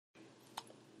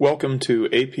Welcome to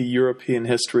AP European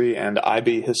History and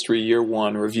IB History Year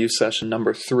 1 Review Session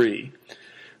Number 3.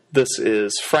 This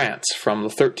is France from the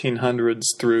 1300s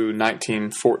through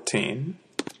 1914.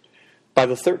 By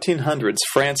the 1300s,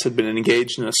 France had been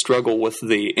engaged in a struggle with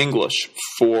the English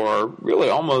for really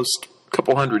almost a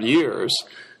couple hundred years.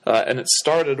 And it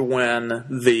started when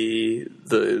the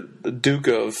Duke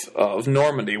of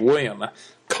Normandy, William,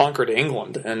 conquered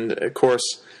England. And, of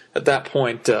course, at that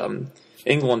point,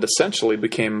 England essentially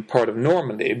became part of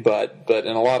Normandy, but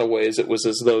in a lot of ways it was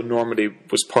as though Normandy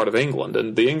was part of England.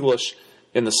 And the English,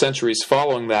 in the centuries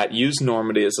following that, used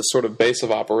Normandy as a sort of base of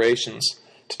operations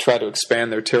to try to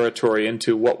expand their territory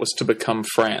into what was to become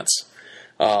France.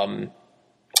 They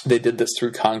did this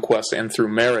through conquest and through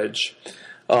marriage.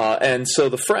 And so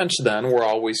the French then were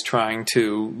always trying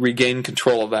to regain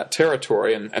control of that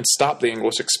territory and stop the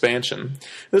English expansion.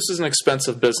 This is an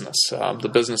expensive business.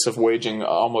 The business of waging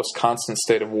almost constant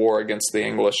state of war against the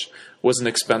English was an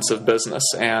expensive business.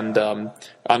 And on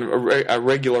a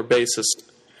regular basis,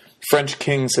 French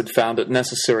kings had found it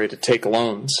necessary to take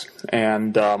loans.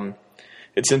 And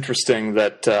it's interesting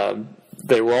that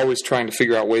they were always trying to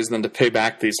figure out ways then to pay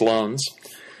back these loans.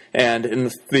 And in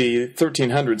the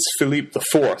 1300s, Philippe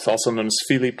IV, also known as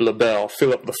Philippe le Bel,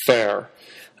 Philip the Fair,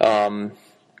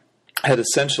 had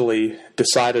essentially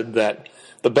decided that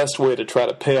the best way to try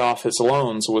to pay off his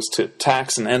loans was to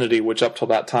tax an entity which up till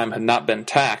that time had not been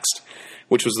taxed,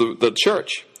 which was the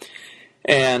church.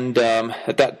 And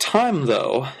at that time,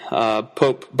 though,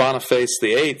 Pope Boniface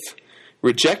VIII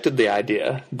rejected the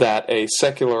idea that a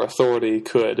secular authority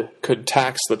could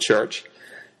tax the church,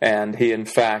 and he, in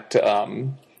fact,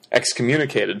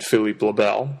 excommunicated Philippe le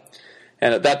Bel.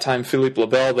 And at that time, Philippe le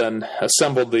Bel then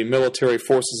assembled the military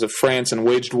forces of France and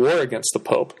waged war against the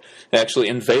Pope. They actually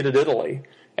invaded Italy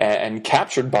and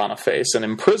captured Boniface and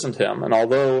imprisoned him. And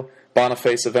although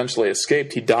Boniface eventually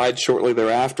escaped, he died shortly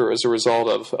thereafter as a result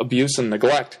of abuse and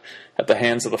neglect at the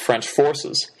hands of the French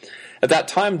forces. At that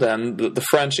time, then, the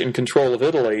French in control of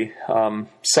Italy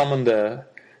summoned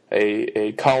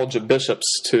a college of bishops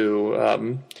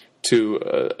to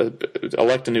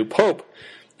elect a new pope,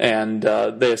 and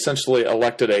they essentially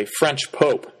elected a French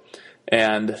pope,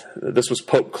 and this was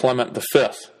Pope Clement V.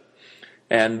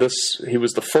 And he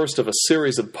was the first of a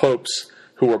series of popes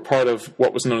who were part of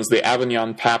what was known as the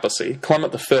Avignon Papacy.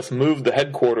 Clement V moved the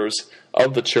headquarters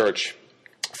of the church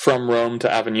from Rome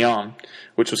to Avignon,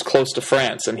 which was close to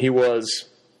France, and he was,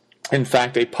 in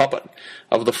fact, a puppet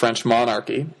of the French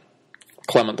monarchy.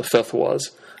 Clement V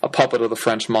was a puppet of the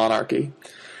French monarchy.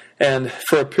 And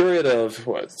for a period of,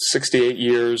 68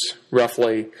 years,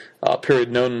 roughly, a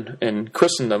period known in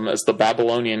Christendom as the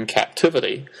Babylonian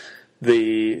captivity,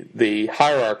 the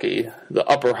hierarchy, the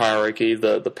upper hierarchy,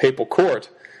 the papal court,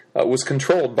 was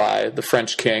controlled by the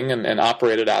French king and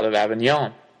operated out of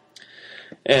Avignon.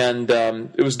 And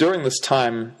it was during this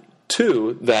time,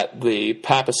 too, that the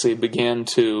papacy began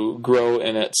to grow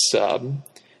in its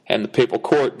and the papal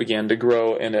court began to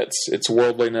grow in its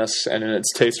worldliness and in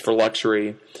its taste for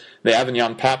luxury. The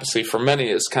Avignon Papacy, for many,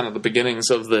 is kind of the beginnings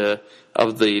of the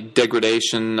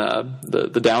degradation,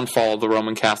 the downfall of the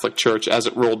Roman Catholic Church as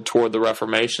it rolled toward the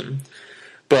Reformation.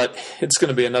 But it's going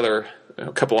to be another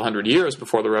couple of hundred years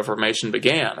before the Reformation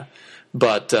began.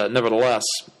 But nevertheless,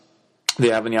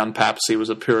 the Avignon Papacy was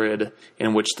a period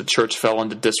in which the Church fell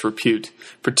into disrepute,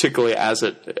 particularly as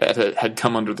it had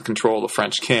come under the control of the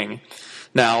French king.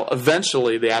 Now,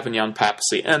 eventually, the Avignon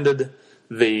Papacy ended.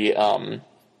 The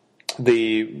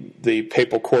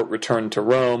papal court returned to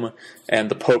Rome,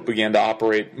 and the Pope began to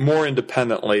operate more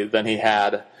independently than he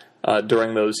had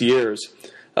during those years.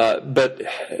 But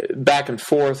back and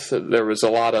forth, there was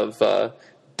a lot of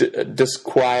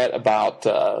disquiet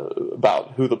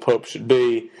about who the Pope should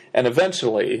be, and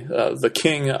eventually, the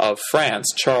King of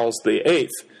France, Charles VIII,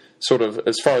 sort of,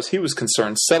 as far as he was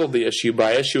concerned, settled the issue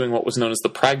by issuing what was known as the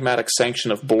Pragmatic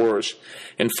Sanction of Bourges.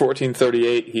 In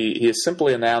 1438, he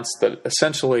simply announced that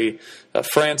essentially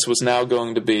France was now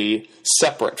going to be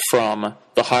separate from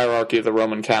the hierarchy of the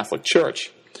Roman Catholic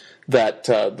Church, that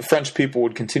the French people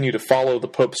would continue to follow the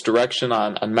Pope's direction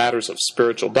on matters of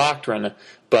spiritual doctrine,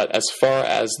 but as far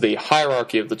as the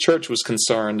hierarchy of the Church was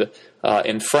concerned,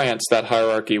 in France, that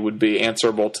hierarchy would be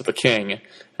answerable to the king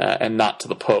and not to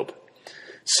the Pope.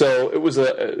 So it was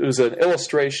an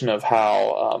illustration of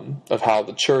how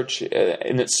the church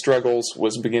in its struggles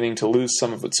was beginning to lose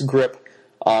some of its grip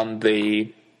on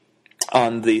the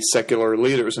secular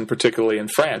leaders, and particularly in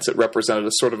France. It represented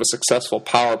a sort of a successful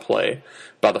power play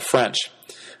by the French.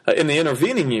 In the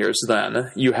intervening years,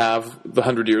 then, you have the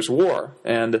 100 Years' War,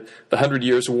 and the 100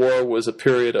 Years' War was a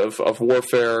period of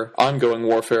warfare, ongoing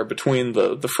warfare between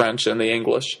the French and the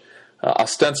English.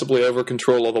 ostensibly over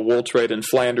control of the wool trade in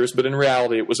Flanders, but in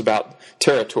reality it was about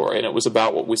territory, and it was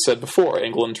about what we said before,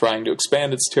 England trying to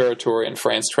expand its territory and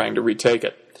France trying to retake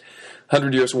it.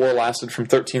 100 Years' War lasted from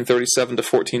 1337 to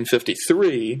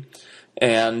 1453,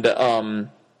 and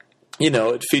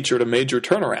it featured a major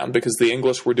turnaround because the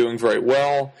English were doing very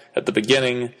well at the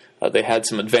beginning. They had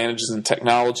some advantages in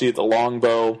technology, the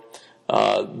longbow.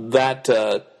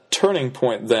 That turning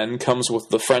point then comes with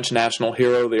the French national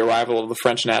hero, the arrival of the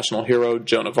French national hero,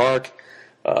 Joan of Arc,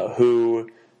 who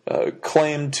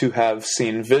claimed to have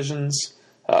seen visions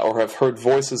or have heard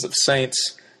voices of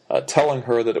saints telling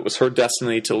her that it was her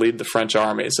destiny to lead the French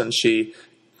armies. And she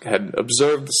had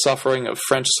observed the suffering of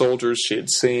French soldiers. She had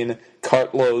seen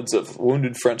cartloads of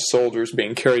wounded French soldiers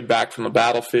being carried back from the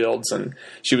battlefields, and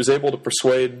she was able to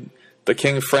persuade the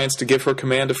King of France to give her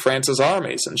command of France's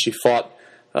armies, and she fought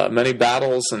many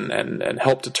battles and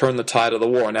helped to turn the tide of the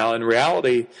war. Now, in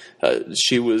reality,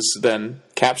 she was then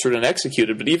captured and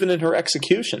executed, but even in her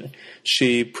execution,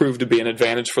 she proved to be an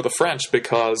advantage for the French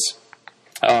because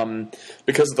of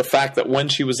the fact that when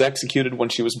she was executed, when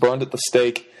she was burned at the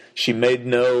stake, she made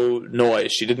no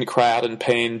noise. She didn't cry out in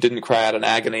pain, didn't cry out in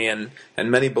agony, and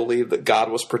many believed that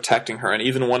God was protecting her. And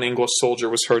even one English soldier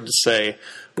was heard to say,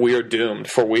 "We are doomed,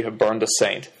 for we have burned a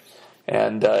saint."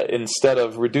 And instead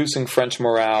of reducing French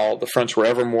morale, the French were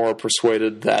ever more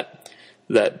persuaded that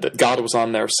God was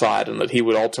on their side and that he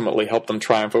would ultimately help them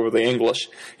triumph over the English.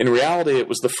 In reality, it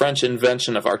was the French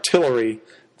invention of artillery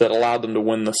that allowed them to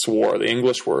win this war. The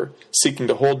English were seeking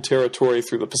to hold territory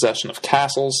through the possession of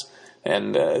castles,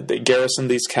 and they garrisoned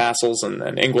these castles,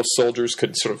 and English soldiers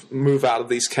could sort of move out of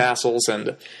these castles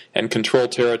and control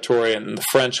territory, and the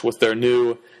French, with their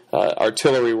new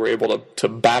artillery, were able to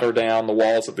batter down the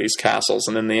walls of these castles,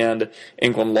 and in the end,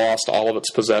 England lost all of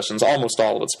its possessions, almost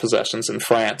all of its possessions in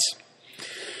France.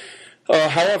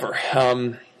 However,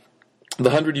 the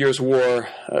 100 Years' War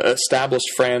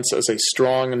established France as a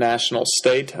strong national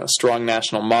state, a strong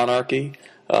national monarchy,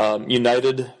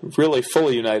 united, really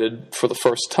fully united for the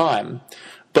first time,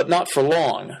 but not for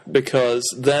long, because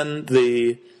then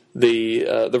the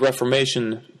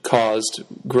Reformation caused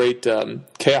great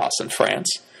chaos in France.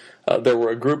 There were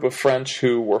a group of French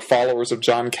who were followers of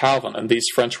John Calvin, and these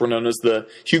French were known as the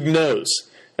Huguenots,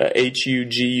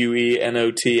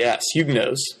 Huguenots,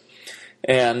 Huguenots.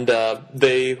 And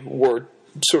they were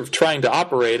sort of trying to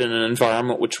operate in an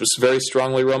environment which was very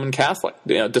strongly Roman Catholic.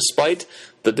 Despite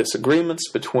the disagreements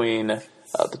between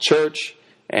the Church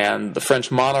and the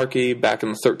French monarchy back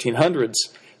in the 1300s,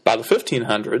 by the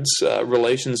 1500s,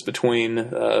 relations between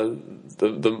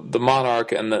the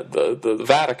monarch and the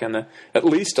Vatican at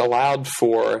least allowed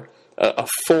for a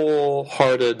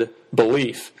full-hearted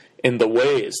belief in the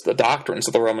ways, the doctrines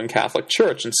of the Roman Catholic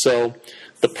Church. And so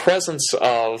the presence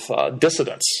of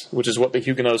dissidents, which is what the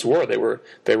Huguenots were, they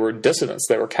were dissidents,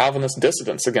 they were Calvinist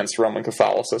dissidents against Roman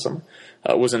Catholicism,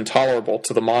 was intolerable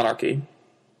to the monarchy.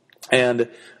 And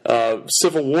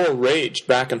civil war raged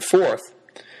back and forth.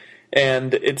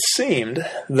 And it seemed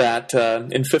that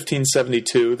in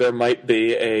 1572 there might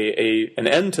be an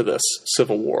end to this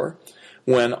civil war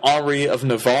when Henri of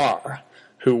Navarre,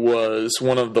 who was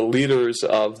one of the leaders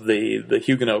of the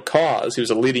Huguenot cause, he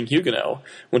was a leading Huguenot,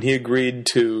 when he agreed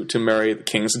to marry the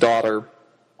king's daughter,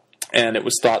 and it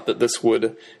was thought that this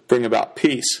would bring about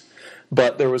peace.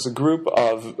 But there was a group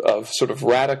of sort of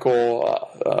radical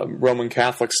Roman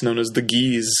Catholics known as the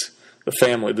Guise, the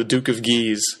family, the Duke of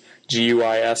Guise,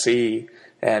 Guise,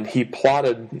 and he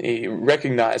plotted,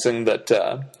 recognizing that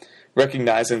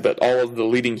all of the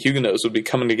leading Huguenots would be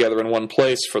coming together in one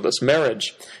place for this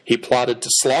marriage, he plotted to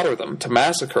slaughter them, to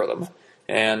massacre them,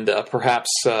 and perhaps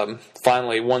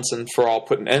finally, once and for all,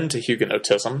 put an end to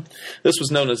Huguenotism. This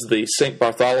was known as the St.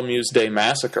 Bartholomew's Day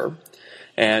Massacre,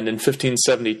 and in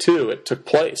 1572 it took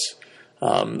place.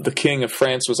 The King of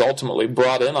France was ultimately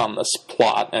brought in on this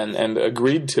plot and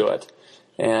agreed to it,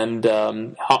 and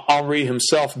Henri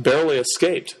himself barely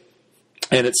escaped,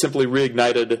 and it simply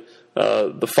reignited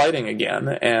the fighting again,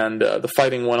 and the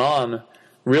fighting went on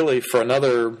really for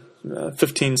another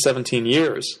 15, 17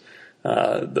 years.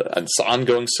 It's an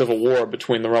ongoing civil war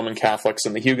between the Roman Catholics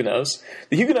and the Huguenots.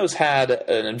 The Huguenots had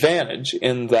an advantage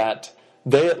in that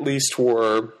they at least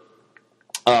were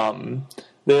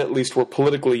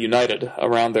politically united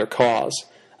around their cause.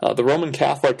 The Roman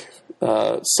Catholic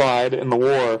side in the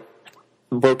war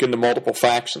broke into multiple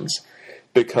factions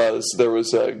because there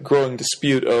was a growing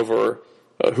dispute over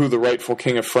who the rightful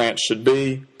king of France should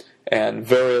be, and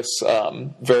various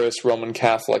Roman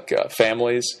Catholic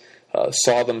families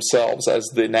saw themselves as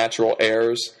the natural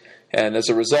heirs, And as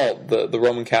a result, the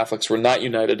Roman Catholics were not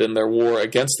united in their war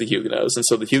against the Huguenots. And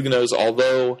so the Huguenots,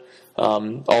 although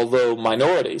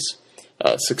minorities,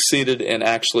 succeeded in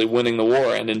actually winning the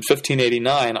war. And in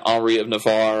 1589, Henri of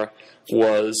Navarre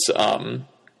was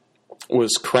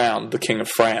crowned the King of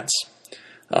France.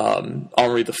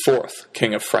 Henri IV,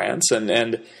 King of France,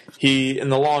 and he, in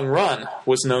the long run,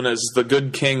 was known as the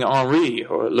Good King Henri,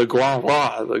 or Le Grand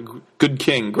Roi, the Good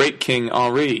King, Great King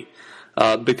Henri,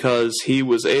 because he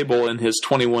was able, in his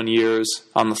 21 years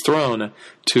on the throne,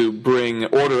 to bring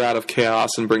order out of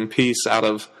chaos and bring peace out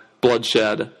of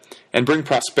bloodshed, and bring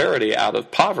prosperity out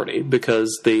of poverty,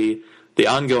 because the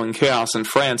ongoing chaos in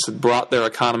France had brought their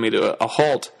economy to a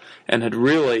halt, and had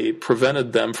really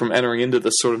prevented them from entering into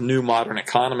this sort of new modern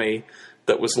economy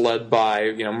that was led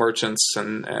by merchants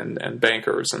and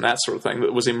bankers and that sort of thing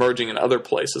that was emerging in other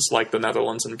places like the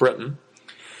Netherlands and Britain.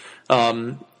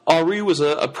 Henri was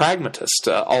a pragmatist,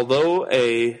 although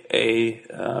a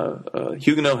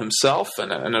Huguenot himself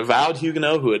and an avowed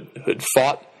Huguenot who had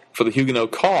fought for the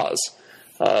Huguenot cause.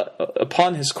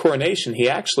 Upon his coronation, he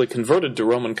actually converted to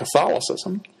Roman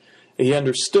Catholicism. He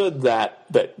understood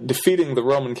that defeating the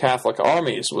Roman Catholic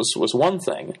armies was one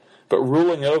thing, but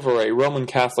ruling over a Roman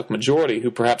Catholic majority who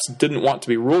perhaps didn't want to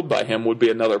be ruled by him would be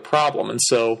another problem. And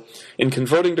so, in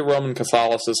converting to Roman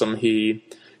Catholicism, he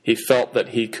felt that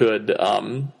he could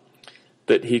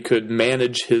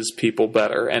manage his people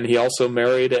better, and he also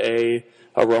married a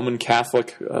Roman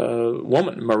Catholic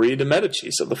woman, Marie de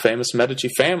Medicis, of the famous Medici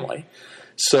family.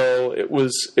 So it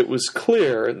was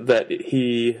clear that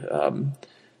he.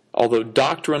 Although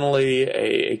doctrinally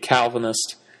a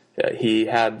Calvinist, he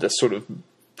had this sort of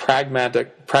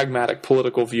pragmatic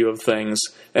political view of things.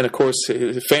 And of course,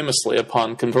 famously,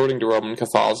 upon converting to Roman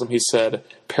Catholicism, he said,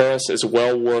 "Paris is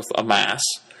well worth a mass."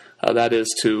 That is,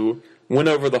 to win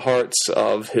over the hearts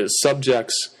of his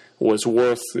subjects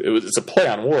it's a play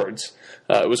on words.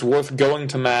 It was worth going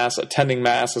to Mass, attending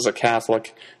Mass as a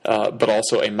Catholic, but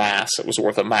also a mass. It was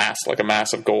worth a mass, like a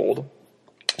mass of gold.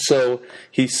 So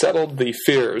he settled the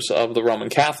fears of the Roman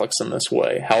Catholics in this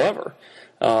way. However,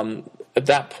 at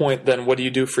that point, then, what do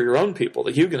you do for your own people,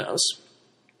 the Huguenots?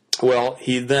 Well,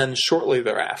 he then, shortly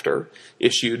thereafter,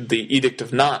 issued the Edict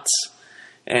of Nantes.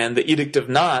 And the Edict of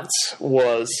Nantes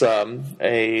was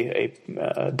a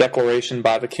declaration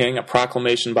by the king, a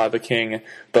proclamation by the king,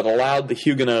 that allowed the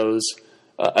Huguenots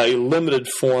a limited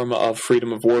form of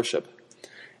freedom of worship.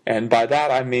 And by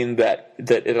that I mean that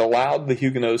it allowed the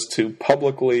Huguenots to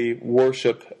publicly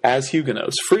worship as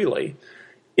Huguenots freely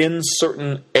in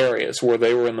certain areas where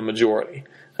they were in the majority.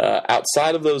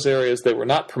 Outside of those areas, they were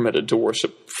not permitted to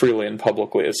worship freely and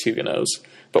publicly as Huguenots,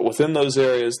 but within those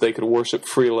areas they could worship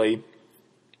freely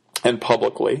and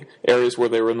publicly, areas where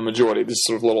they were in the majority, these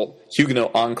sort of little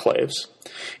Huguenot enclaves.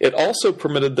 It also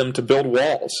permitted them to build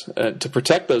walls to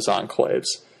protect those enclaves.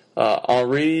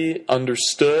 Henri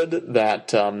understood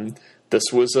that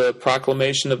this was a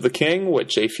proclamation of the king,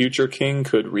 which a future king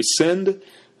could rescind,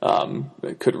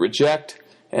 could reject,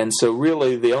 and so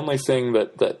really the only thing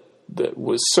that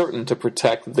was certain to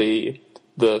protect the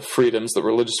freedoms, the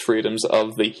religious freedoms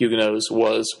of the Huguenots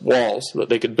was walls that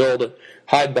they could build,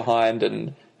 hide behind,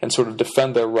 and sort of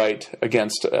defend their right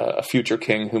against a future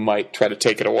king who might try to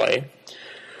take it away.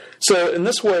 So in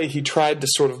this way, he tried to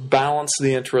sort of balance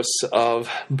the interests of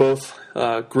both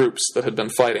groups that had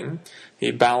been fighting. He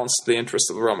balanced the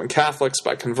interests of the Roman Catholics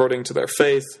by converting to their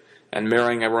faith and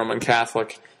marrying a Roman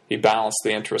Catholic. He balanced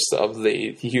the interests of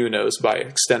the Huguenots by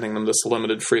extending them this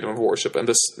limited freedom of worship and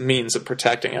this means of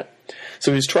protecting it.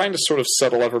 So he's trying to sort of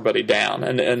settle everybody down.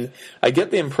 And I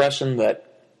get the impression that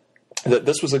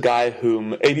this was a guy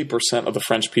whom 80% of the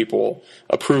French people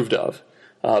approved of.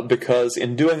 Because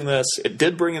in doing this, it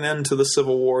did bring an end to the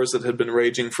civil wars that had been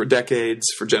raging for decades,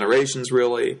 for generations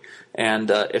really, and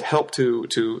it helped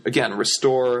to again,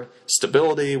 restore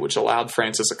stability, which allowed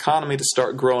France's economy to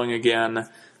start growing again,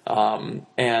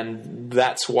 and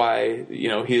that's why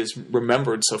he is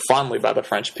remembered so fondly by the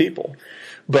French people.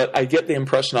 But I get the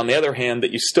impression, on the other hand, that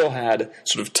you still had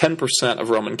sort of 10% of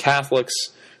Roman Catholics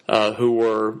who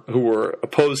were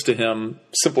opposed to him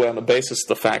simply on the basis of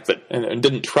the fact that, and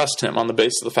didn't trust him on the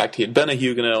basis of the fact he had been a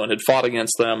Huguenot and had fought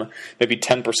against them. Maybe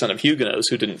 10% of Huguenots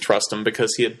who didn't trust him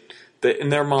because he had, in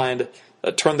their mind,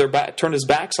 turned his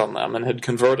backs on them and had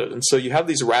converted. And so you have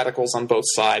these radicals on both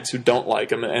sides who don't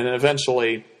like him, and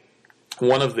eventually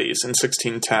one of these, in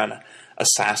 1610,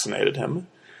 assassinated him.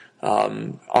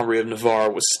 Henri of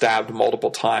Navarre was stabbed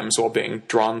multiple times while being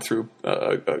drawn through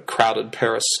a crowded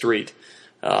Paris street.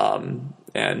 And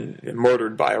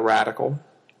murdered by a radical.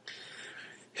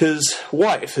 His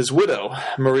wife, his widow,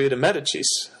 Marie de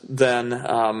Medicis,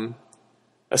 then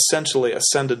essentially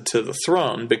ascended to the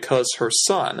throne because her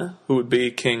son, who would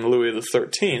be King Louis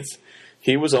XIII,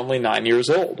 he was only 9 years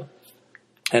old.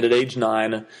 And at age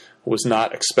 9 was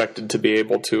not expected to be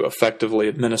able to effectively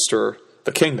administer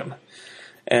the kingdom.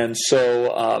 And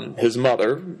so his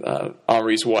mother,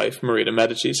 Henri's wife, Marie de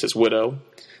Medicis, his widow,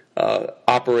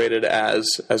 operated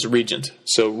as regent,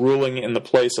 so ruling in the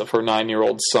place of her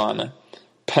 9-year-old son,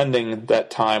 pending that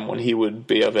time when he would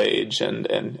be of age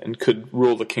and could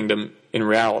rule the kingdom in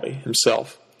reality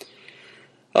himself.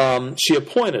 She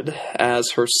appointed,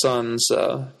 as her son's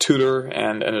tutor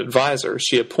and an advisor,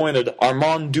 she appointed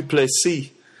Armand Duplessis,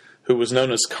 who was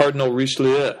known as Cardinal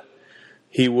Richelieu.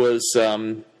 He was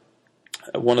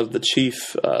one of the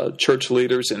chief church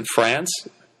leaders in France,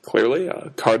 clearly,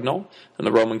 a cardinal in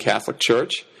the Roman Catholic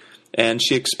Church, and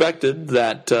she expected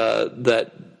that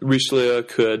Richelieu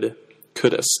could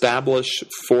establish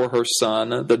for her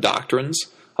son the doctrines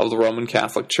of the Roman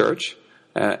Catholic Church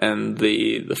and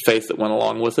the faith that went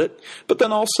along with it, but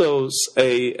then also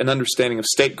an understanding of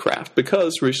statecraft,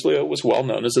 because Richelieu was well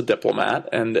known as a diplomat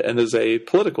and as a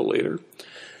political leader.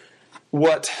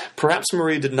 What perhaps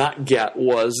Marie did not get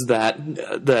was that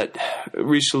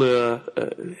Richelieu,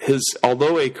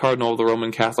 although a cardinal of the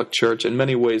Roman Catholic Church, in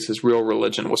many ways his real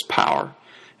religion was power.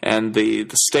 And the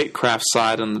statecraft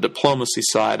side and the diplomacy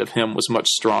side of him was much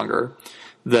stronger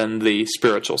than the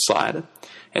spiritual side.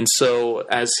 And so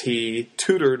as he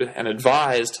tutored and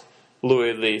advised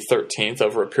Louis XIII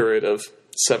over a period of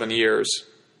 7 years,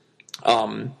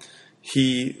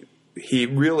 he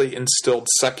really instilled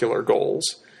secular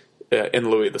goals in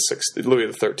Louis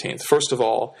XIII. First of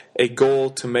all, a goal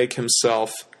to make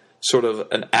himself sort of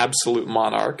an absolute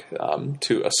monarch,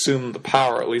 to assume the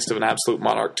power, at least of an absolute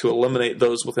monarch, to eliminate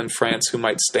those within France who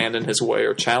might stand in his way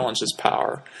or challenge his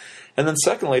power. And then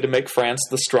secondly, to make France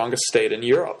the strongest state in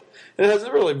Europe. And it has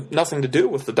really nothing to do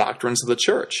with the doctrines of the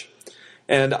Church.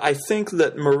 And I think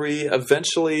that Marie de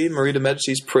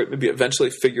Medicis maybe eventually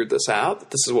figured this out,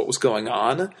 that this is what was going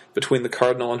on between the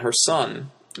cardinal and her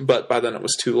son. But by then it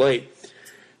was too late,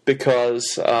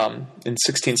 because in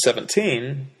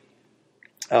 1617,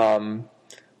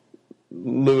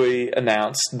 Louis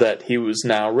announced that he was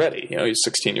now ready. He was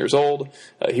 16 years old.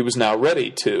 He was now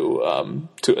ready to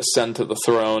ascend to the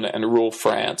throne and rule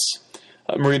France.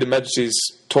 Marie de Medicis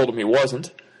told him he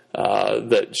wasn't,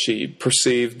 that she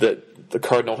perceived that the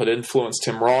cardinal had influenced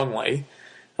him wrongly,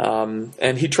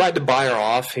 and he tried to buy her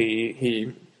off.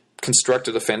 He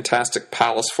constructed a fantastic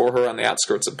palace for her on the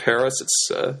outskirts of Paris.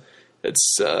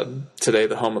 It's today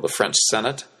the home of the French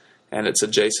Senate, and it's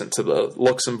adjacent to the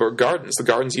Luxembourg Gardens. The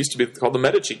gardens used to be called the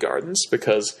Medici Gardens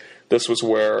because this was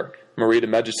where Marie de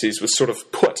Medicis was sort of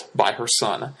put by her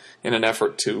son in an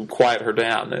effort to quiet her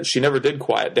down. She never did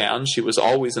quiet down. She was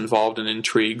always involved in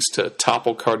intrigues to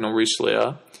topple Cardinal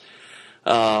Richelieu,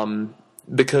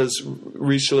 because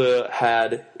Richelieu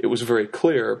had, it was very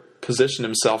clear, positioned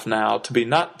himself now to be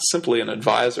not simply an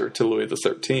advisor to Louis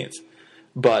XIII,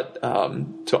 but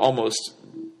to almost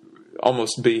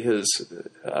be he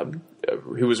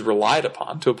was relied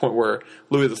upon, to a point where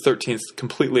Louis XIII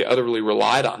completely, utterly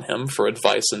relied on him for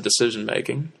advice and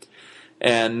decision-making.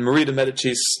 And Marie de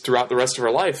Medicis, throughout the rest of her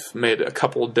life, made a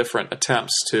couple of different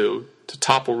attempts to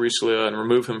topple Richelieu and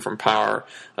remove him from power.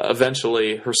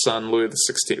 Eventually, her son, Louis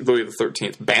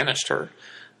XIII, banished her,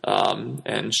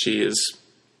 and she is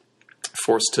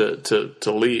forced to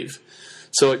leave.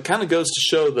 So it kind of goes to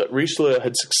show that Richelieu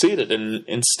had succeeded in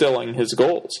instilling his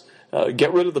goals.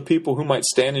 Get rid of the people who might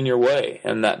stand in your way,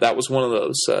 and that was one of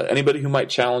those. Anybody who might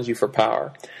challenge you for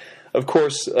power. Of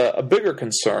course, a bigger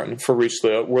concern for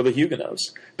Richelieu were the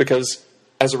Huguenots, because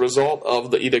as a result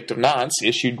of the Edict of Nantes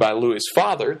issued by Louis's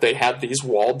father, they had these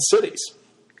walled cities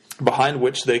behind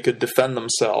which they could defend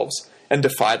themselves and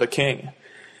defy the king.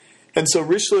 And so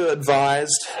Richelieu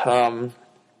advised Louis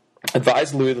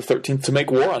XIII to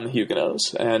make war on the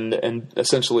Huguenots, and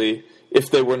essentially, if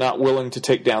they were not willing to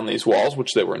take down these walls,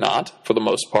 which they were not, for the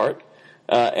most part.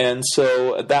 And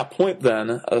so at that point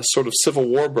then, a sort of civil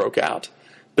war broke out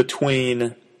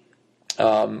between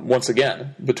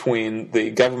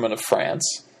the government of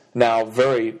France, now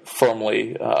very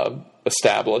firmly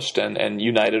established and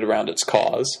united around its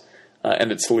cause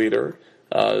and its leader.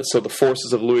 So the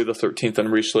forces of Louis XIII and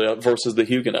Richelieu versus the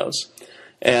Huguenots.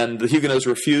 And the Huguenots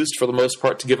refused, for the most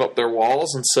part, to give up their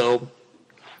walls, and so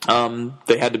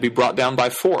they had to be brought down by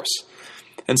force.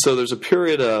 And so there's a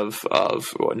period of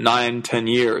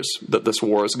 9-10 years that this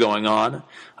war is going on.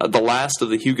 The last of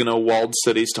the Huguenot walled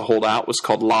cities to hold out was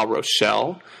called La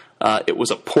Rochelle. It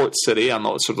was a port city on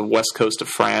the sort of west coast of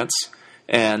France,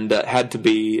 and had to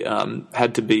be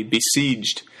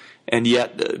besieged. And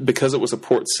yet, because it was a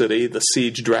port city, the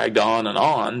siege dragged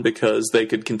on because they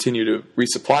could continue to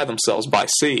resupply themselves by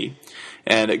sea.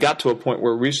 And it got to a point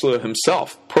where Richelieu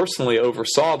himself personally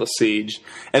oversaw the siege,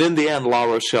 and in the end, La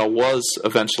Rochelle was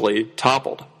eventually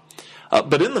toppled.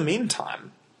 But in the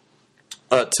meantime,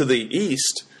 to the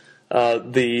east,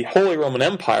 the Holy Roman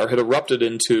Empire had erupted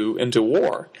into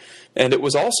war, and it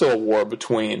was also a war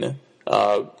between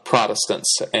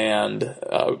Protestants and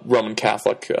Roman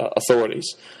Catholic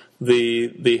authorities.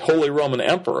 The Holy Roman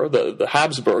Emperor, the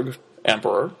Habsburg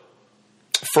Emperor,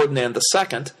 Ferdinand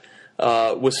II,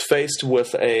 was faced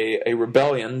with a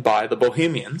rebellion by the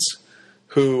Bohemians,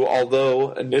 who,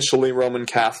 although initially Roman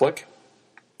Catholic,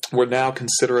 were now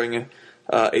considering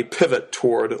a pivot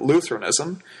toward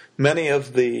Lutheranism. Many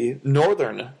of the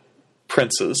northern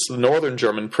princes, the northern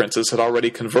German princes, had already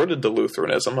converted to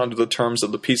Lutheranism under the terms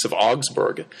of the Peace of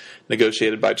Augsburg,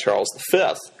 negotiated by Charles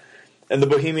V. And the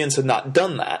Bohemians had not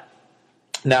done that.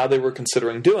 Now they were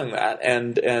considering doing that,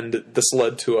 and this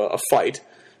led to a fight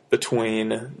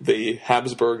between the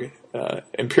Habsburg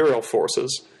imperial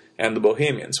forces and the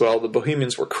Bohemians. Well, the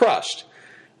Bohemians were crushed,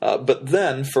 but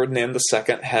then Ferdinand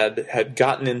II had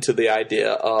gotten into the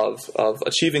idea of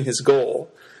achieving his goal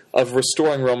of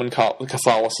restoring Roman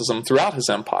Catholicism throughout his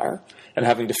empire, and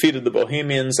having defeated the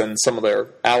Bohemians and some of their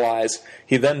allies,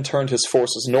 he then turned his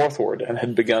forces northward and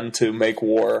had begun to make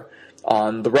war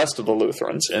on the rest of the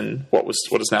Lutherans in what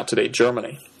is now today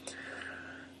Germany.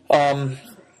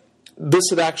 This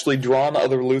had actually drawn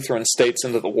other Lutheran states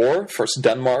into the war, first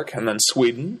Denmark and then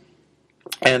Sweden.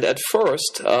 And at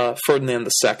first, Ferdinand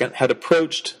II had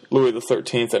approached Louis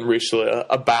XIII and Richelieu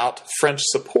about French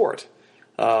support,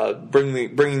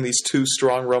 bringing these two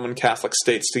strong Roman Catholic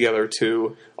states together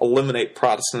to eliminate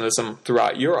Protestantism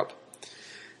throughout Europe.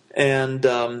 And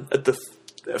at the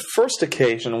first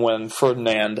occasion when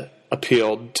Ferdinand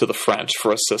appealed to the French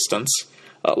for assistance,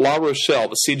 La Rochelle,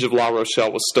 the siege of La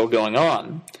Rochelle, was still going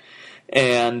on.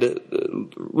 And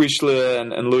Richelieu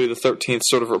and Louis XIII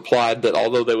sort of replied that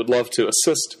although they would love to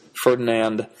assist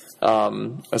Ferdinand,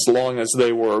 as long as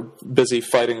they were busy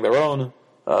fighting their own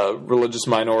religious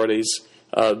minorities,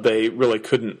 they really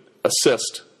couldn't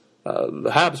assist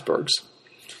the Habsburgs.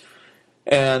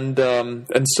 And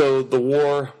so the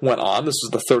war went on. This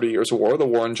was the 30 Years' War. The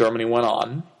war in Germany went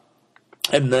on.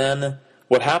 And then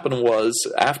what happened was,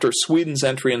 after Sweden's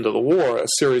entry into the war, a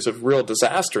series of real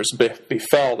disasters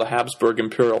befell the Habsburg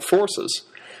imperial forces.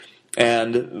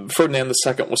 And Ferdinand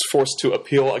II was forced to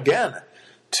appeal again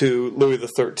to Louis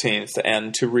XIII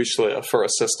and to Richelieu for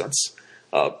assistance,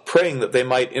 praying that they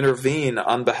might intervene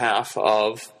on behalf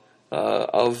of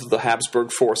the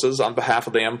Habsburg forces, on behalf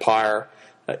of the empire,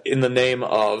 in the name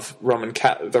of Roman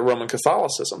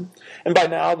Catholicism. And by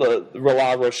now, the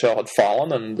La Rochelle had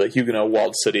fallen, and the Huguenot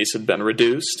walled cities had been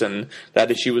reduced, and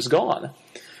that issue was gone.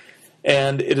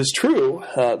 And it is true,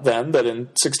 then, that in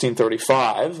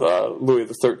 1635,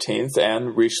 Louis XIII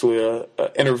and Richelieu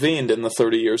intervened in the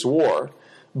 30 Years' War.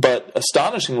 But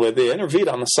astonishingly, they intervened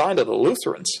on the side of the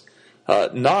Lutherans,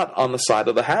 not on the side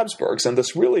of the Habsburgs. And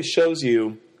this really shows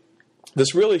you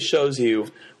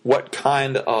what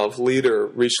kind of leader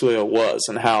Richelieu was,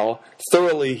 and how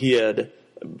thoroughly he had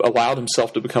allowed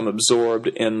himself to become absorbed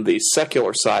in the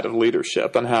secular side of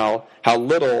leadership, and how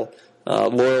little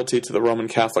loyalty to the Roman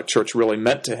Catholic Church really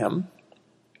meant to him.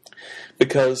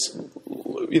 Because,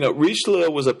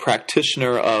 Richelieu was a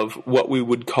practitioner of what we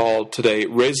would call today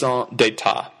raison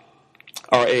d'etat,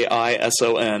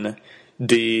 RAISON_D'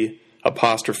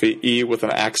 with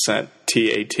an accent,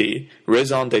 TAT,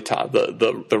 raison d'etat,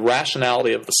 the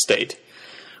rationality of the state,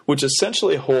 which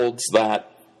essentially holds that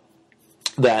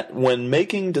when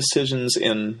making decisions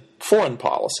in foreign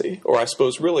policy, or I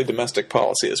suppose really domestic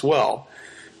policy as well,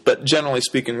 but generally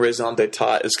speaking, raison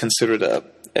d'etat is considered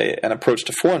an approach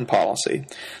to foreign policy,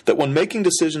 that when making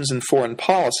decisions in foreign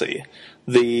policy,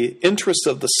 the interests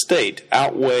of the state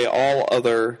outweigh all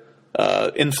other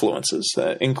influences,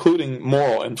 including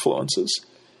moral influences.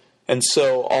 And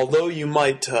so, although you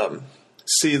might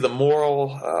see the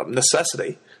moral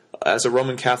necessity as a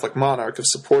Roman Catholic monarch of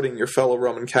supporting your fellow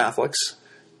Roman Catholics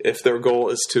if their goal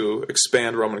is to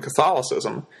expand Roman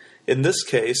Catholicism, in this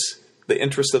case, the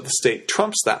interest of the state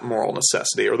trumps that moral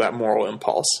necessity or that moral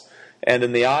impulse. And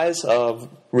in the eyes of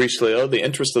Richelieu, the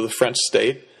interest of the French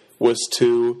state was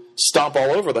to stomp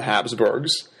all over the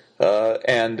Habsburgs,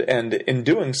 and in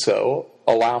doing so,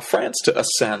 allow France to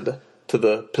ascend to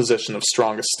the position of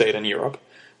strongest state in Europe.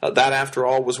 That, after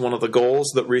all, was one of the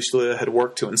goals that Richelieu had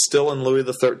worked to instill in Louis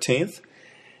XIII,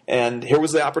 and here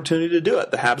was the opportunity to do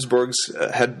it. The Habsburgs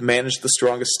had managed the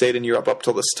strongest state in Europe up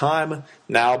till this time.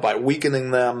 Now, by weakening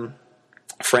them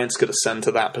France could ascend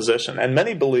to that position. And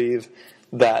many believe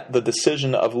that the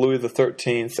decision of Louis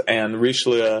XIII and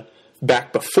Richelieu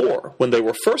back before, when they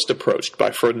were first approached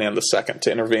by Ferdinand II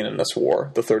to intervene in this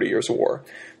war, the 30 Years' War,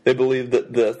 they believe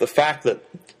that the fact that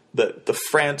the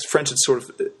French had sort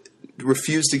of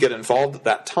refused to get involved at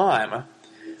that time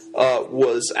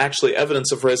was actually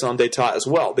evidence of raison d'etat as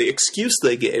well. The excuse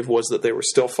they gave was that they were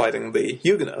still fighting the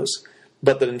Huguenots,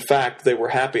 but that in fact they were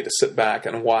happy to sit back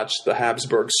and watch the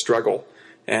Habsburgs struggle.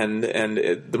 And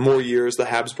the more years the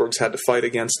Habsburgs had to fight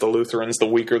against the Lutherans, the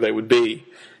weaker they would be,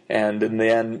 and in the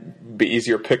end, be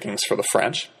easier pickings for the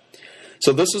French.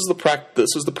 So this was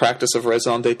the practice of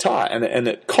raison d'etat, and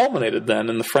it culminated then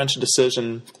in the French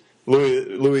decision,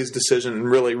 Louis's decision, and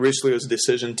really Richelieu's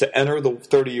decision to enter the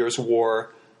 30 Years'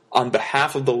 War on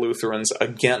behalf of the Lutherans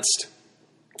against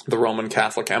the Roman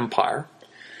Catholic Empire.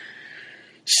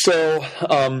 So,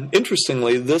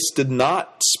 interestingly, this did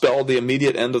not spell the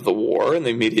immediate end of the war and the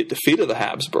immediate defeat of the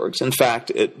Habsburgs. In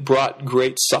fact, it brought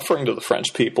great suffering to the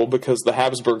French people because the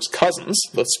Habsburgs' cousins,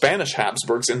 the Spanish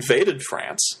Habsburgs, invaded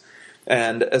France.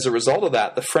 And as a result of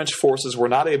that, the French forces were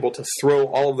not able to throw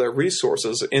all of their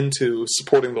resources into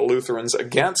supporting the Lutherans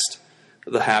against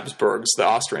the Habsburgs, the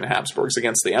Austrian Habsburgs,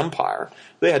 against the empire.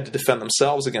 They had to defend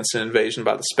themselves against an invasion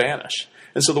by the Spanish.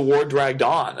 And so the war dragged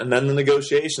on, and then the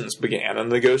negotiations began, and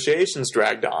the negotiations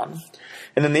dragged on.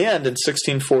 And in the end, in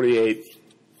 1648,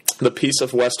 the Peace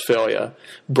of Westphalia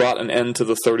brought an end to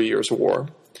the 30 Years' War.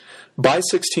 By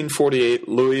 1648,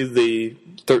 Louis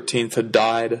XIII had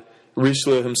died.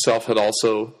 Richelieu himself had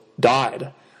also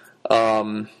died.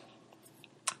 Really,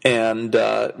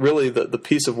 the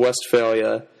Peace of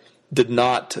Westphalia did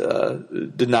not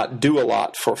do a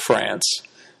lot for France.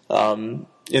 In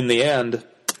the end,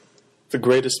 the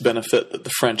greatest benefit that the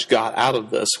French got out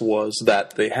of this was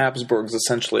that the Habsburgs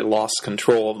essentially lost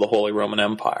control of the Holy Roman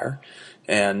Empire,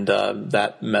 and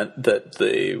that meant that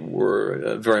they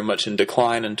were very much in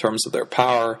decline in terms of their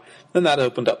power, and that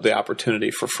opened up the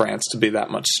opportunity for France to be that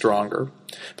much stronger.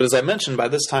 But as I mentioned, by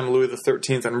this time Louis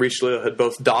XIII and Richelieu had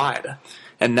both died,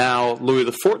 and now Louis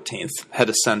XIV had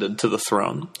ascended to the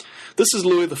throne. This is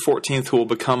Louis XIV, who will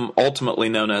become ultimately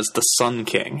known as the Sun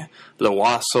King, the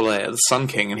Roi Soleil, the Sun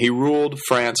King, and he ruled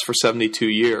France for 72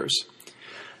 years.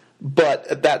 But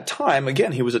at that time,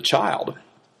 again, he was a child,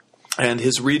 and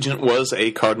his regent was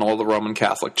a cardinal of the Roman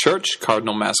Catholic Church,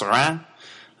 Cardinal Mazarin,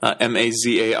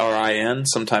 Mazarin,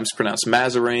 sometimes pronounced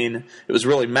Mazarin. It was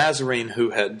really Mazarin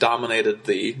who had dominated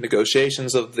the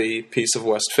negotiations of the Peace of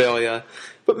Westphalia,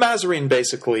 but Mazarin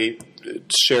basically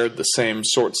shared the same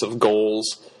sorts of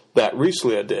goals that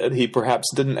Richelieu did. He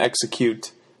perhaps didn't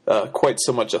execute quite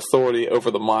so much authority over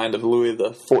the mind of Louis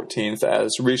XIV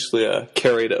as Richelieu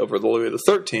carried over the Louis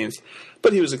XIII,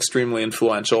 but he was extremely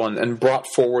influential and brought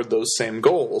forward those same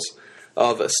goals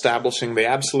of establishing the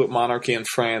absolute monarchy in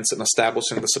France and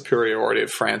establishing the superiority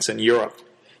of France in Europe.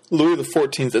 Louis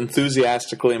XIV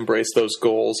enthusiastically embraced those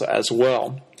goals as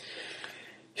well.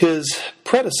 His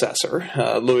predecessor,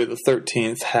 Louis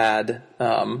XIII, had,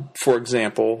 for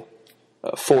example,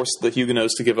 forced the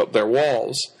Huguenots to give up their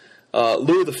walls.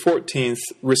 Louis XIV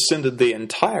rescinded the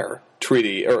entire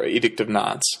treaty or Edict of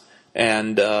Nantes,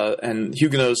 and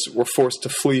Huguenots were forced to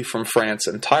flee from France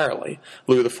entirely.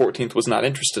 Louis XIV was not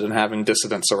interested in having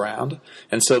dissidents around,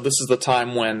 and so this is the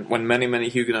time when many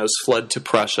Huguenots fled to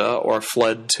Prussia or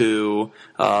fled to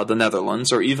the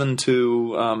Netherlands, or even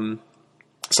to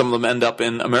some of them end up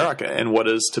in America, in what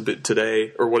is to be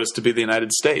today, or what is to be the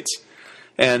United States.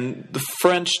 And the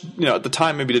French, at the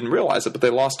time maybe didn't realize it, but they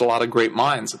lost a lot of great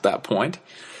minds at that point.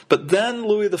 But then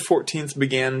Louis XIV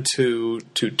began to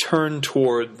turn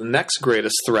toward the next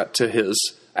greatest threat to his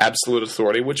absolute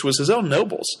authority, which was his own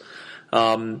nobles.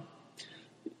 During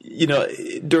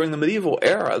the medieval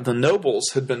era, the nobles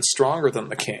had been stronger than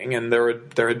the king, and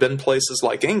there had been places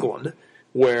like England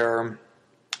where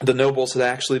the nobles had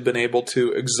actually been able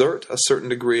to exert a certain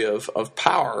degree of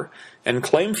power and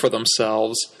claim for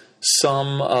themselves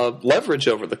some leverage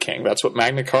over the king. That's what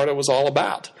Magna Carta was all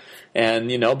about. And,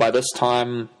 by this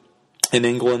time in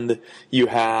England, you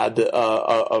had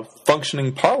a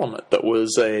functioning parliament that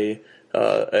was an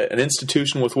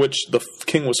institution with which the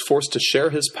king was forced to share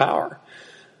his power.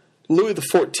 Louis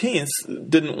XIV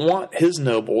didn't want his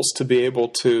nobles to be able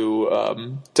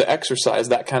to exercise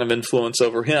that kind of influence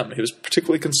over him. He was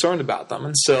particularly concerned about them.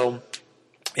 And so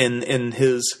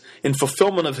in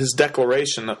fulfillment of his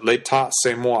declaration, L'État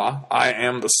c'est moi, I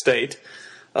am the state,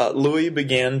 Louis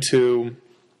began to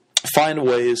find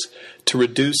ways to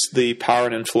reduce the power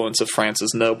and influence of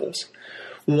France's nobles.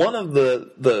 One of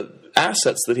the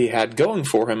assets that he had going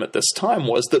for him at this time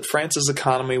was that France's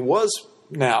economy was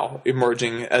now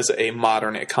emerging as a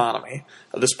modern economy.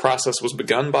 This process was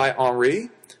begun by Henri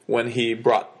when he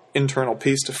brought internal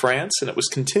peace to France, and it was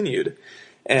continued.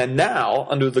 And now,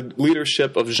 under the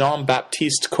leadership of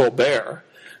Jean-Baptiste Colbert,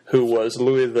 who was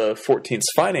Louis XIV's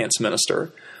finance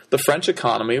minister, the French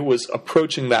economy was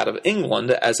approaching that of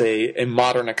England as a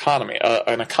modern economy,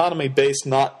 an economy based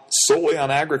not solely on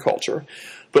agriculture,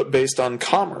 but based on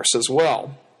commerce as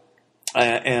well.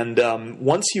 And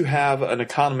once you have an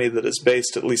economy that is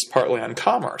based at least partly on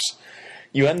commerce,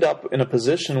 you end up in a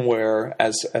position where,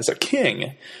 as a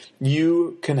king,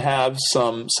 you can have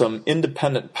some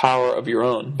independent power of your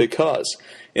own, because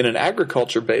in an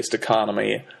agriculture-based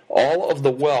economy, all of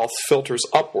the wealth filters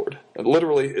upward. And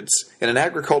literally, it's in an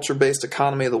agriculture-based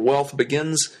economy, the wealth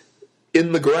begins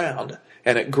in the ground,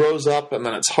 and it grows up, and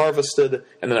then it's harvested,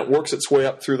 and then it works its way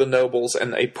up through the nobles,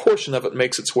 and a portion of it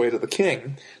makes its way to the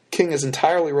king. The king is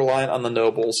entirely reliant on the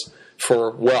nobles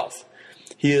for wealth.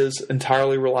 He is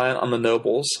entirely reliant on the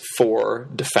nobles for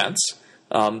defense.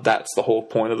 That's the whole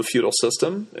point of the feudal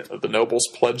system. The nobles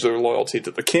pledge their loyalty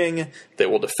to the king. They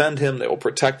will defend him. They will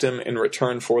protect him in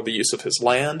return for the use of his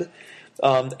land.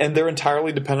 And they're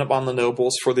entirely dependent on the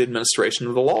nobles for the administration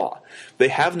of the law. They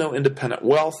have no independent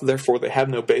wealth, therefore they have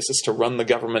no basis to run the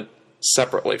government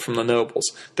separately from the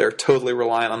nobles. They're totally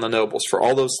reliant on the nobles for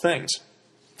all those things.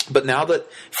 But now that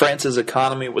France's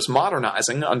economy was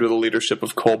modernizing under the leadership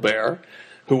of Colbert,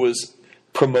 who was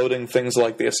promoting things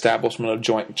like the establishment of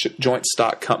joint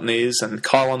stock companies and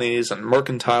colonies and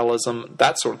mercantilism,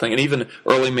 that sort of thing, and even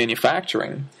early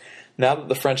manufacturing, now that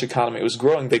the French economy was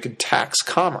growing, they could tax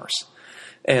commerce.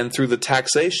 And through the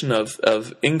taxation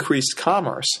of increased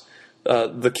commerce,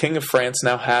 the King of France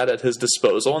now had at his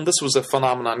disposal, and this was a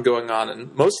phenomenon going on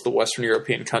in most of the Western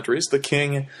European countries, the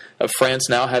King of France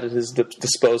now had at his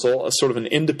disposal a sort of an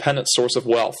independent source of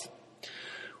wealth,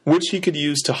 which he could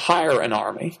use to hire an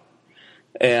army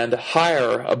and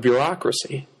hire a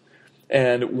bureaucracy.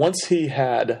 And once he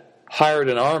had hired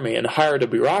an army and hired a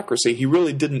bureaucracy, he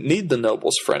really didn't need the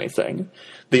nobles for anything.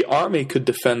 The army could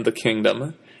defend the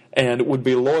kingdom and would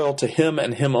be loyal to him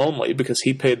and him only because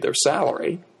he paid their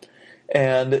salary.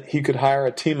 And he could hire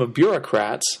a team of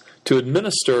bureaucrats to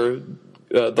administer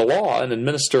the law and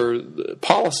administer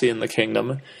policy in the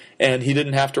kingdom, and he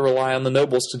didn't have to rely on the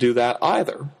nobles to do that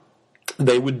either.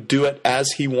 They would do it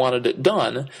as he wanted it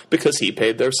done because he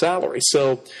paid their salary.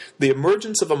 So the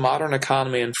emergence of a modern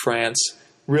economy in France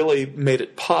really made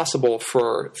it possible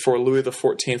for Louis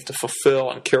XIV to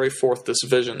fulfill and carry forth this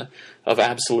vision of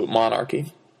absolute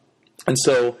monarchy. And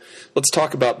so let's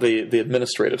talk about the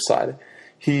administrative side.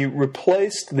 He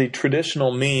replaced the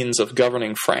traditional means of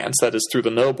governing France, that is through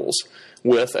the nobles,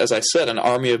 with, as I said, an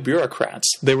army of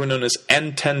bureaucrats. They were known as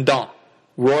intendants.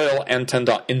 Royal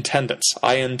intendants, intendents,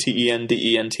 and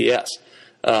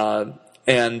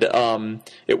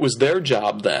it was their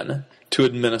job then to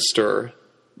administer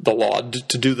the law,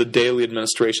 to do the daily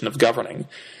administration of governing.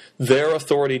 Their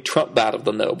authority trumped that of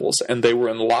the nobles, and they were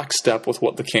in lockstep with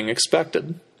what the king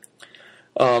expected.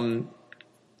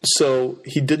 So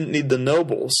he didn't need the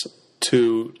nobles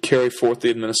to carry forth the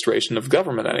administration of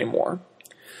government anymore.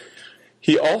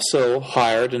 He also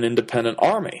hired an independent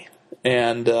army.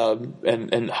 And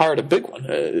hired a big one.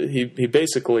 He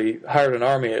basically hired an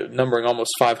army numbering almost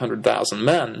 500,000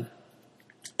 men,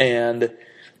 and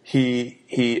he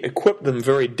equipped them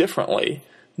very differently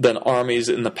than armies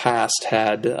in the past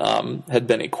had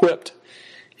been equipped.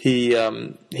 He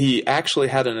actually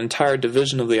had an entire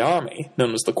division of the army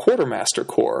known as the Quartermaster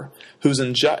Corps, whose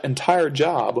entire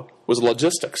job was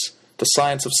logistics, the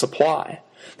science of supply.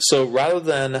 So rather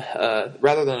than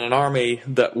an army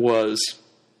that was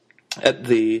at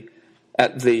the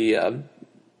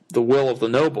will of the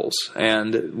nobles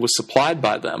and was supplied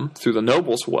by them through the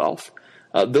nobles' wealth,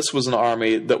 this was an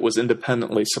army that was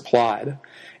independently supplied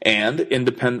and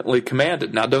independently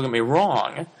commanded. Now, don't get me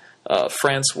wrong,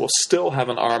 France will still have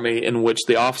an army in which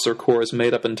the officer corps is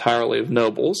made up entirely of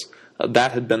nobles.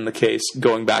 That had been the case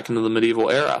going back into the medieval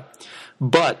era.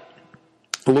 But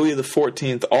Louis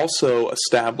XIV also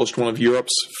established one of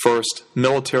Europe's first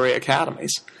military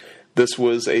academies. This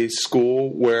was a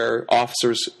school where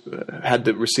officers had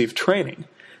to receive training,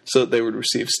 so that they would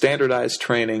receive standardized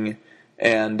training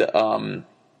and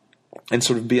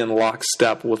sort of be in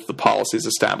lockstep with the policies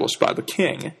established by the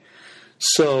king.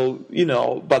 So,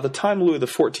 by the time Louis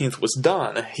XIV was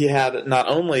done, he had not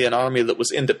only an army that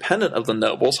was independent of the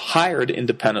nobles, hired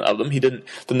independent of them.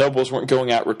 The nobles weren't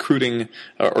going out recruiting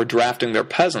or drafting their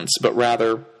peasants, but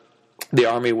rather the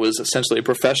army was essentially a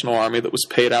professional army that was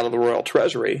paid out of the royal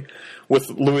treasury,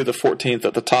 with Louis XIV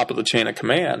at the top of the chain of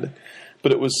command.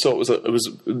 But it was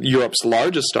Europe's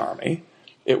largest army,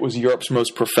 It was Europe's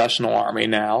most professional army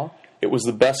now. It was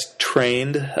the best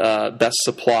trained, best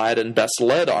supplied, and best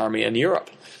led army in Europe.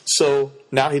 So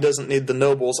now he doesn't need the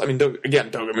nobles. I mean, don't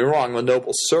get me wrong, the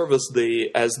nobles serve as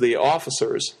the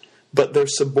officers, but they're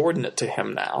subordinate to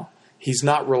him now. He's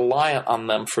not reliant on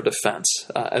them for defense.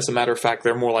 As a matter of fact,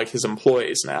 they're more like his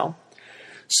employees now.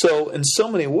 So in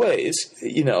so many ways,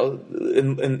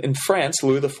 in France,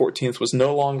 Louis XIV was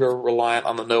no longer reliant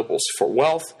on the nobles for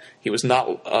wealth. He was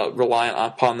not reliant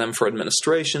upon them for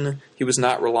administration. He was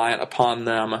not reliant upon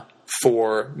them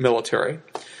for military.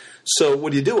 So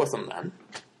what do you do with them then?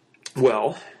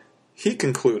 Well, he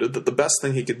concluded that the best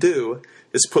thing he could do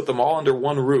is put them all under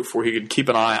one roof where he could keep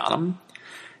an eye on them.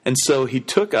 And so he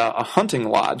took a hunting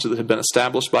lodge that had been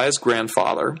established by his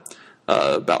grandfather,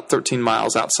 about 13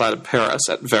 miles outside of Paris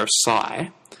at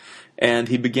Versailles, and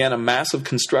he began a massive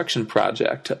construction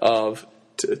project to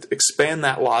expand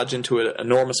that lodge into an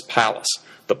enormous palace,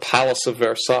 the Palace of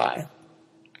Versailles.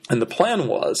 And the plan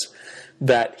was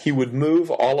that he would move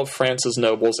all of France's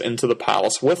nobles into the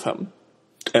palace with him,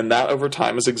 and that over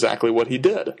time is exactly what he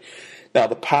did. Now,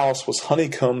 the palace was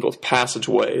honeycombed with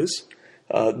passageways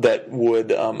that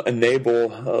would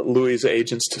enable Louis's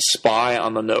agents to spy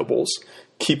on the nobles,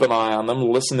 keep an eye on them,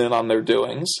 listen in on their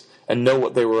doings, and know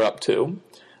what they were up to.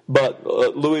 But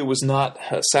Louis was not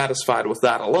satisfied with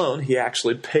that alone. He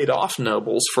actually paid off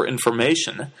nobles for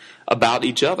information about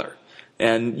each other.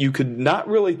 And you could not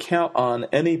really count on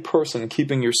any person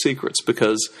keeping your secrets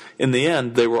because in the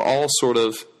end they were all sort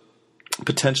of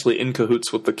potentially in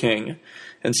cahoots with the king.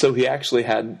 And so he actually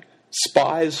had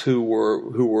spies who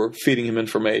were feeding him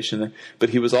information, but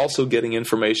he was also getting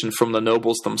information from the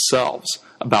nobles themselves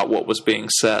about what was being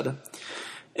said.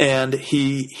 And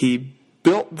he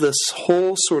built this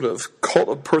whole sort of cult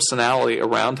of personality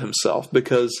around himself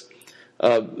because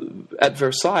at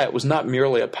Versailles it was not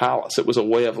merely a palace, it was a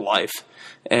way of life.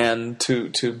 And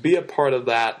to be a part of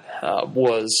that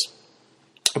was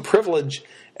a privilege,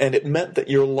 and it meant that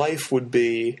your life would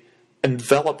be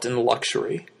enveloped in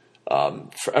luxury.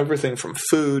 For everything from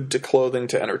food to clothing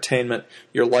to entertainment,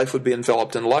 your life would be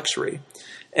enveloped in luxury.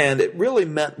 And it really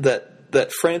meant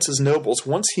that France's nobles,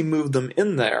 once he moved them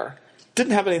in there,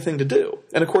 didn't have anything to do.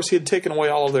 And of course he had taken away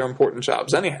all of their important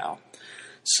jobs anyhow.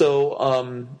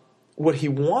 So what he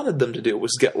wanted them to do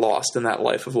was get lost in that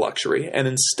life of luxury. And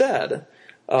instead,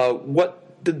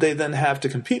 what did they then have to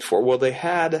compete for? Well, they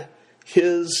had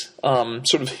his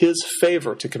his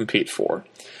favor to compete for.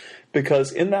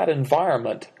 Because in that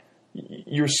environment,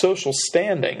 your social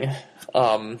standing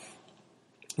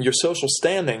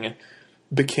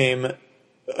became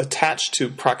attached to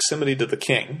proximity to the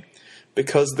king,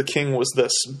 because the king was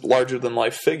this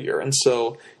larger-than-life figure. And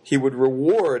so he would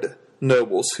reward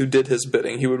nobles who did his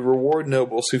bidding. He would reward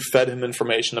nobles who fed him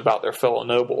information about their fellow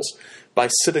nobles by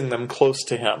sitting them close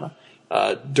to him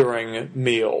during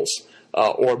meals,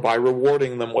 or by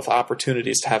rewarding them with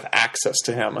opportunities to have access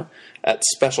to him at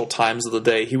special times of the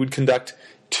day. He would conduct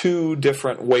 2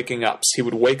 different waking ups. He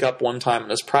would wake up one time in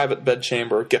his private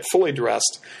bedchamber, get fully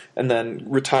dressed, and then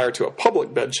retire to a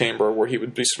public bedchamber where he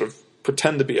would be sort of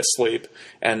pretend to be asleep,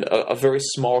 and a very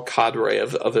small cadre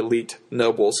of elite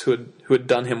nobles who had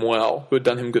done him well, who had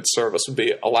done him good service, would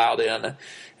be allowed in,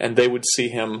 and they would see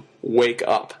him wake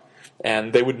up,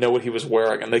 and they would know what he was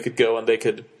wearing, and they could go and they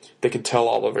could tell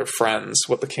all of their friends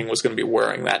what the king was going to be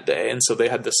wearing that day. And so they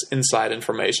had this inside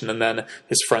information, and then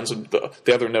his friends,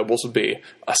 the other nobles, would be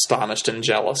astonished and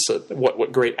jealous at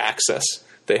what great access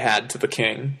they had to the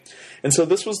king. And so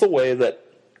this was the way that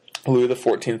Louis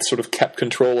XIV sort of kept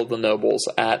control of the nobles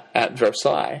at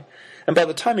Versailles. And by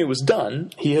the time he was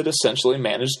done, he had essentially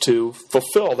managed to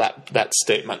fulfill that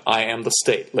statement, I am the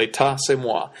state, l'état c'est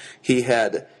moi. He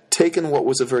had taken what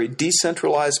was a very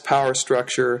decentralized power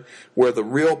structure, where the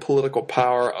real political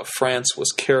power of France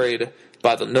was carried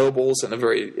by the nobles in a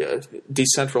very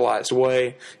decentralized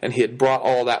way, and he had brought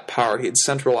all that power, he had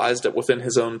centralized it within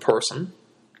his own person.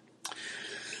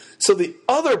 So the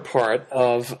other part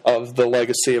of the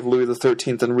legacy of Louis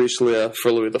XIII and Richelieu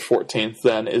for Louis XIV,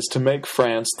 then, is to make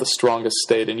France the strongest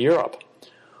state in Europe,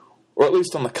 or at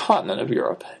least on the continent of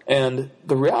Europe. And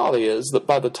the reality is that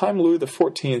by the time Louis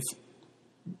XIV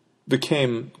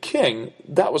became king,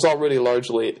 that was already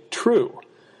largely true.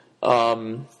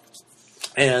 And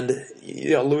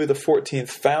Louis XIV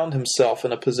found himself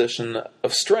in a position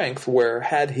of strength where,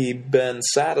 had he been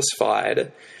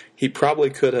satisfied, he probably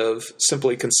could have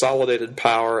simply consolidated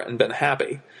power and been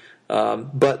happy.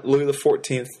 But Louis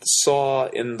XIV saw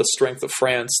in the strength of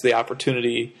France the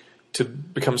opportunity to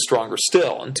become stronger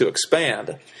still and to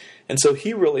expand. And so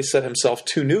he really set himself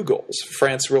 2 new goals.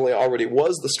 France really already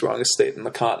was the strongest state in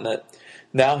the continent,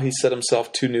 Now he set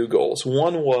himself two new goals.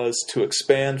 One was to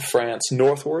expand France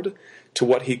northward to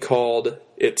what he called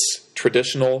its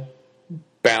traditional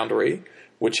boundary,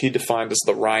 which he defined as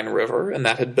the Rhine River, and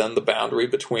that had been the boundary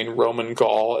between Roman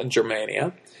Gaul and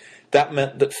Germania. That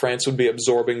meant that France would be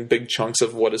absorbing big chunks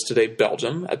of what is today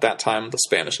Belgium, at that time the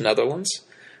Spanish Netherlands.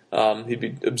 He'd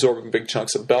be absorbing big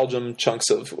chunks of Belgium, chunks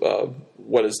of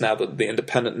what is now the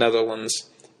independent Netherlands,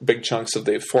 big chunks of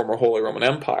the former Holy Roman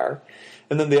Empire.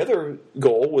 And then the other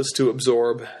goal was to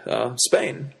absorb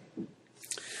Spain.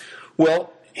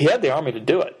 Well, he had the army to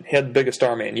do it. He had the biggest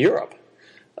army in Europe.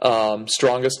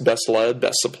 Strongest, best led,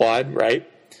 best supplied, right?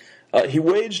 He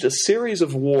waged a series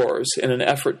of wars in an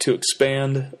effort to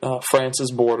expand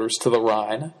France's borders to the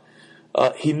Rhine.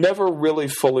 He never really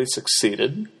fully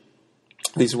succeeded.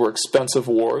 These were expensive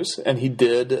wars, and he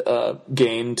did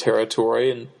gain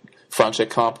territory in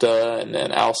Franche-Comté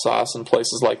and Alsace and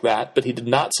places like that, but he did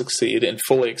not succeed in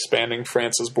fully expanding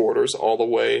France's borders all the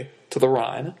way to the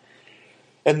Rhine.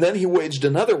 And then he waged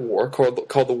another war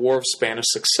called the War of Spanish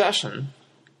Succession,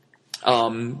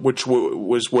 which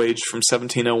was waged from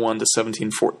 1701 to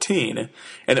 1714,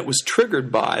 and it was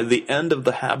triggered by the end of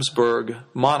the Habsburg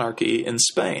monarchy in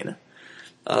Spain.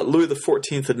 Louis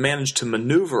XIV had managed to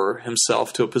maneuver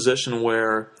himself to a position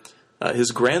where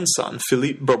his grandson,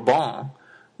 Philippe Bourbon,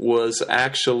 was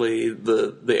actually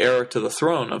the heir to the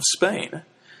throne of Spain,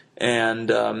 and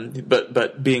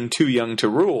but being too young to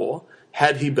rule,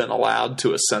 had he been allowed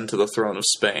to ascend to the throne of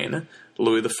Spain,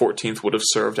 Louis XIV would have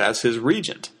served as his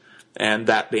regent. And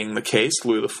that being the case,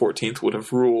 Louis XIV would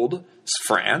have ruled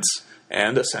France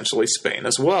and essentially Spain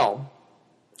as well.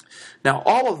 Now,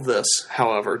 all of this,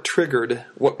 however, triggered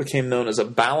what became known as a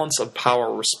balance of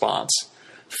power response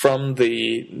from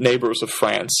the neighbors of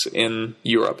France in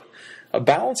Europe. A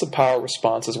balance of power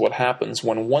response is what happens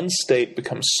when one state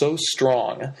becomes so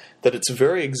strong that its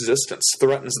very existence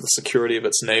threatens the security of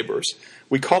its neighbors.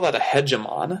 We call that a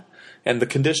hegemon, and the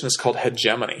condition is called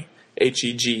hegemony.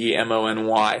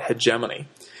 Hegemony, hegemony.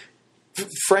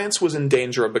 France was in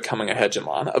danger of becoming a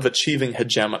hegemon, of achieving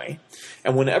hegemony.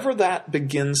 And whenever that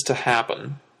begins to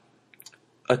happen,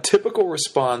 a typical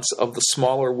response of the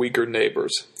smaller, weaker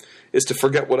neighbors is to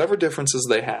forget whatever differences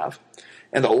they have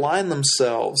and align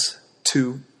themselves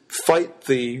to fight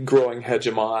the growing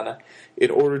hegemon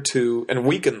and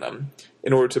weaken them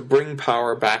in order to bring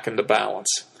power back into balance.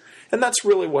 And that's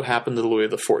really what happened to Louis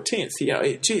XIV.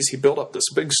 He built up this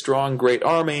big, strong, great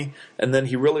army, and then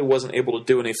he really wasn't able to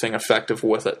do anything effective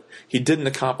with it. He didn't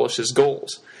accomplish his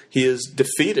goals. He is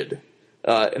defeated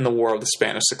in the War of the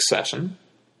Spanish Succession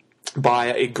by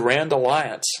a grand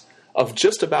alliance of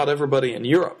just about everybody in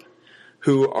Europe,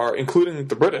 who are, including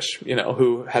the British,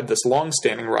 who had this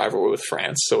long-standing rivalry with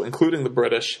France, so including the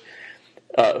British,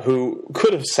 who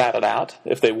could have sat it out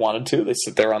if they wanted to. They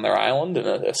sit there on their island in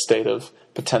a state of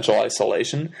potential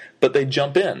isolation, but they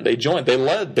jump in, they joined, they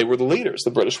led, they were the leaders.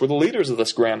 The British were the leaders of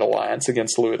this grand alliance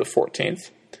against Louis XIV.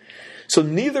 So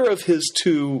neither of his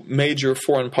two major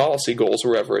foreign policy goals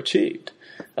were ever achieved.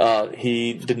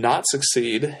 He did not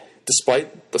succeed,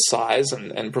 despite the size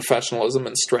and professionalism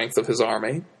and strength of his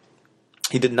army.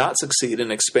 He did not succeed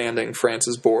in expanding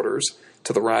France's borders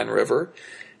to the Rhine River,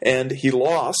 and he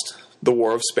lost the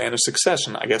War of Spanish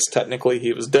Succession. I guess technically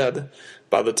he was dead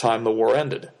by the time the war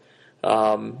ended.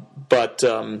 But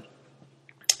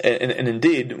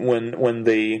indeed, when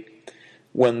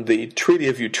the Treaty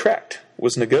of Utrecht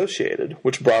was negotiated,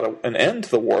 which brought an end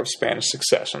to the War of Spanish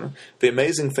Succession, the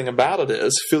amazing thing about it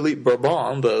is Philippe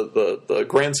Bourbon, the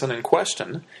grandson in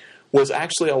question, was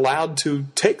actually allowed to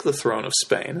take the throne of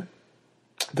Spain.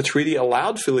 The treaty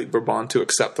allowed Philippe Bourbon to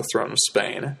accept the throne of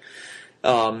Spain,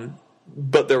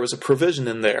 but there was a provision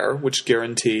in there which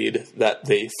guaranteed that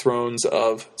the thrones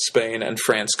of Spain and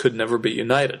France could never be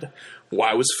united.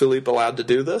 Why was Philippe allowed to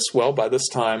do this? Well, by this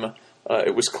time,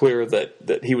 it was clear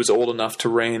that he was old enough to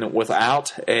reign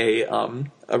without a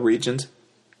regent,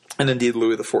 and indeed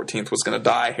Louis XIV was going to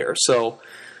die here. So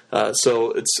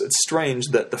it's strange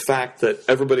that the fact that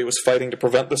everybody was fighting to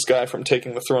prevent this guy from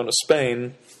taking the throne of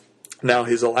Spain, now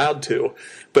he's allowed to.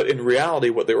 But in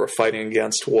reality, what they were fighting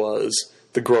against was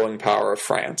the growing power of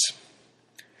France.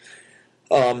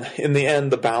 In the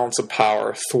end, the balance of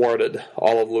power thwarted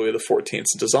all of Louis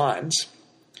XIV's designs.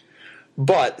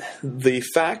 But the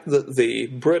fact that the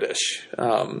British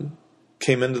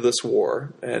came into this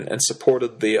war and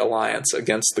supported the alliance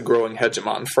against the growing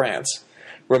hegemon France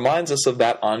reminds us of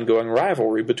that ongoing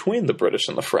rivalry between the British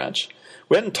and the French.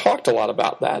 We hadn't talked a lot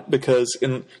about that because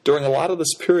during a lot of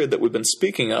this period that we've been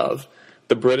speaking of,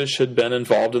 the British had been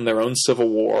involved in their own civil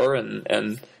war,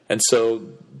 and so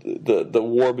the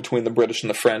war between the British and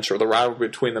the French, or the rivalry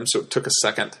between them, so it took a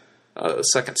second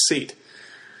second seat.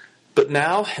 But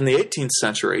now, in the 18th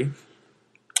century,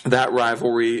 that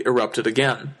rivalry erupted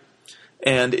again.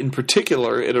 And in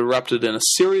particular, it erupted in a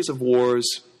series of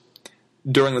wars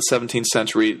during the 17th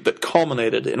century that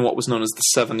culminated in what was known as the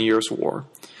 7 Years' War,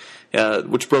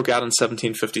 which broke out in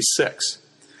 1756.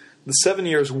 The 7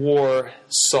 Years' War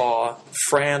saw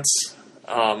France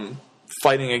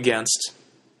fighting against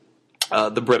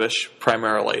the British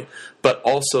primarily, but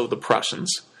also the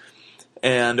Prussians.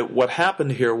 And what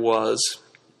happened here was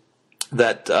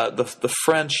that the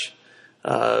French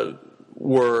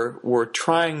were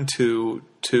trying to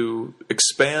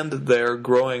expand their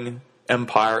growing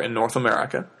empire in North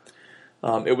America.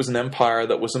 It was an empire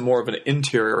that was more of an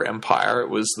interior empire. It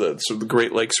was the sort of the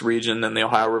Great Lakes region and the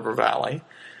Ohio River Valley.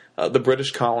 The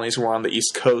British colonies were on the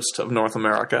east coast of North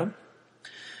America.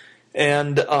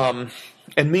 And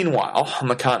meanwhile, on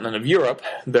the continent of Europe,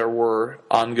 there were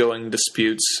ongoing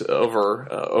disputes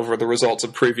over the results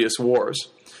of previous wars.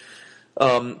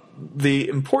 The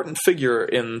important figure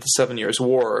in the 7 Years'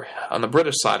 War on the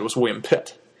British side was William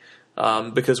Pitt,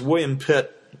 because William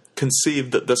Pitt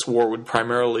conceived that this war would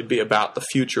primarily be about the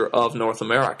future of North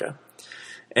America.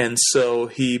 And so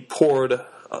he poured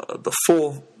the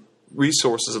full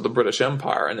resources of the British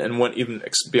Empire and went even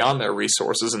beyond their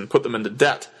resources and put them into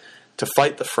debt to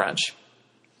fight the French.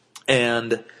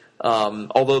 And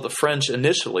although the French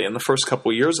initially, in the first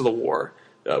couple of years of the war,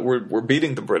 were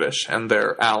beating the British and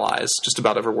their allies just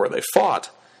about everywhere they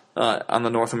fought on the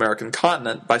North American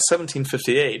continent, by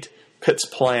 1758, Pitt's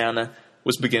plan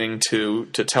was beginning to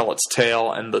tell its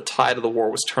tale, and the tide of the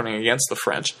war was turning against the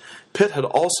French. Pitt had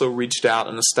also reached out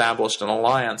and established an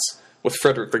alliance with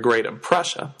Frederick the Great of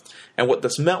Prussia. And what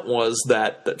this meant was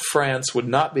that France would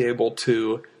not be able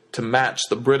to match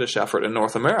the British effort in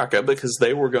North America because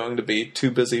they were going to be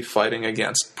too busy fighting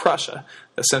against Prussia,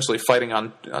 essentially fighting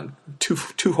on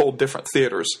two whole different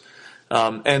theaters.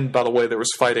 And by the way, there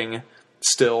was fighting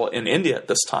still in India at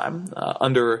this time.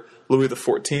 Under Louis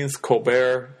XIV,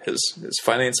 Colbert, his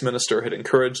finance minister, had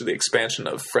encouraged the expansion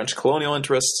of French colonial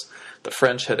interests. The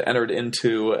French had entered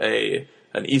into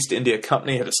an East India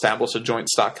Company, had established a joint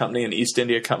stock company, an East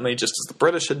India Company, just as the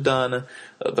British had done.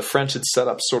 The French had set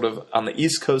up sort of on the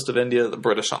east coast of India, the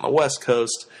British on the west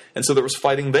coast. And so there was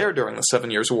fighting there during the 7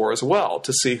 Years' War as well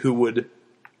to see who would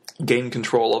gain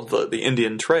control of the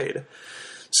Indian trade.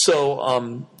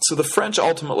 So the French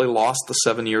ultimately lost the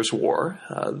 7 Years' War.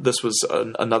 This was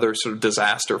another sort of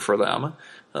disaster for them.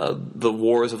 The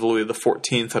wars of Louis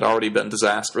XIV had already been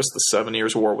disastrous. The 7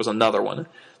 Years' War was another one.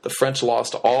 The French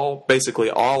lost basically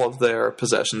all of their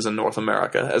possessions in North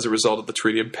America as a result of the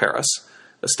Treaty of Paris,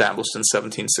 established in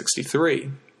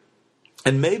 1763.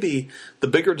 And maybe the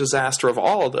bigger disaster of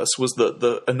all of this was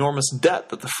the enormous debt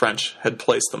that the French had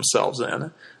placed themselves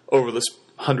in over this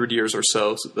 100 years or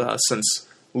so since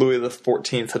Louis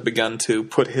XIV had begun to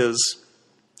put his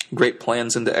great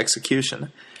plans into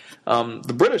execution.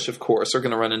 The British, of course, are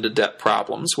going to run into debt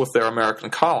problems with their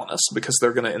American colonists because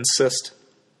they're going to insist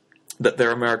that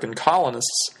their American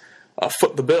colonists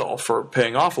foot the bill for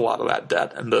paying off a lot of that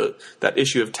debt, and that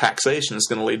issue of taxation is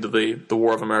going to lead to the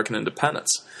War of American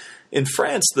Independence. In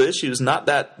France, the issue is not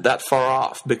that far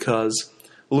off because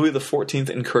Louis XIV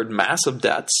incurred massive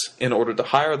debts in order to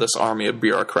hire this army of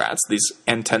bureaucrats, these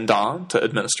intendants, to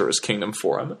administer his kingdom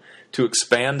for him, to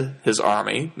expand his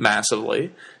army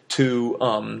massively,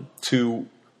 to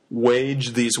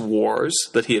wage these wars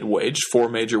that he had waged, 4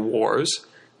 major wars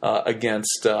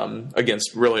against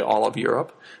really all of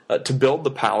Europe, to build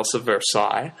the Palace of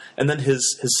Versailles, and then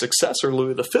his successor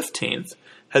Louis XV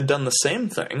had done the same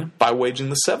thing by waging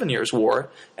the 7 Years' War,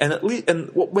 and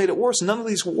what made it worse, none of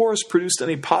these wars produced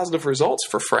any positive results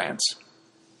for France.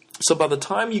 So by the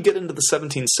time you get into the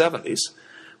 1770s,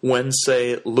 when,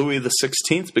 say, Louis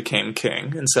XVI became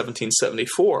king in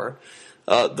 1774,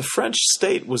 the French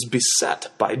state was beset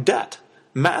by debt,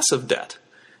 massive debt,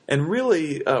 and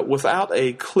really without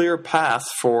a clear path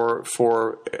for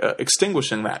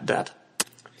extinguishing that debt.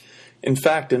 In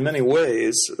fact, in many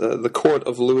ways, the court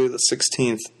of Louis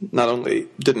XVI not only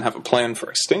didn't have a plan for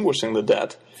extinguishing the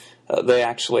debt, they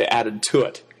actually added to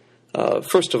it.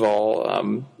 First of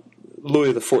all,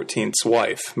 Louis XIV's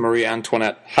wife, Marie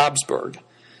Antoinette Habsburg,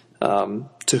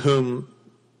 to whom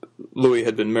Louis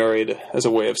had been married as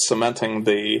a way of cementing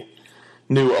the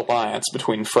new alliance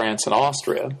between France and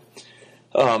Austria,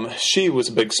 she was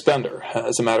a big spender.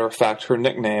 As a matter of fact, her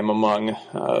nickname among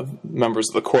members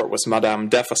of the court was Madame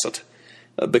Deficit,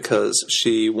 because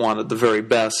she wanted the very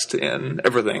best in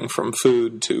everything from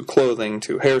food to clothing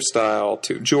to hairstyle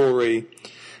to jewelry.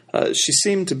 she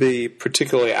seemed to be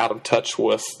particularly out of touch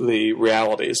with the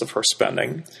realities of her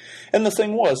spending. And the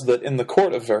thing was that in the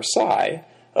court of Versailles,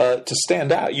 to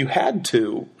stand out, you had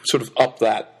to sort of up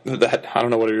that I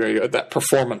don't know what that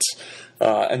performance.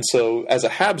 And so, as a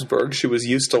Habsburg, she was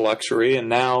used to luxury, and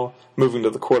now moving to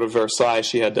the court of Versailles,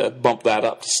 she had to bump that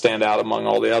up to stand out among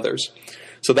all the others.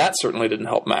 So that certainly didn't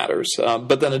help matters.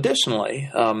 But then, additionally,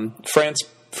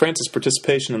 France's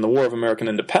participation in the War of American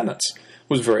Independence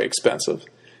was very expensive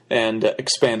and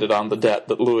expanded on the debt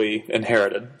that Louis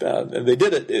inherited. They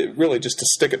did it really just to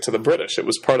stick it to the British. It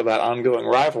was part of that ongoing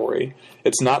rivalry.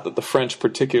 It's not that the French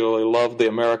particularly loved the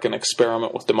American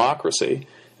experiment with democracy.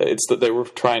 It's that they were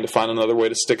trying to find another way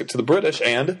to stick it to the British,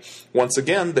 and once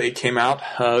again, they came out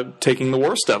taking the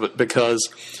worst of it, because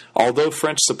although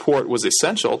French support was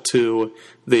essential to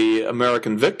the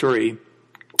American victory,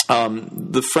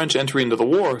 the French entry into the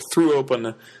war threw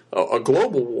open a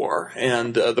global war,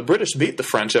 and the British beat the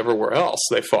French everywhere else.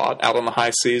 They fought out on the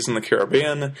high seas in the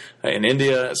Caribbean, in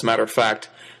India. As a matter of fact,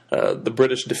 the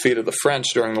British defeated the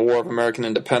French during the War of American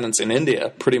Independence in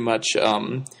India, pretty much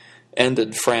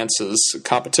ended France's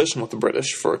competition with the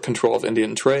British for control of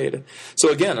Indian trade. So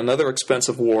again, another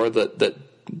expensive war that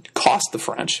cost the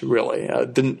French, really,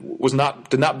 did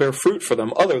not bear fruit for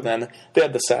them, other than they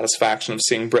had the satisfaction of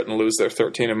seeing Britain lose their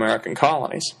 13 American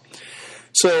colonies.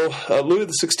 So Louis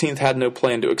XVI had no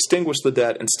plan to extinguish the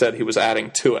debt. Instead, he was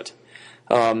adding to it.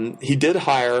 He did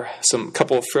hire a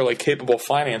couple of fairly capable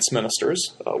finance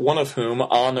ministers, one of whom,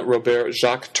 Henri Robert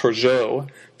Jacques Turgot,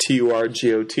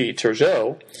 Turgot,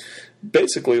 Turgot,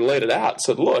 basically laid it out,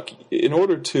 said, look, in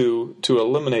order to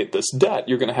eliminate this debt,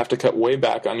 you're going to have to cut way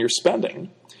back on your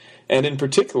spending. And in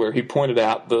particular, he pointed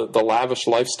out the lavish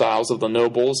lifestyles of the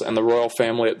nobles and the royal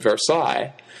family at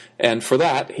Versailles. And for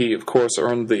that, he, of course,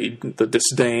 earned the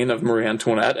disdain of Marie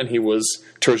Antoinette, and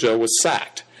Turgot was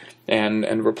sacked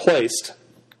and replaced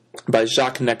by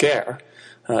Jacques Necker,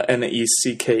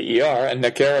 Necker, and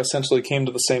Necker essentially came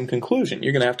to the same conclusion.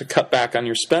 You're going to have to cut back on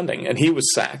your spending, and he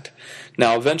was sacked.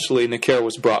 Now, eventually, Necker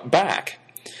was brought back,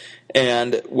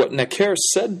 and what Necker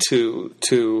said to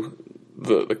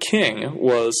the king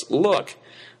was, look,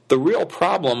 the real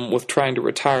problem with trying to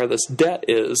retire this debt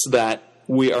is that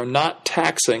we are not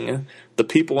taxing the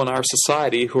people in our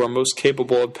society who are most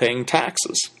capable of paying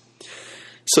taxes.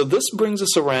 So this brings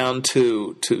us around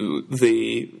to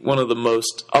one of the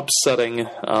most upsetting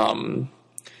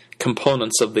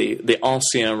components of the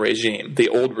Ancien Regime, the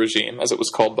old regime, as it was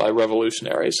called by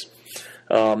revolutionaries.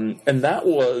 And that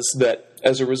was that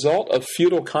as a result of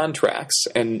feudal contracts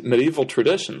and medieval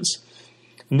traditions,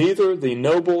 neither the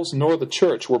nobles nor the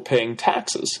church were paying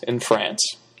taxes in France.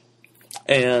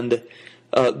 And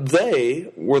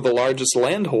they were the largest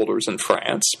landholders in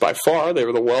France. By far, they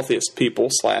were the wealthiest people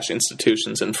 /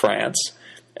 institutions in France,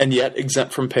 and yet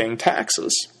exempt from paying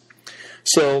taxes.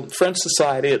 So French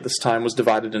society at this time was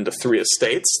divided into 3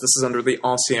 estates. This is under the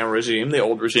Ancien Regime, the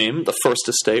old regime. The first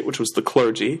estate, which was the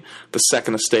clergy, the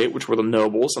second estate, which were the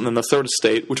nobles, and then the third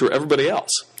estate, which were everybody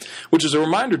else. Which is a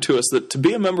reminder to us that to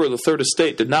be a member of the third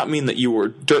estate did not mean that you were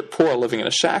dirt poor living in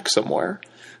a shack somewhere.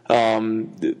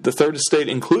 The third estate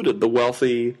included the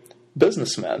wealthy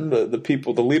businessmen, the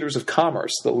people, the leaders of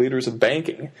commerce, the leaders of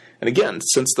banking. And again,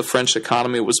 since the French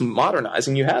economy was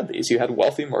modernizing, you had these. You had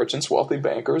wealthy merchants, wealthy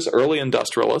bankers, early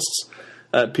industrialists,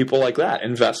 people like that,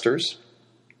 investors.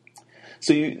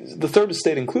 So the third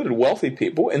estate included wealthy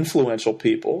people, influential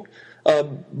people,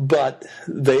 but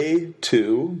they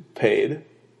too paid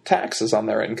taxes on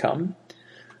their income.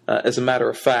 As a matter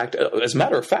of fact,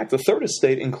 the third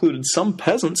estate included some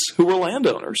peasants who were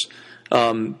landowners.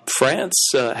 France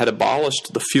had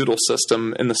abolished the feudal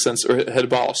system in the sense, or had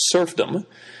abolished serfdom.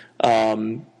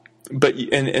 But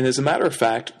as a matter of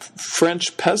fact,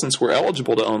 French peasants were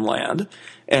eligible to own land,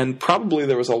 and probably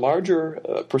there was a larger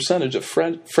percentage of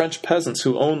French peasants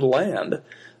who owned land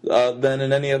than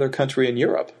in any other country in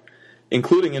Europe,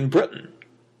 including in Britain.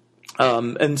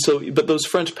 But those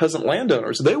French peasant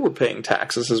landowners, they were paying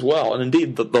taxes as well. And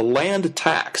indeed, the land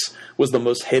tax was the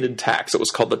most hated tax. It was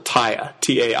called the taille,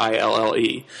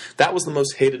 Taille. That was the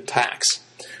most hated tax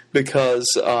because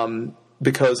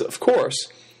of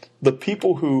course, the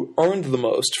people who earned the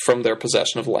most from their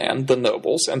possession of land, the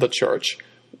nobles and the church,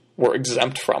 were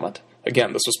exempt from it.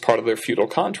 Again, this was part of their feudal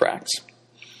contracts.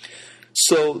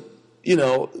 So,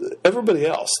 everybody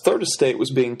else, third estate was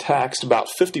being taxed about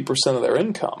 50% of their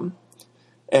income,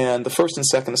 and the first and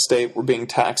second estate were being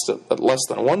taxed at less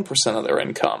than 1% of their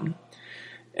income.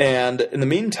 And in the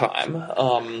meantime,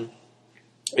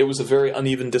 it was a very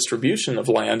uneven distribution of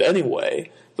land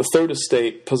anyway. The third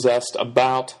estate possessed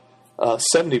about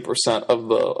 70%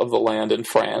 of the land in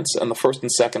France, and the first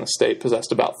and second estate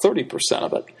possessed about 30%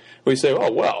 of it. We say,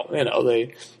 oh well,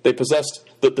 they possessed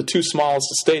the two smallest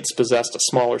estates possessed a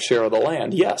smaller share of the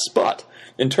land. Yes, but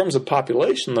in terms of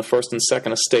population, the first and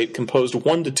second estate composed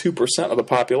 1 to 2% of the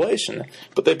population,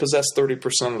 but they possessed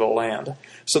 30% of the land.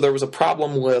 So there was a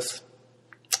problem with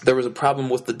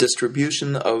the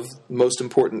distribution of most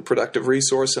important productive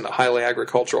resource in a highly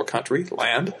agricultural country,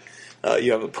 land.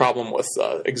 You have a problem with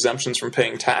exemptions from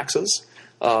paying taxes.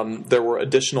 There were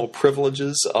additional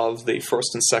privileges of the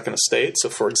first and second estate. So,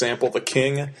 for example, the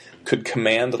king could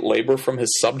command labor from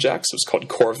his subjects. It was called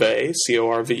corvée,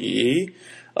 C-O-R-V-E-E.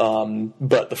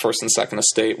 But the first and second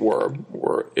estate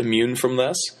were immune from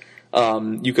this.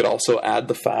 You could also add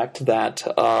the fact that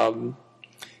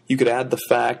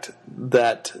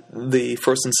the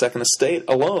first and second estate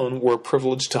alone were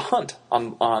privileged to hunt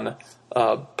on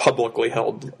publicly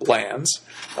held lands.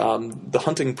 The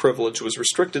hunting privilege was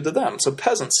restricted to them. So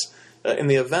peasants, in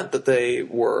the event that they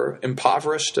were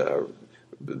impoverished,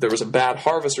 there was a bad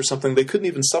harvest or something, they couldn't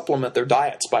even supplement their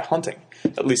diets by hunting.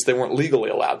 At least they weren't legally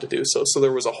allowed to do so. So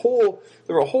there were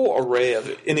a whole array of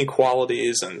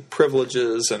inequalities and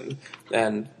privileges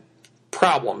and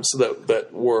problems that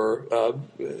were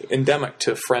endemic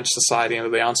to French society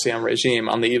under the Ancien Regime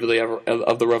on the eve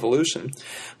of the Revolution.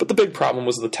 But the big problem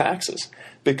was the taxes,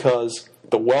 because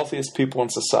the wealthiest people in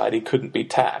society couldn't be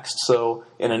taxed. So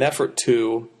in an effort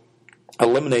to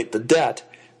eliminate the debt,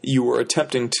 you were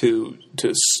attempting to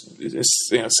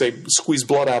squeeze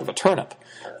blood out of a turnip.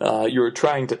 You were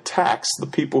trying to tax the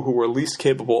people who were least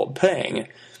capable of paying,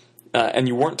 and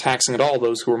you weren't taxing at all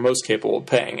those who were most capable of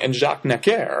paying. And Jacques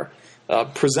Necker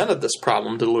presented this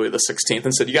problem to Louis XVI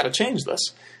and said, you got to change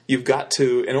this. You've got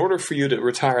to, in order for you to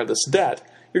retire this debt,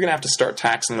 you're going to have to start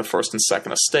taxing the first and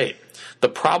second estate. The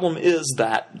problem is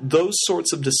that those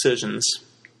sorts of decisions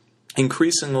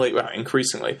increasingly,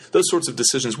 those sorts of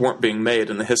decisions weren't being made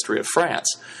in the history of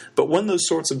France. But when those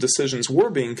sorts of decisions were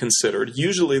being considered,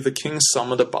 usually the king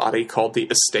summoned a body called the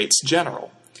Estates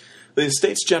General. The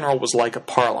Estates General was like a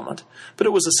parliament, but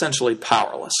it was essentially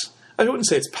powerless. I wouldn't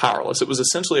say it's powerless. It was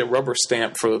essentially a rubber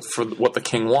stamp for what the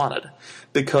king wanted.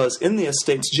 Because in the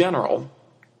Estates General,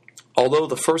 although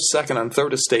the first, second, and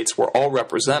third estates were all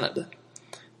represented,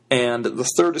 and the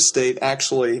third estate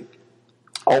actually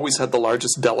always had the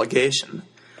largest delegation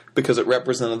because it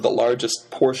represented the largest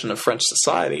portion of French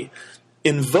society,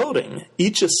 in voting,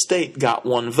 each estate got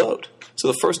one vote. So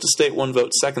the first estate, one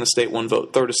vote, second estate, one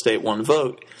vote, third estate, one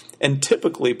vote. And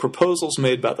typically, proposals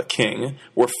made by the king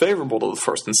were favorable to the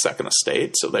first and second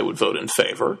estate, so they would vote in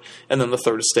favor, and then the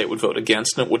third estate would vote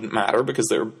against, and it wouldn't matter because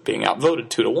they were being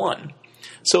outvoted 2-1.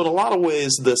 So in a lot of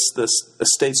ways, this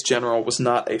Estates General was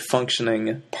not a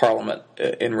functioning parliament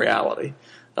in reality.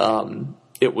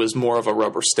 It was more of a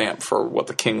rubber stamp for what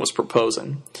the king was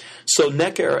proposing. So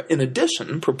Necker, in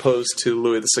addition, proposed to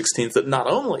Louis XVI that not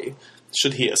only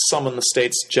should he summon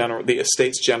the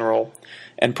Estates General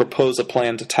and propose a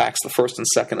plan to tax the first and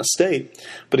second estate,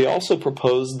 but he also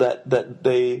proposed that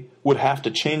they would have to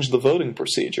change the voting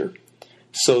procedure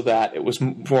so that it was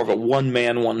more of a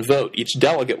one-man, one-vote. Each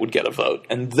delegate would get a vote,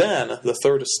 and then the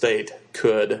third estate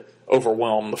could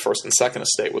overwhelm the first and second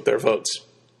estate with their votes.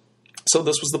 So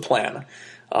this was the plan.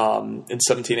 In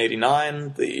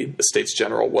 1789, the Estates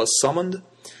General was summoned,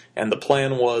 and the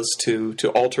plan was to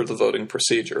alter the voting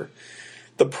procedure.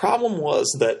 The problem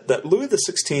was that Louis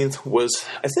XVI was,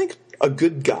 I think, a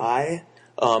good guy,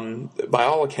 by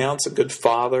all accounts, a good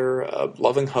father, a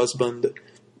loving husband,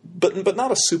 but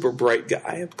not a super bright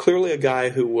guy. Clearly a guy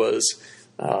who was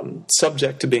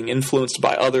subject to being influenced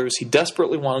by others. He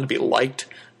desperately wanted to be liked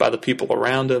by the people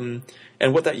around him,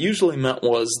 and what that usually meant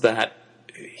was that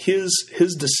his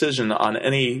decision on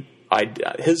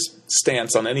his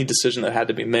stance on any decision that had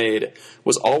to be made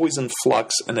was always in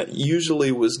flux, and it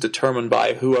usually was determined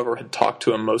by whoever had talked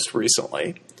to him most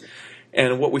recently.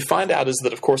 And what we find out is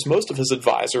that, of course, most of his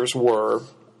advisors were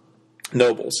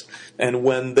nobles. And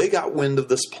when they got wind of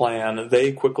this plan,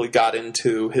 they quickly got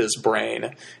into his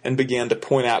brain and began to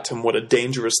point out to him what a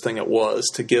dangerous thing it was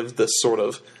to give this sort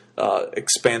of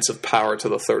expansive power to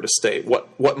the third estate.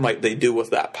 What might they do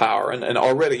with that power? And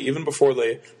already, even before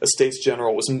the Estates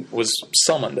General was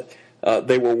summoned,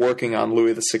 they were working on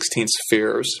Louis XVI's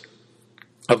fears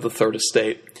of the third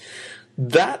estate.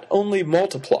 That only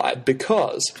multiplied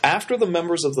because after the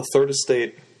members of the third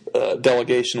estate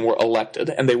delegation were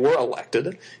elected, and they were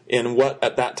elected in what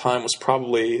at that time was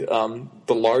probably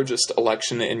the largest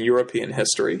election in European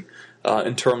history,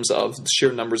 in terms of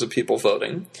sheer numbers of people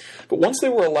voting. But once they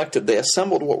were elected, they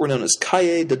assembled what were known as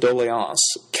cahiers de doléances,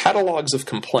 catalogs of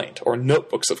complaint, or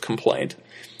notebooks of complaint,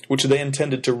 which they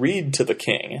intended to read to the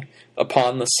king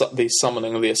upon the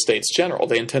summoning of the Estates General.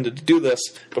 They intended to do this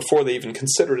before they even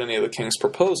considered any of the king's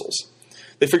proposals.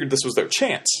 They figured this was their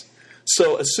chance.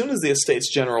 So as soon as the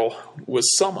Estates General was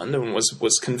summoned and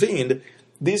was convened,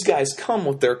 these guys come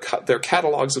with their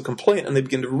catalogs of complaint, and they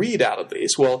begin to read out of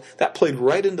these. Well, that played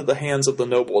right into the hands of the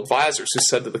noble advisors, who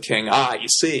said to the king,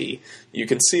 you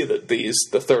can see that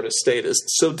the Third Estate is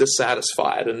so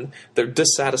dissatisfied, and they're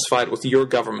dissatisfied with your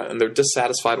government, and they're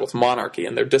dissatisfied with monarchy,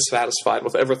 and they're dissatisfied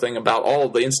with everything about all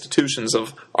of the institutions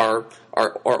of our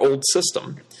old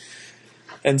system.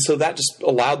 And so that just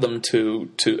allowed them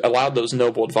allow those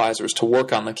noble advisors to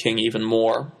work on the king even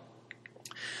more.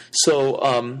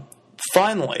 So,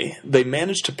 finally, they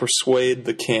managed to persuade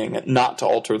the king not to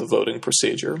alter the voting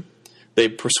procedure. They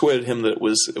persuaded him that it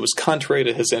was contrary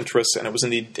to his interests, and it was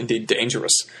indeed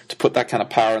dangerous to put that kind of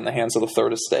power in the hands of the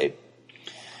Third Estate.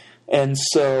 And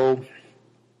so,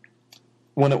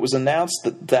 when it was announced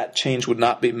that that change would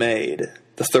not be made,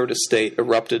 the Third Estate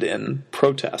erupted in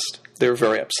protest. They were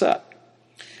very upset.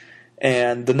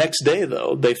 And the next day,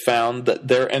 though, they found that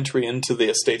their entry into the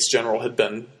Estates General had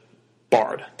been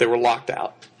barred. They were locked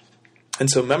out. And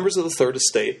so members of the Third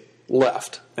Estate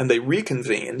left, and they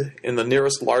reconvened in the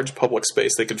nearest large public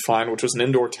space they could find, which was an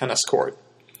indoor tennis court.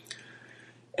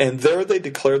 And there they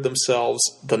declared themselves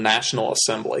the National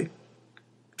Assembly.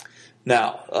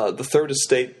 Now, the Third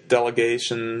Estate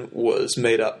delegation was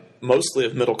made up mostly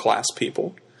of middle-class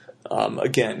people.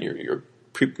 Again, your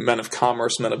men of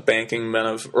commerce, men of banking, men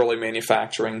of early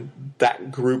manufacturing,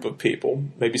 that group of people,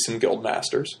 maybe some guild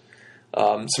masters.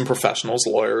 Some professionals,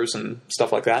 lawyers, and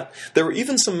stuff like that. There were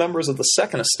even some members of the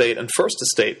Second Estate and First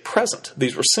Estate present.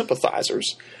 These were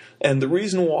sympathizers. And the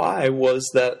reason why was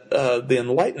that the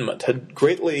Enlightenment had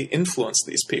greatly influenced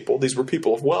these people. These were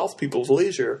people of wealth, people of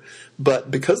leisure.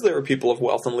 But because they were people of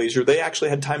wealth and leisure, they actually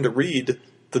had time to read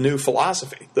the new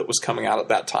philosophy that was coming out at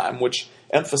that time, which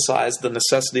emphasized the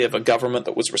necessity of a government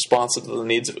that was responsive to the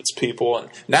needs of its people and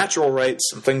natural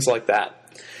rights and things like that.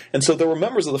 And so there were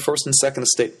members of the First and Second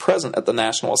Estate present at the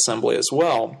National Assembly as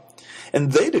well.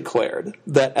 And they declared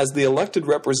that as the elected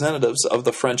representatives of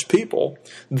the French people,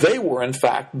 they were in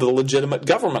fact the legitimate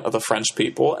government of the French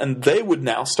people, and they would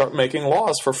now start making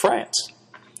laws for France.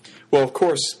 Well, of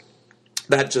course,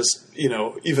 that just,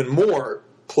 even more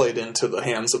played into the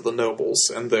hands of the nobles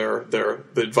and the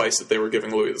advice that they were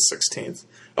giving Louis XVI.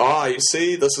 You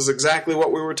see, this is exactly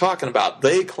what we were talking about.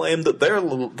 They claim that they're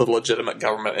the legitimate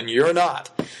government, and you're not.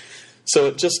 So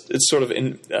it's sort of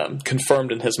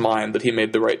confirmed in his mind that he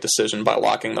made the right decision by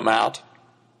locking them out.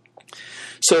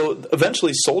 So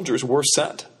eventually soldiers were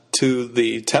sent to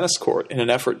the tennis court in an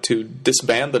effort to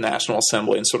disband the National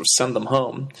Assembly and sort of send them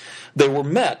home. They were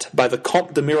met by the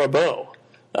Comte de Mirabeau,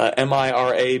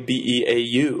 Mirabeau,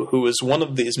 who was one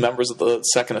of these members of the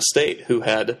Second Estate who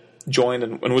had joined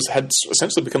and had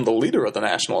essentially become the leader of the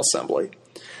National Assembly.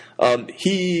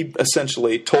 He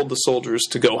essentially told the soldiers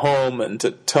to go home and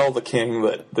to tell the king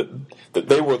that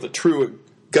they were the true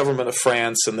government of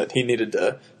France and that he needed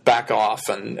to back off,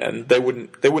 and they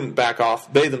wouldn't back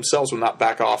off. They themselves would not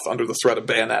back off under the threat of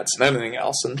bayonets and anything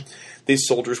else. And these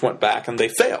soldiers went back and they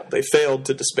failed. They failed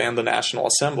to disband the National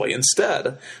Assembly.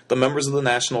 Instead, the members of the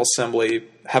National Assembly,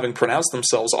 having pronounced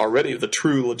themselves already the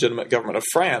true legitimate government of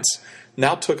France,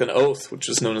 now took an oath, which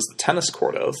is known as the Tennis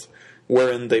Court Oath,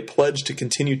 wherein they pledged to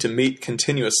continue to meet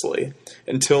continuously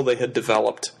until they had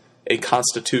developed a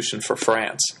constitution for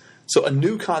France. So a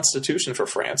new constitution for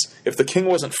France. If the king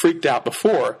wasn't freaked out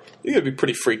before, he's going to be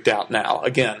pretty freaked out now.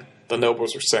 Again, the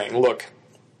nobles are saying, look,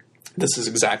 this is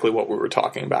exactly what we were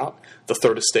talking about. The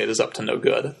Third Estate is up to no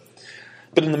good.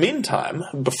 But in the meantime,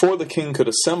 before the king could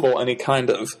assemble any kind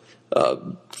of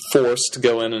force to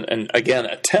go in and again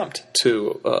attempt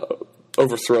to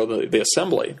overthrow the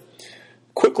assembly,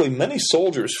 quickly many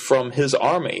soldiers from his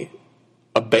army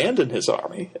abandoned his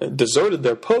army, deserted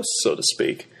their posts, so to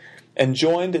speak, and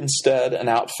joined instead an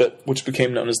outfit which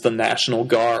became known as the National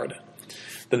Guard.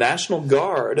 The National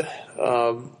Guard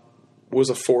was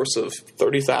a force of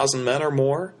 30,000 men or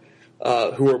more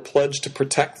who were pledged to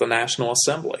protect the National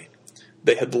Assembly.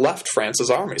 They had left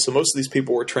France's army, so most of these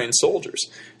people were trained soldiers.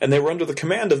 And they were under the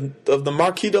command of the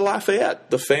Marquis de Lafayette,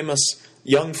 the famous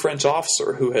young French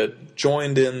officer who had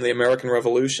joined in the American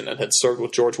Revolution and had served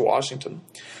with George Washington.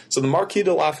 So the Marquis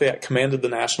de Lafayette commanded the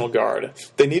National Guard.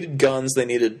 They needed guns, they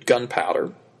needed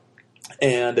gunpowder,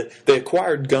 and they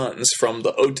acquired guns from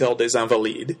the Hôtel des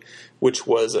Invalides, which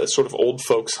was a sort of old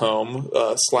folks' home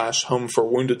 / home for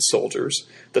wounded soldiers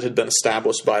that had been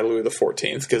established by Louis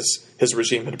XIV because his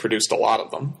regime had produced a lot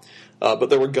of them. But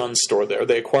there were guns stored there.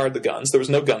 They acquired the guns. There was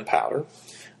no gunpowder.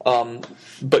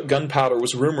 but gunpowder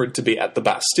was rumored to be at the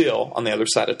Bastille on the other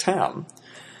side of town.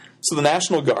 So the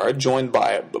National Guard, joined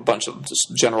by a bunch of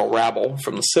just general rabble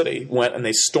from the city, went and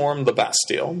they stormed the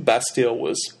Bastille. Bastille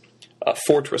was a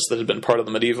fortress that had been part of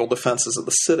the medieval defenses of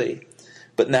the city,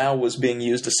 but now was being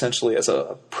used essentially as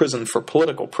a prison for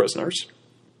political prisoners,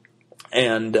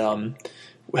 and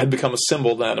had become a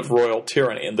symbol then of royal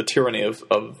tyranny and the tyranny of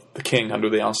the king under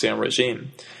the Ancien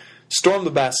regime. Stormed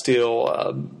the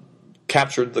Bastille,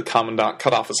 captured the commandant,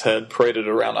 cut off his head, paraded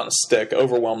around on a stick,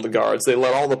 overwhelmed the guards. They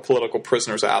let all the political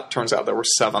prisoners out. Turns out there were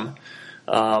 7.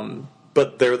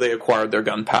 But there they acquired their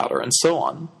gunpowder, and so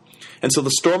on. And so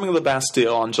the storming of the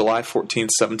Bastille on July 14th,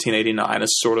 1789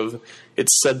 is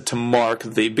it's said to mark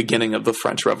the beginning of the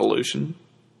French Revolution.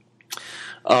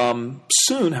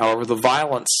 Soon, however, the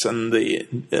violence and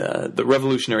the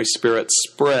revolutionary spirit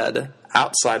spread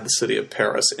outside the city of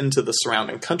Paris into the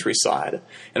surrounding countryside.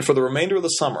 And for the remainder of the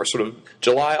summer, sort of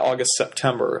July, August,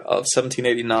 September of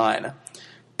 1789,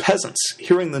 peasants,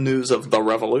 hearing the news of the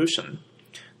revolution,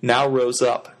 now rose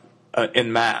up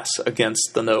en masse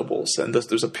against the nobles. And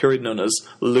there's a period known as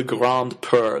Le Grand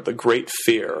Peur, the Great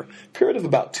Fear, a period of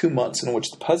about 2 months in which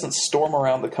the peasants storm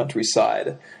around the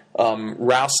countryside,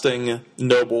 rousting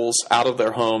nobles out of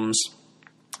their homes,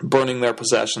 burning their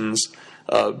possessions,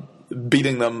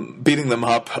 beating them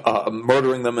up,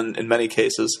 murdering them in many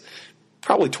cases.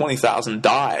 Probably 20,000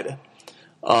 died,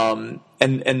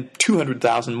 and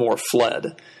 200,000 more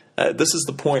fled. This is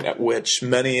the point at which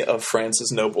many of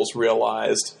France's nobles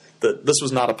realized that this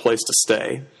was not a place to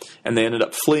stay, and they ended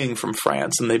up fleeing from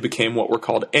France, and they became what were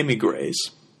called émigrés,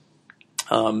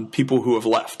 people who have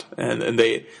left, and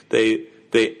they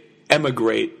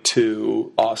emigrate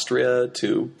to Austria,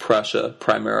 to Prussia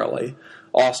primarily.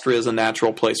 Austria is a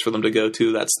natural place for them to go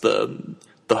to. That's the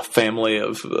family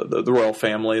of the royal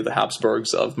family, the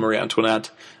Habsburgs of Marie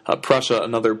Antoinette. Prussia,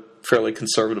 another fairly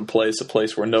conservative place, a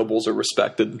place where nobles are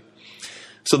respected.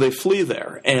 So they flee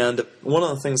there, and one of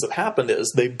the things that happened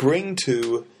is they bring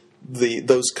to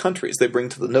those countries, they bring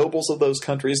to the nobles of those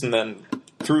countries, and then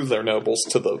through their nobles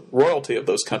to the royalty of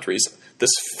those countries, this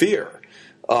fear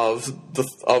of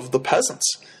the peasants.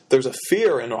 There's a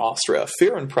fear in Austria, a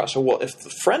fear in Prussia. Well, if the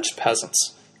French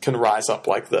peasants can rise up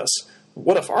like this,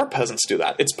 what if our peasants do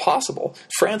that? It's possible.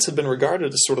 France had been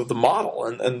regarded as sort of the model,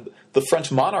 and the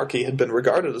French monarchy had been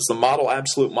regarded as the model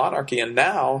absolute monarchy, and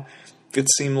now it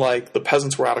seemed like the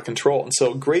peasants were out of control. And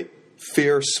so great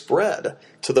fear spread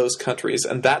to those countries,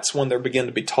 and that's when there began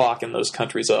to be talk in those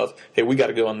countries of, hey, we got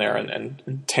to go in there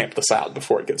and tamp this out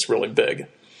before it gets really big.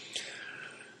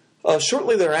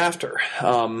 Shortly thereafter,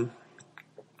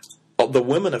 the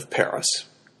women of Paris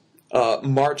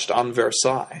marched on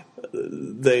Versailles.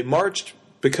 They marched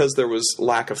because there was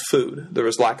lack of food. There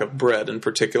was lack of bread in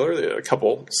particular. There were a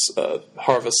couple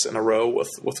harvests in a row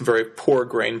with very poor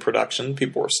grain production.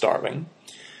 People were starving.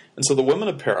 And so the women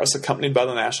of Paris, accompanied by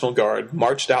the National Guard,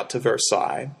 marched out to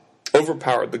Versailles,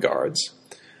 overpowered the guards,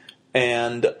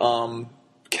 and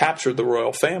captured the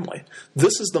royal family.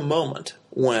 This is the moment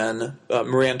when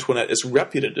Marie Antoinette is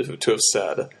reputed to have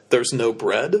said, "There's no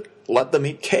bread, let them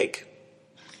eat cake."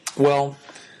 Well,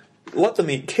 let them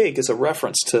eat cake is a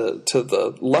reference to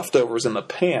the leftovers in the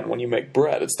pan when you make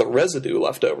bread. It's the residue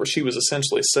left over. She was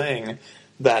essentially saying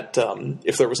that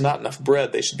if there was not enough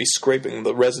bread, they should be scraping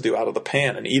the residue out of the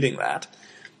pan and eating that.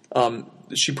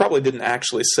 She probably didn't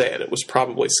actually say it. It was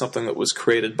probably something that was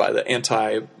created by the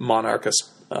anti-monarchist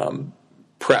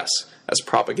press as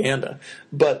propaganda.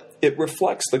 But it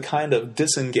reflects the kind of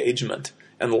disengagement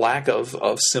and lack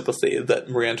of sympathy that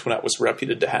Marie Antoinette was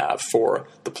reputed to have for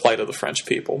the plight of the French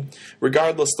people.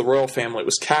 Regardless, the royal family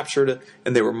was captured,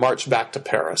 and they were marched back to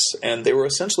Paris, and they were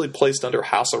essentially placed under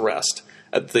house arrest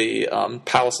at the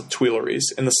Palace of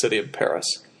Tuileries in the city of Paris.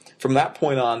 From that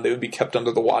point on, they would be kept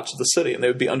under the watch of the city, and they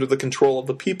would be under the control of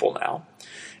the people now.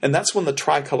 And that's when the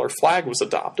tricolor flag was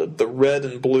adopted, the red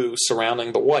and blue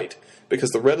surrounding the white,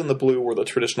 because the red and the blue were the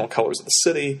traditional colors of the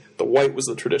city, the white was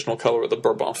the traditional color of the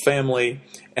Bourbon family,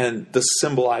 and this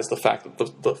symbolized the fact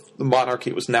that the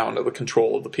monarchy was now under the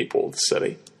control of the people of the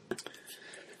city.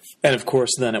 And of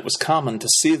course, then it was common to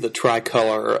see the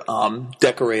tricolor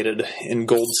decorated in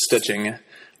gold stitching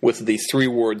with the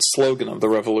three-word slogan of the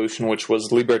revolution, which was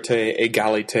Liberté,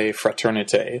 Égalité,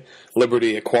 Fraternité,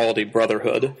 liberty, equality,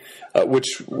 brotherhood,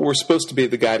 which were supposed to be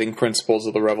the guiding principles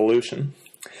of the revolution.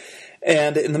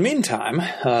 And in the meantime,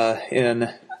 in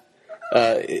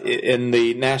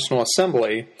the National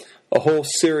Assembly, a whole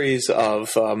series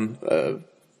of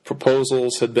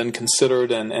proposals had been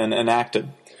considered and enacted.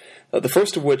 The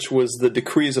first of which was the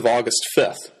Decrees of August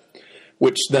 5th,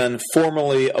 which then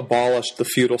formally abolished the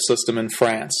feudal system in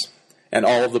France and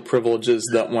all of the privileges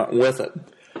that went with it.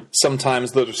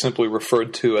 Sometimes those are simply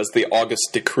referred to as the August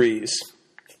Decrees.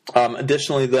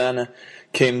 Additionally, then,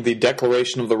 came the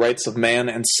Declaration of the Rights of Man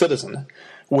and Citizen,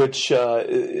 which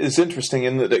is interesting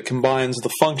in that it combines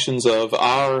the functions of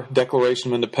our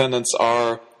Declaration of Independence,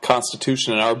 our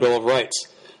Constitution, and our Bill of Rights.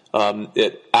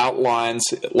 It outlines,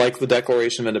 like the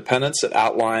Declaration of Independence, it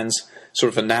outlines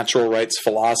sort of a natural rights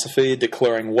philosophy,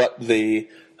 declaring what the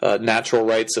natural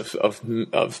rights of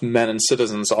men and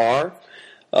citizens are.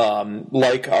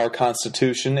 Like our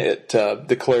Constitution, it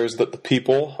declares that the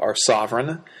people are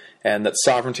sovereign and that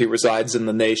sovereignty resides in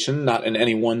the nation, not in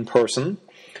any one person.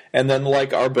 And then,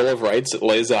 like our Bill of Rights, it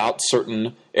lays out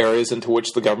certain areas into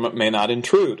which the government may not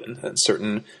intrude and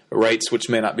certain rights which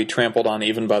may not be trampled on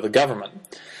even by the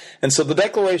government. And so the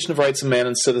Declaration of Rights of Man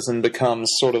and Citizen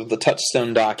becomes sort of the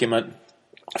touchstone document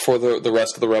for the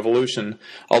rest of the revolution,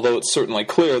 although it's certainly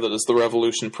clear that as the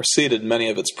revolution proceeded, many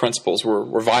of its principles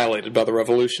were violated by the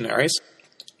revolutionaries.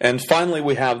 And finally,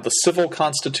 we have the Civil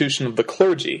Constitution of the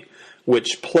Clergy,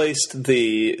 which placed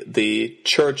the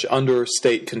church under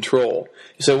state control.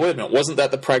 You say, wait a minute, wasn't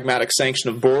that the Pragmatic Sanction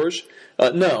of Bourges?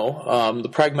 No, the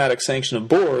Pragmatic Sanction of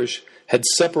Bourges had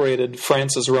separated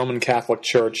France's Roman Catholic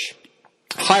Church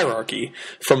hierarchy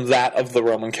from that of the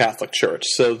Roman Catholic Church.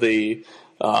 So the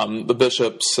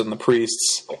bishops and the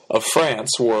priests of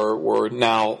France were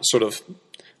now sort of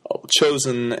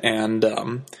chosen, and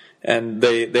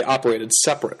they operated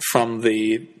separate from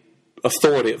the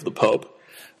authority of the Pope.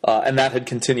 And that had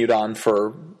continued on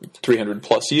for 300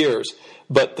 plus years.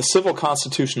 But the Civil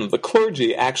Constitution of the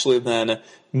Clergy actually then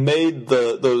made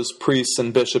those priests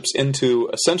and bishops into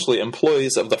essentially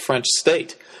employees of the French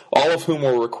state, all of whom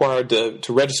were required to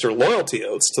register loyalty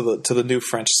oaths to the new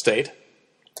French state.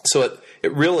 So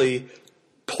it really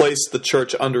placed the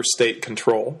church under state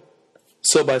control.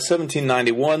 So by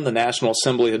 1791, the National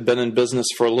Assembly had been in business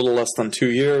for a little less than 2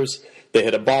 years. They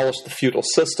had abolished the feudal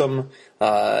system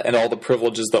and all the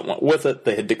privileges that went with it.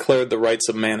 They had declared the rights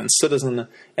of man and citizen,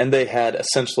 and they had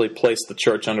essentially placed the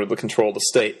church under the control of the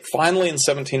state. Finally, in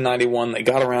 1791, they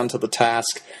got around to the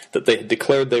task that they had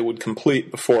declared they would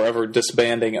complete before ever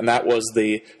disbanding, and that was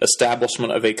the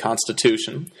establishment of a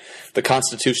constitution, the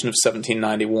Constitution of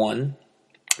 1791.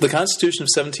 The Constitution of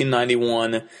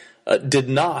 1791 did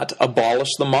not abolish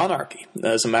the monarchy.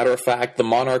 As a matter of fact, the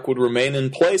monarch would remain in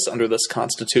place under this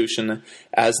constitution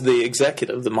as the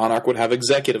executive. The monarch would have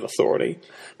executive authority,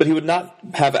 but he would not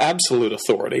have absolute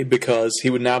authority because he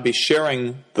would now be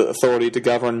sharing the authority to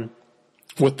govern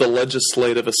with the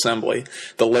Legislative Assembly.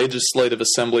 The Legislative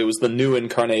Assembly was the new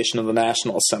incarnation of the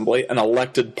National Assembly, an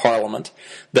elected parliament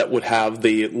that would have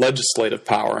the legislative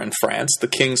power in France. The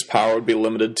king's power would be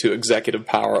limited to executive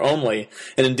power only,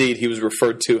 and indeed he was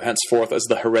referred to henceforth as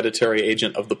the hereditary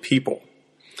agent of the people.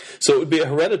 So it would be a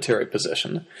hereditary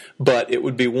position, but it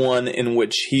would be one in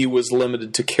which he was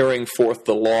limited to carrying forth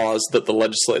the laws that the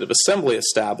Legislative Assembly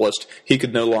established. He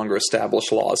could no longer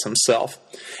establish laws himself.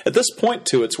 At this point,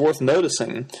 too, it's worth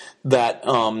noticing that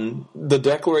the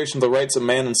Declaration of the Rights of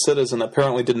Man and Citizen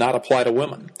apparently did not apply to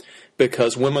women,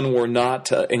 because women were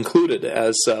not included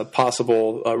as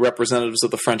possible representatives of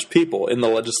the French people in the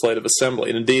Legislative Assembly.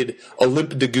 And indeed,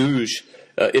 Olympe de Gouges,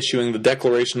 issuing the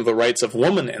Declaration of the Rights of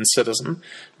Woman and Citizen,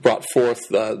 brought forth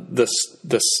this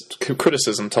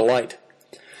criticism to light.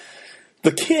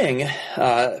 The king,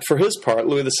 for his part,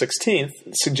 Louis XVI,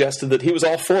 suggested that he was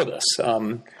all for this,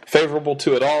 favorable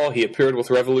to it all. He appeared with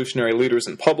revolutionary leaders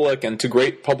in public and to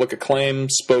great public acclaim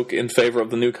spoke in favor of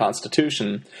the new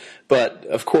constitution. But,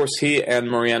 of course, he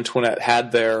and Marie Antoinette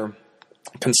had their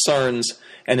concerns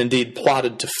and indeed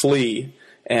plotted to flee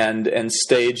and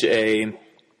stage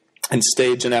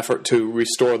an effort to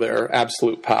restore their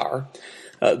absolute power.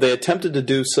 They attempted to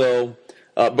do so,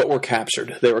 but were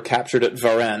captured. They were captured at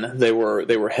Varennes. They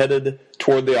were headed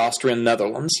toward the Austrian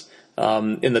Netherlands.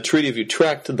 In the Treaty of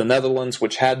Utrecht, the Netherlands,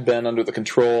 which had been under the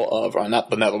control of, not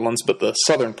the Netherlands, but the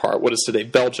southern part, what is today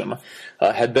Belgium,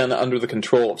 had been under the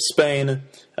control of Spain.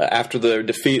 After their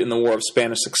defeat in the War of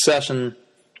Spanish Succession,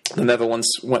 the Netherlands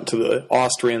went to the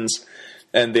Austrians,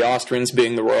 and the Austrians,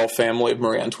 being the royal family of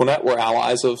Marie Antoinette, were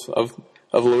allies of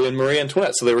Louis and Marie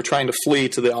Antoinette. So they were trying to flee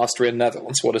to the Austrian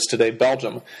Netherlands, what is today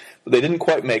Belgium. But they didn't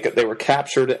quite make it. They were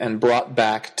captured and brought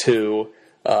back to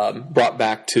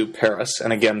Paris,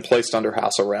 and again placed under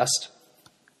house arrest.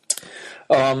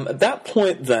 At that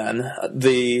point, then,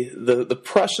 the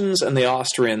Prussians and the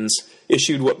Austrians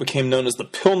issued what became known as the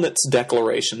Pillnitz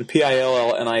Declaration,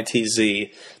 Pillnitz,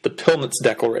 the Pillnitz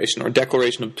Declaration, or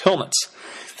Declaration of Pillnitz,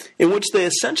 in which they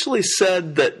essentially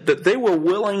said that they were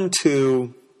willing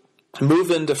to move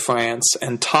into France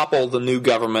and topple the new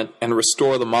government and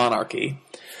restore the monarchy,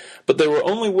 but they were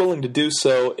only willing to do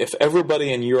so if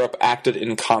everybody in Europe acted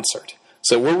in concert.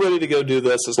 So we're ready to go do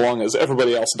this as long as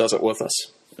everybody else does it with us.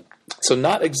 So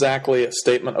not exactly a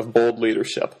statement of bold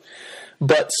leadership.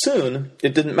 But soon,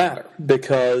 it didn't matter,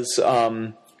 because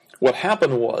what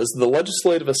happened was the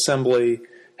Legislative Assembly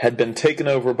had been taken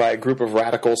over by a group of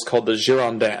radicals called the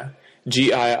Girondins,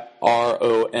 Girondins,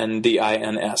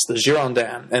 the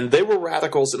Girondins. And they were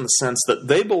radicals in the sense that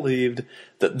they believed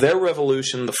that their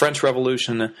revolution, the French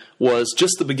Revolution, was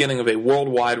just the beginning of a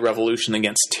worldwide revolution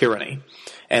against tyranny.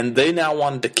 And they now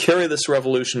wanted to carry this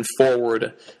revolution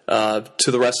forward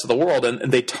to the rest of the world,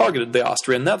 and they targeted the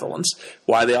Austrian Netherlands.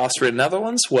 Why the Austrian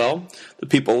Netherlands? Well, the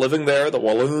people living there, the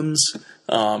Walloons,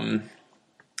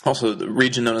 also the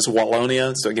region known as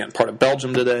Wallonia, so again, part of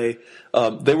Belgium today,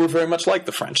 they were very much like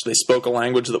the French. They spoke a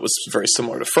language that was very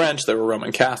similar to French, they were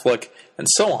Roman Catholic, and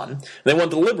so on. They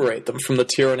wanted to liberate them from the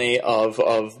tyranny of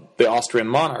the Austrian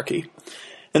monarchy.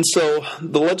 And so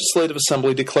the Legislative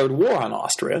Assembly declared war on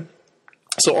Austria.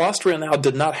 So Austria now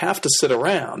did not have to sit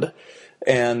around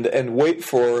and wait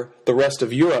for the rest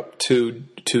of Europe to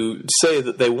say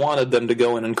that they wanted them to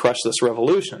go in and crush this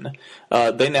revolution.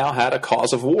 They now had a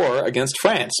cause of war against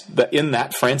France. In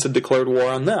that, France had declared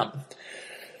war on them.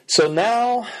 So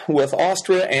now, with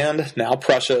Austria and now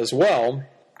Prussia as well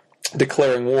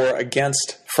declaring war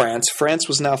against France, France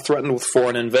was now threatened with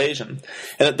foreign invasion.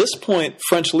 And at this point,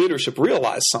 French leadership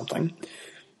realized something.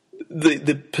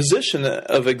 The position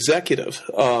of executive,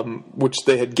 which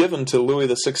they had given to Louis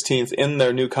XVI in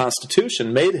their new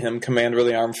constitution, made him commander of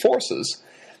the armed forces.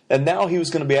 And now he was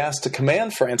going to be asked to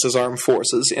command France's armed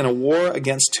forces in a war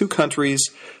against two countries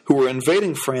who were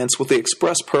invading France with the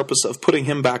express purpose of putting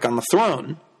him back on the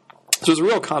throne. So there's a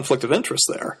real conflict of interest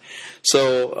there.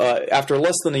 So after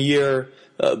less than a year,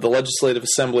 the Legislative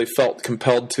Assembly felt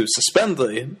compelled to suspend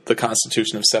the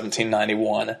Constitution of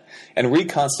 1791 and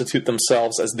reconstitute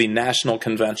themselves as the National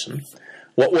Convention.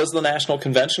 What was the National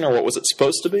Convention, or what was it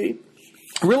supposed to be?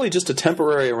 Really just a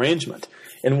temporary arrangement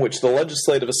in which the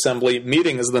Legislative Assembly,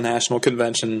 meeting as the National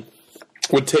Convention,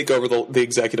 would take over the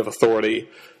executive authority,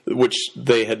 which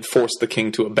they had forced the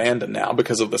king to abandon now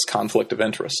because of this conflict of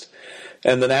interest.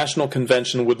 And the National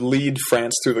Convention would lead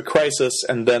France through the crisis,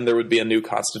 and then there would be a new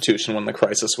constitution when the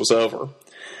crisis was over.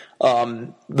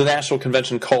 The National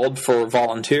Convention called for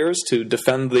volunteers to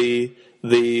defend the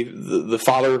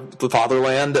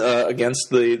fatherland against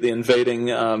the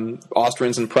invading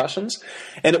Austrians and Prussians,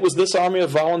 and it was this army of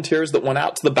volunteers that went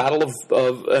out to the battle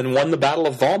of and won the Battle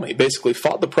of Valmy. Basically,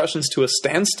 fought the Prussians to a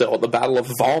standstill at the Battle of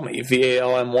Valmy,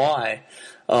 Valmy.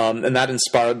 And that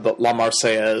inspired the La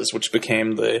Marseillaise, which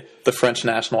became the French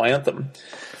national anthem.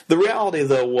 The reality,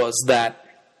 though, was that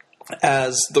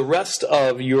as the rest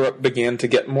of Europe began to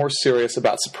get more serious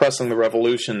about suppressing the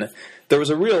revolution, there was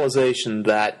a realization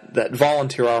that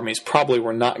volunteer armies probably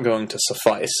were not going to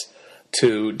suffice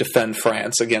to defend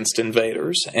France against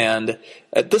invaders. And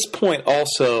at this point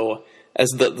also, as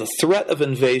the threat of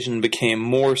invasion became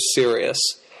more serious,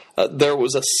 there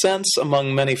was a sense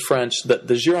among many French that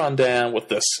the Girondins, with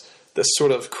this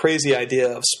sort of crazy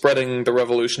idea of spreading the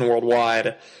revolution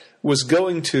worldwide, was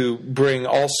going to bring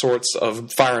all sorts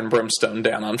of fire and brimstone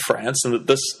down on France, and that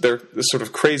this sort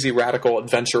of crazy radical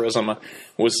adventurism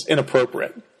was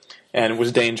inappropriate and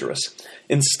was dangerous.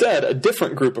 Instead, a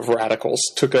different group of radicals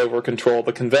took over control of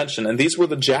the convention, and these were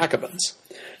the Jacobins.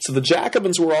 So the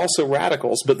Jacobins were also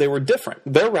radicals, but they were different.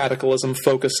 Their radicalism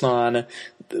focused on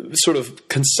sort of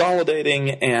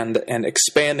consolidating and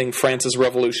expanding France's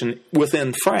revolution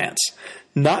within France,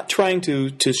 not trying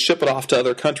to ship it off to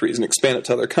other countries and expand it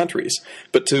to other countries,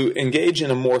 but to engage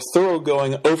in a more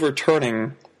thoroughgoing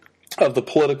overturning of the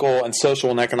political and social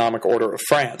and economic order of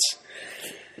France.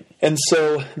 And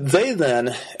so they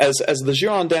then, as the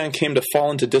Girondins came to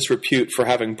fall into disrepute for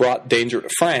having brought danger to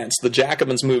France, the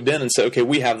Jacobins moved in and said, okay,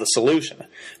 we have the solution.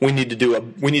 We need to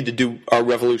do our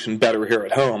revolution better here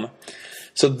at home.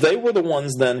 So they were the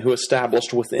ones then who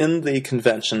established within the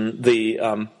convention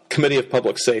the Committee of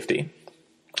Public Safety,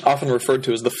 often referred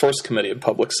to as the First Committee of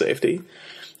Public Safety.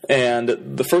 And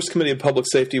the First Committee of Public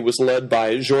Safety was led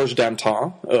by Georges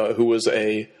Danton, who was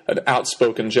an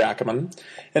outspoken Jacobin.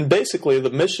 And basically, the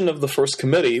mission of the First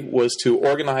Committee was to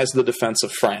organize the defense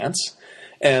of France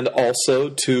and also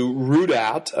to root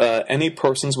out any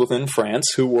persons within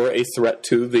France who were a threat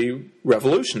to the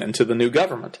revolution and to the new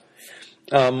government.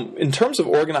 In terms of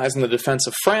organizing the defense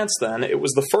of France, then, it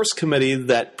was the First Committee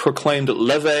that proclaimed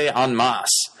levée en masse,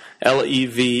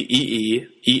 Leveemenmasse,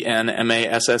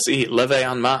 levée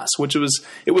en masse, which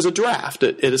was a draft.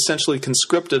 It essentially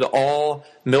conscripted all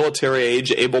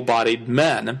military-age, able-bodied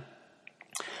men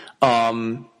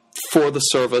for the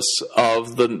service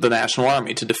of the National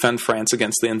Army to defend France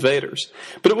against the invaders.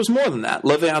 But it was more than that.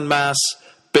 Levée en masse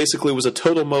basically was a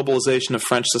total mobilization of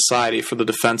French society for the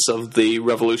defense of the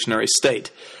revolutionary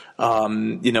state.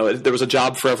 There was a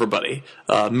job for everybody.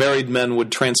 Married men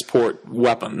would transport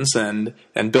weapons and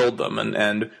build them,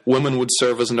 and women would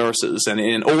serve as nurses,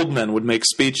 and old men would make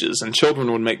speeches, and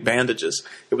children would make bandages.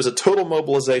 It was a total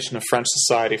mobilization of French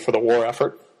society for the war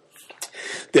effort.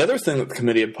 The other thing that the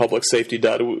Committee of Public Safety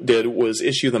did was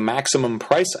issue the Maximum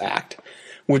Price Act,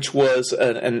 which was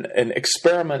an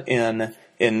experiment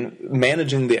in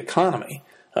managing the economy.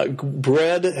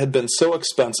 Bread had been so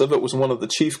expensive, it was one of the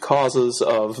chief causes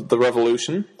of the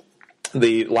revolution,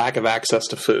 the lack of access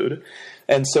to food.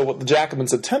 And so what the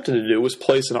Jacobins attempted to do was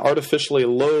place an artificially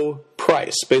low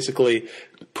price, basically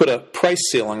put a price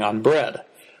ceiling on bread.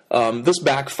 This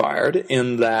backfired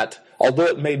in that, although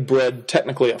it made bread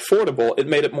technically affordable, it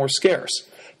made it more scarce,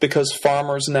 because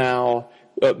farmers now,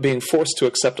 being forced to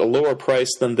accept a lower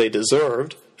price than they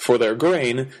deserved for their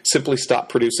grain, simply stopped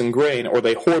producing grain, or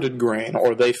they hoarded grain,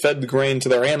 or they fed the grain to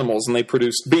their animals and they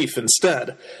produced beef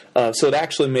instead. So it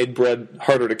actually made bread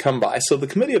harder to come by. So the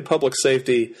Committee of Public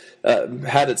Safety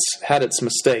had its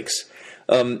mistakes.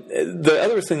 The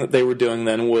other thing that they were doing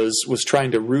then was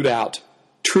trying to root out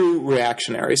true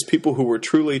reactionaries, people who were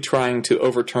truly trying to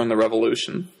overturn the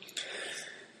revolution.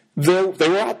 They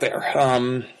were out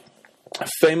there.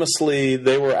 Famously,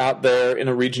 they were out there in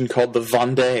a region called the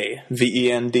Vendée,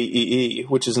 Vendee,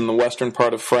 which is in the western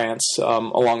part of France,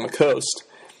 along the coast.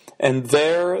 And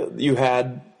there you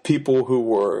had people who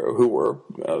were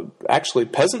actually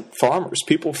peasant farmers,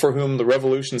 people for whom the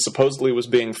revolution supposedly was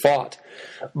being fought,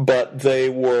 but they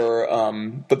were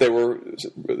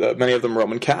many of them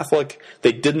Roman Catholic.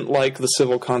 They didn't like the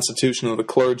civil constitution of the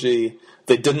clergy.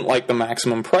 They didn't like the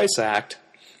Maximum Price Act,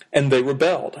 and they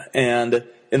rebelled. And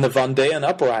in the Vendéan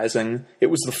uprising, it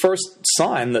was the first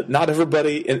sign that not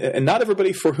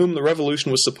everybody for whom the revolution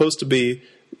was supposed to be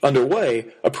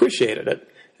underway appreciated it.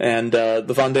 And the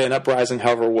Vendéan uprising,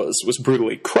 however, was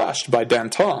brutally crushed by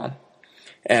Danton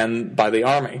and by the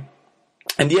army.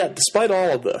 And yet, despite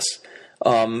all of this,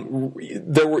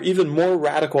 there were even more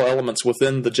radical elements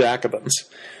within the Jacobins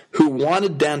who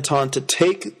wanted Danton to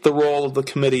take the role of the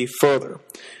committee further.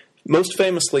 Most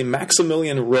famously,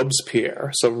 Maximilien Robespierre.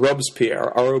 So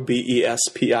Robespierre,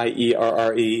 Robespierre.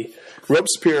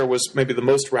 Robespierre was maybe the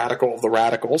most radical of the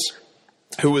radicals,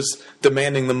 who was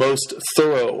demanding the most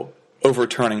thorough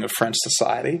overturning of French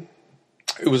society.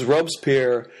 It was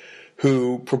Robespierre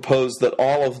who proposed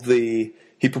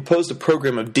he proposed a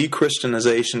program of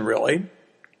de-Christianization, really,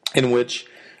 in which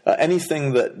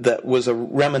anything that was a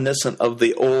reminiscent of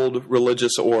the old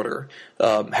religious order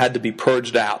had to be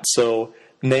purged out. So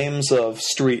names of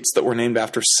streets that were named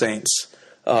after saints,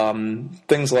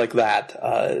 things like that.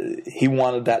 He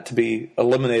wanted that to be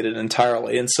eliminated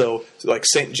entirely, and so like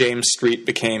St. James Street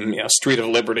became Street of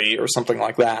Liberty or something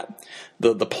like that.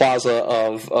 The Plaza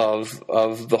of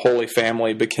the Holy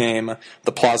Family became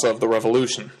the Plaza of the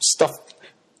Revolution.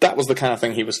 That was the kind of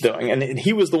thing he was doing. And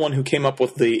he was the one who came up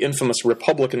with the infamous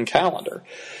Republican calendar,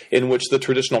 in which the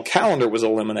traditional calendar was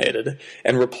eliminated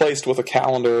and replaced with a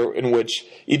calendar in which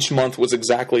each month was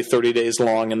exactly 30 days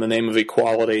long in the name of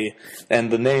equality, and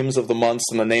the names of the months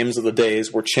and the names of the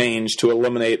days were changed to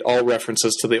eliminate all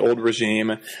references to the old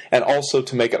regime, and also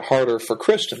to make it harder for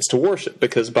Christians to worship,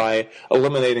 because by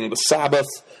eliminating the Sabbath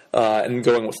and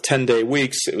going with 10-day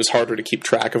weeks, it was harder to keep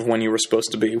track of when you were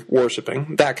supposed to be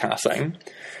worshiping, that kind of thing.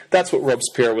 That's what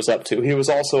Robespierre was up to. He was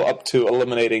also up to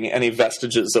eliminating any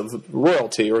vestiges of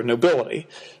royalty or nobility.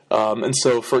 And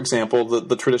so, for example,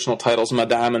 the traditional titles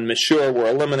Madame and Monsieur were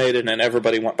eliminated, and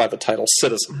everybody went by the title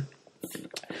citizen.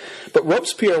 But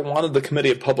Robespierre wanted the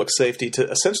Committee of Public Safety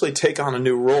to essentially take on a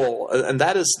new role, and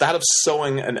that is that of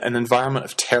sowing an environment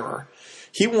of terror.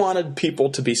 He wanted people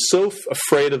to be so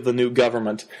afraid of the new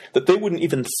government that they wouldn't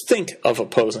even think of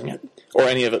opposing it or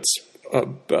any of its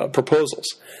proposals.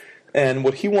 And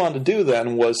what he wanted to do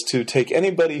then was to take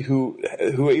anybody who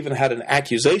even had an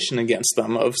accusation against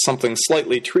them of something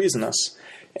slightly treasonous,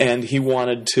 and he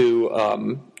wanted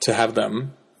to have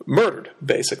them murdered,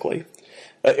 basically.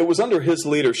 It was under his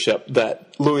leadership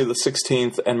that Louis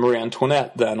XVI and Marie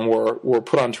Antoinette then were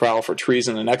put on trial for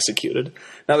treason and executed.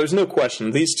 Now, there's no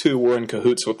question these two were in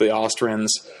cahoots with the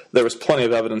Austrians. There was plenty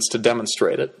of evidence to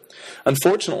demonstrate it.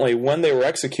 Unfortunately, when they were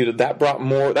executed,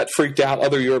 that freaked out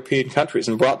other European countries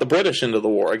and brought the British into the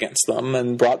war against them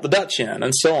and brought the Dutch in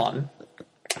and so on.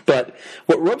 But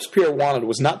what Robespierre wanted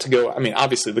was not to go,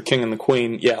 obviously the king and the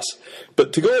queen, yes,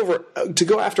 but to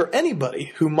go after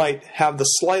anybody who might have the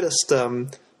slightest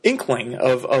inkling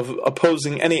of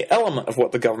opposing any element of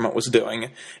what the government was doing,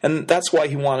 and that's why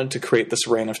he wanted to create this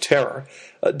reign of terror.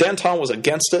 Danton was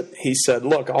against it. He said,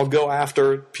 look, I'll go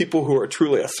after people who are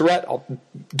truly a threat. I'll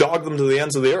dog them to the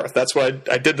ends of the earth. That's what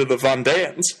I did to the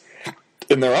Vendéans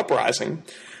in their uprising,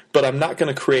 but I'm not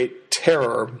going to create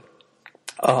terror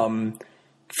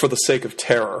for the sake of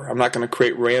terror. I'm not going to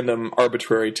create random,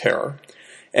 arbitrary terror.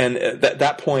 And at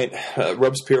that point,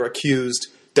 Robespierre accused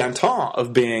Danton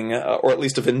of being, or at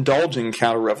least of indulging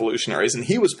counter-revolutionaries, and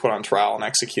he was put on trial and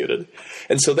executed.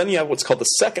 And so then you have what's called the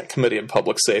Second Committee of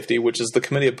Public Safety, which is the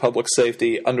Committee of Public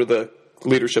Safety under the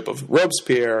leadership of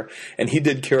Robespierre, and he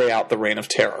did carry out the Reign of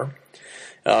Terror,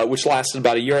 which lasted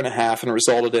about a year and a half and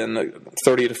resulted in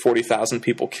 30 to 40,000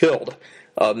 people killed.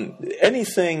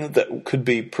 Anything that could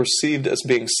be perceived as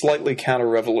being slightly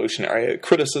counter-revolutionary,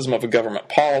 criticism of a government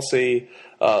policy,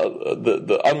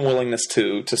 the unwillingness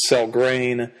to sell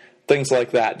grain, things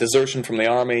like that, desertion from the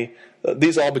army,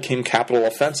 these all became capital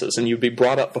offenses, and you'd be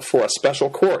brought up before a special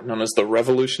court known as the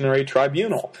Revolutionary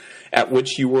Tribunal, at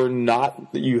which you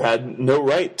had no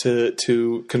right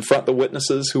to confront the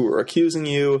witnesses who were accusing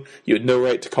you, you had no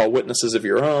right to call witnesses of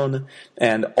your own,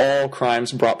 and all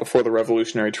crimes brought before the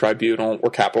Revolutionary Tribunal were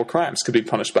capital crimes, could be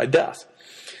punished by death.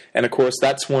 And of course,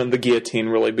 that's when the guillotine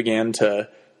really began to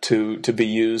be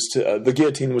used. The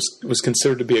guillotine was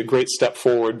considered to be a great step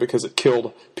forward because it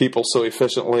killed people so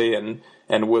efficiently and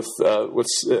with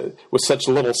such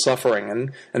little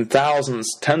suffering, and thousands,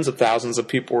 tens of thousands of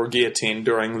people were guillotined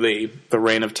during the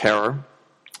Reign of Terror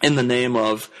in the name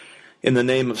of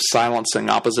silencing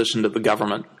opposition to the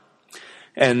government.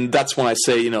 And that's when I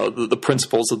say, the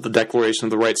principles of the Declaration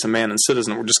of the Rights of Man and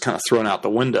Citizen were just kind of thrown out the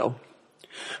window.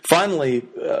 Finally,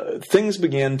 things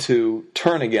began to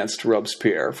turn against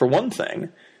Robespierre. For one thing,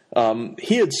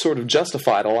 he had sort of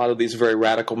justified a lot of these very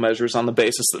radical measures on the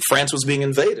basis that France was being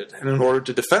invaded, and in order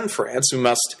to defend France, we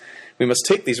must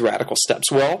take these radical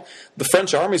steps. Well, the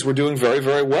French armies were doing very,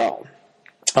 very well.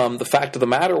 The fact of the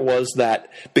matter was that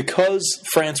because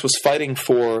France was fighting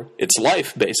for its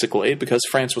life, basically, because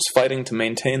France was fighting to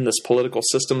maintain this political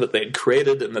system that they had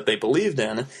created and that they believed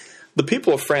in, the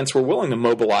people of France were willing to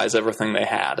mobilize everything they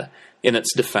had in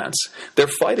its defense. They're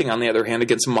fighting, on the other hand,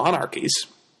 against monarchies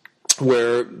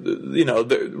where,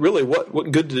 really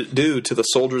what good did it do to the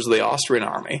soldiers of the Austrian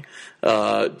army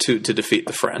to defeat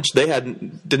the French? They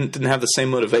didn't have the same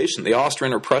motivation. The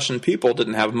Austrian or Prussian people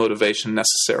didn't have motivation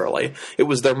necessarily. It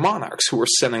was their monarchs who were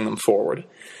sending them forward.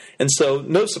 And so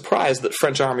no surprise that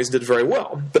French armies did very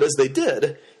well. But as they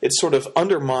did, it sort of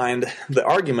undermined the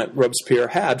argument Robespierre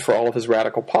had for all of his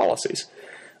radical policies.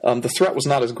 The threat was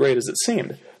not as great as it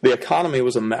seemed. The economy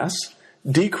was a mess.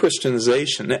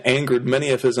 De-Christianization angered many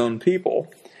of his own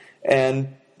people.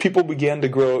 And people began to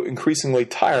grow increasingly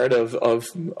tired of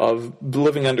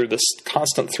living under this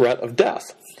constant threat of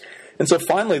death. And so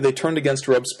finally they turned against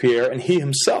Robespierre, and he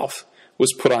himself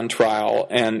was put on trial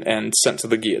and sent to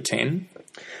the guillotine.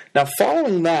 Now,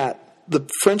 following that, the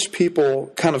French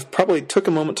people kind of probably took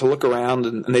a moment to look around,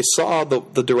 and they saw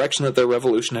the direction that their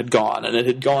revolution had gone. And it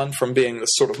had gone from being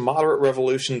this sort of moderate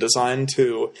revolution designed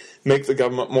to make the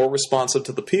government more responsive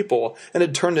to the people, and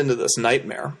had turned into this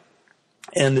nightmare.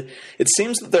 And it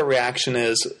seems that their reaction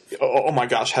is, oh my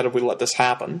gosh, how did we let this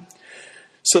happen?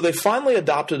 So they finally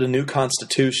adopted a new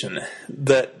constitution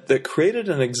that created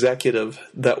an executive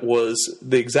that was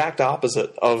the exact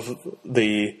opposite of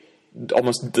the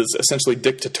almost essentially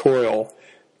dictatorial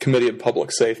Committee of Public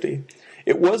Safety.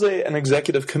 It was an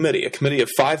executive committee, a committee of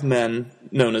 5 men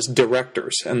known as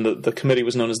directors, and the committee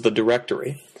was known as the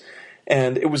Directory.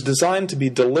 And it was designed to be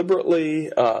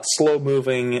deliberately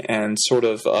slow-moving and sort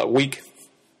of weak.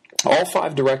 All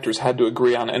 5 directors had to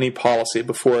agree on any policy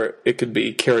before it could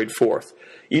be carried forth.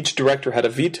 Each director had a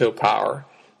veto power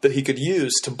that he could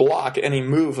use to block any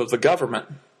move of the government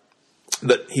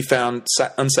that he found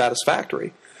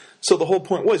unsatisfactory. So the whole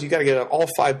point was you got to get all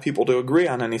 5 people to agree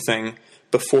on anything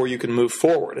before you can move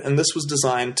forward. And this was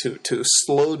designed to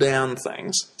slow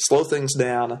things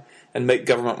down, and make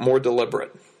government more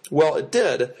deliberate. Well, it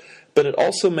did, but it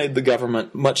also made the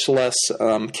government much less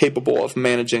capable of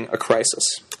managing a crisis.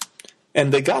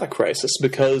 And they got a crisis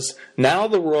because now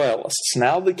the royalists,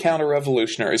 now the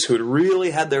counter-revolutionaries who had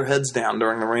really had their heads down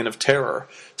during the Reign of Terror,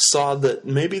 saw that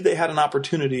maybe they had an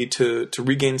opportunity to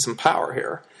regain some power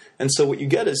here. And so what you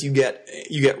get is you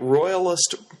get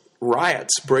royalist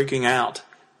riots breaking out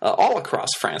all across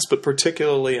France, but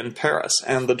particularly in Paris.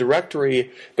 And the Directory,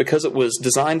 because it was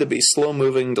designed to be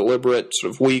slow-moving, deliberate,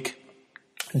 sort of weak,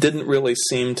 didn't really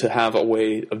seem to have a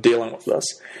way of dealing with this.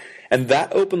 And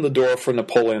that opened the door for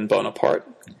Napoleon Bonaparte,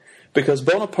 because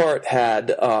Bonaparte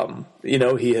had, he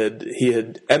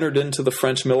had entered into the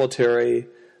French military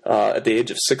at the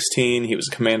age of 16. He was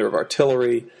a commander of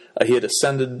artillery. He had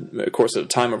ascended, of course, at a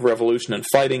time of revolution and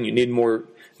fighting. You need more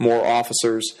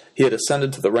officers. He had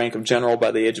ascended to the rank of general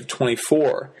by the age of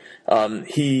 24.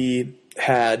 He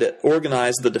had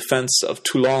organized the defense of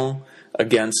Toulon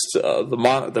against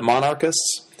the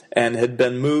monarchists, and had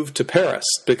been moved to Paris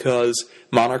because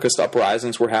monarchist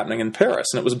uprisings were happening in Paris.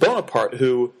 And it was Bonaparte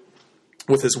who,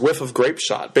 with his whiff of grape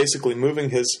shot, basically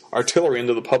moving his artillery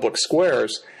into the public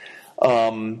squares,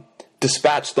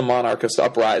 dispatched the monarchist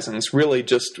uprisings really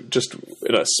just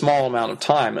in a small amount of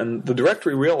time. And the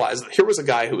Directory realized that here was a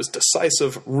guy who was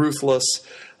decisive, ruthless,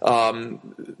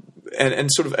 and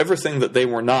sort of everything that they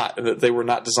were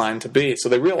not designed to be. So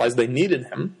they realized they needed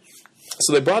him.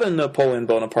 So they brought in Napoleon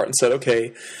Bonaparte and said,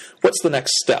 okay, what's the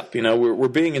next step? We're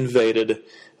being invaded.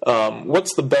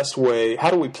 What's the best way?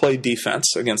 How do we play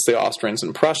defense against the Austrians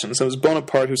and Prussians? And it was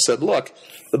Bonaparte who said, look,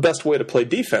 the best way to play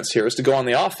defense here is to go on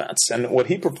the offense. And what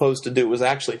he proposed to do was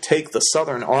actually take the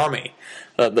southern army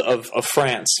of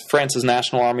France, France's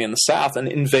national army in the south, and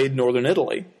invade northern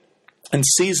Italy and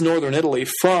seize northern Italy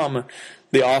from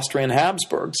the Austrian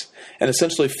Habsburgs, and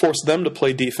essentially force them to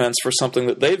play defense for something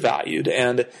that they valued.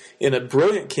 And in a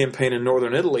brilliant campaign in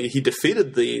northern Italy, he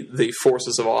defeated the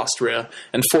forces of Austria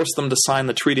and forced them to sign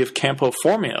the Treaty of Campo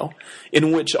Formio,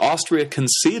 in which Austria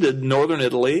conceded northern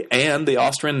Italy and the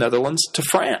Austrian Netherlands to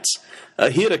France.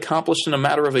 He had accomplished in a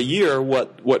matter of a year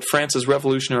what France's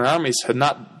revolutionary armies had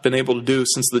not been able to do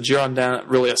since the Girondins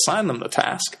really assigned them the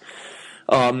task.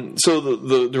 So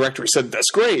the Directory said,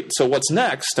 that's great, so what's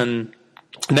next? And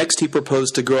next, he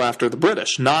proposed to go after the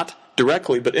British, not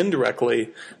directly but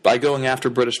indirectly, by going after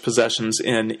British possessions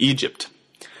in Egypt.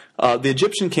 The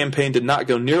Egyptian campaign did not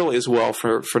go nearly as well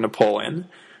for Napoleon.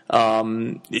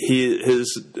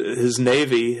 His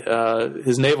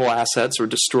naval assets were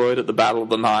destroyed at the Battle of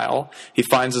the Nile. He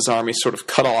finds his army sort of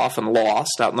cut off and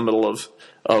lost out in the middle of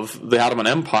the Ottoman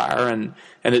Empire, and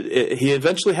he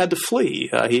eventually had to flee.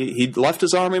 He left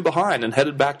his army behind and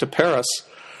headed back to Paris,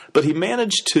 but he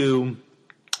managed to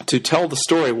tell the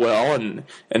story well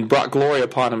and brought glory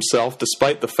upon himself,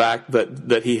 despite the fact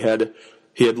that he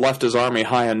had left his army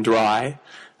high and dry.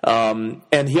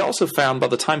 And he also found, by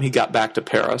the time he got back to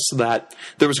Paris, that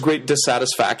there was great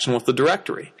dissatisfaction with the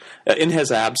Directory. In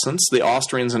his absence, the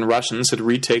Austrians and Russians had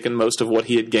retaken most of what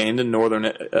he had gained in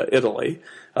northern Italy.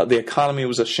 The economy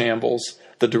was a shambles.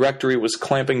 The Directory was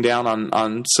clamping down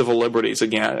on civil liberties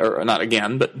again, or not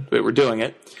again, but they were doing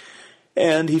it.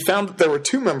 And he found that there were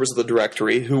two members of the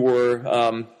Directory who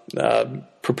were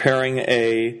preparing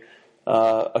a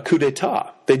coup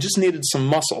d'etat. They just needed some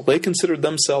muscle. They considered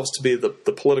themselves to be the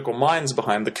political minds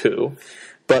behind the coup,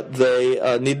 but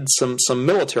they needed some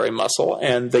military muscle,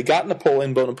 and they got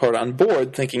Napoleon Bonaparte on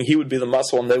board, thinking he would be the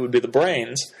muscle and they would be the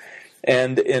brains.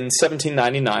 And in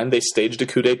 1799, they staged a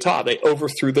coup d'etat. They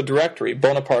overthrew the Directory.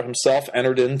 Bonaparte himself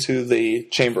entered into the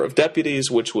Chamber of Deputies,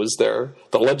 which was the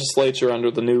legislature under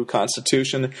the new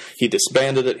constitution. He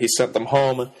disbanded it, he sent them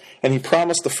home, and he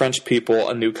promised the French people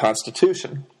a new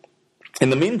constitution.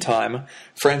 In the meantime,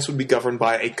 France would be governed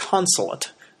by a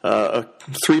consulate,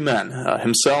 three men,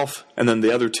 himself and then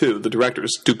the other two, the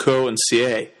directors, Ducos and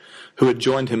Sieyes, who had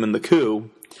joined him in the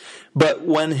coup. But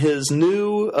when his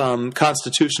new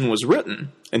constitution was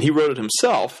written, and he wrote it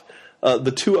himself,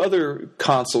 the two other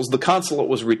consuls, the consulate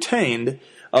was retained,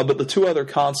 but the two other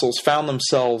consuls found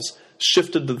themselves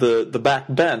shifted to the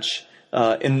back bench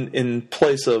in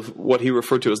place of what he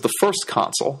referred to as the first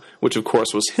consul, which of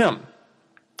course was him.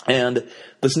 And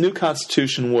this new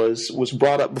constitution was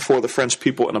brought up before the French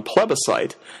people in a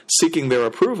plebiscite, seeking their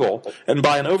approval, and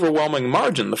by an overwhelming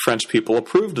margin the French people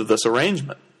approved of this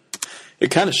arrangement. It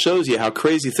kind of shows you how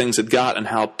crazy things had got and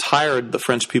how tired the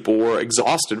French people were,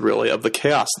 exhausted really, of the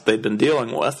chaos that they'd been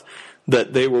dealing with,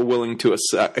 that they were willing to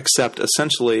accept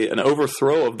essentially an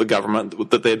overthrow of the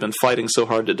government that they had been fighting so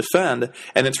hard to defend,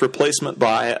 and its replacement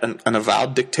by an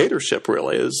avowed dictatorship,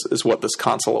 really, is what this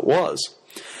consulate was.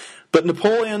 But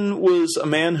Napoleon was a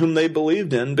man whom they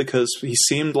believed in because he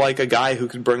seemed like a guy who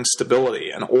could bring stability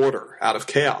and order out of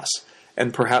chaos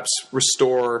and perhaps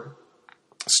restore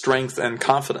strength and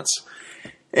confidence.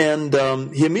 And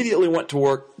he immediately went to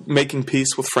work making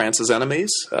peace with France's enemies,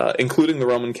 including the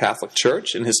Roman Catholic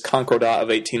Church. In his Concordat of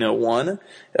 1801,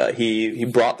 he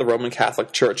brought the Roman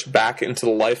Catholic Church back into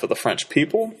the life of the French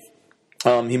people.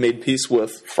 He made peace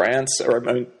with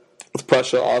with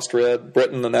Prussia, Austria,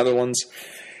 Britain, the Netherlands.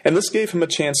 And this gave him a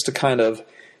chance to kind of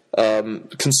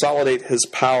consolidate his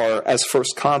power as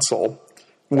first consul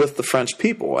with the French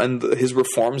people. And his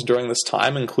reforms during this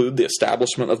time include the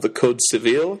establishment of the Code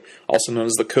Civil, also known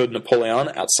as the Code Napoleon,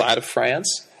 outside of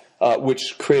France,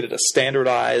 which created a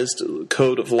standardized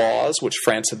code of laws, which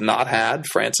France had not had.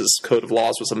 France's code of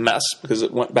laws was a mess because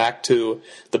it went back to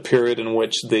the period in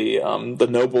which the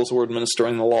nobles were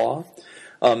administering the law.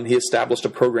 He established a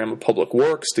program of public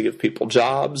works to give people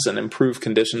jobs and improve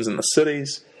conditions in the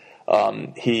cities.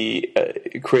 He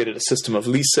created a system of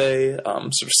lycée, sort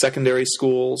of secondary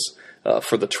schools,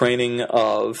 for the training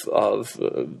of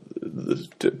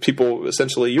people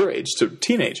essentially your age, to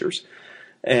teenagers,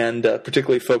 and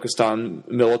particularly focused on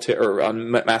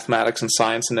mathematics and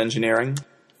science and engineering.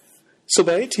 So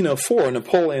by 1804,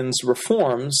 Napoleon's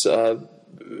reforms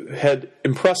had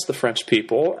impressed the French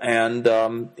people,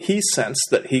 and he sensed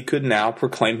that he could now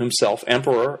proclaim himself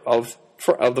emperor of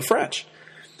the French,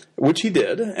 which he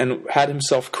did, and had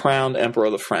himself crowned Emperor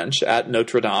of the French at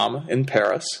Notre Dame in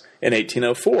Paris in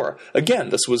 1804. Again,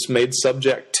 this was made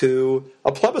subject to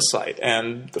a plebiscite,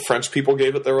 and the French people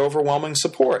gave it their overwhelming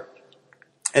support.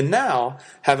 And now,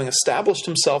 having established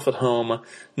himself at home,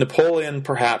 Napoleon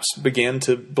perhaps began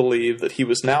to believe that he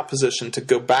was now positioned to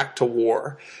go back to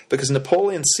war, because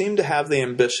Napoleon seemed to have the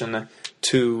ambition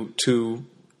to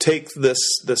take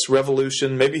this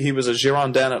revolution. Maybe he was a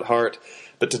Girondin at heart,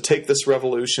 but to take this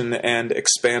revolution and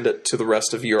expand it to the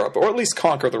rest of Europe, or at least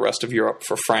conquer the rest of Europe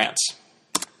for France.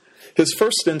 His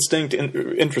first instinct,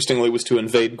 interestingly, was to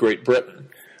invade Great Britain.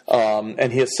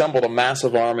 And he assembled a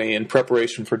massive army in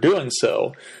preparation for doing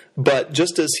so. But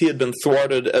just as he had been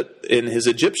thwarted in his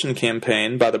Egyptian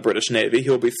campaign by the British Navy,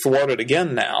 he'll be thwarted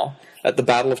again now at the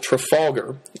Battle of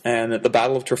Trafalgar. And at the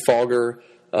Battle of Trafalgar,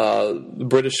 the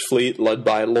British fleet, led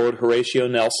by Lord Horatio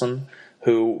Nelson,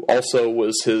 who also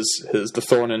was the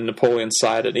thorn in Napoleon's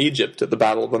side in Egypt at the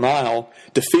Battle of the Nile,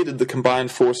 defeated the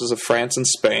combined forces of France and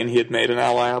Spain. He had made an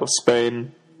ally out of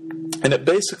Spain. And it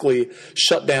basically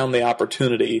shut down the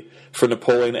opportunity for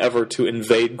Napoleon ever to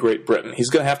invade Great Britain. He's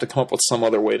going to have to come up with some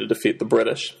other way to defeat the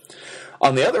British.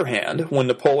 On the other hand, when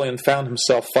Napoleon found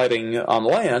himself fighting on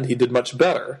land, he did much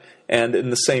better. And in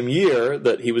the same year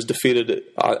that he was defeated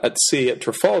at sea at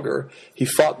Trafalgar, he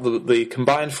fought the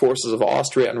combined forces of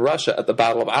Austria and Russia at the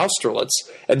Battle of Austerlitz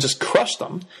and just crushed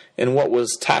them in what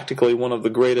was tactically one of the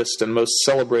greatest and most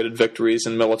celebrated victories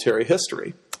in military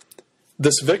history.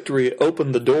 This victory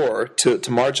opened the door to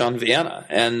march on Vienna,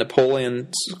 and Napoleon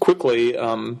quickly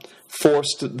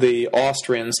forced the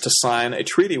Austrians to sign a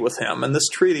treaty with him. And this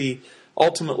treaty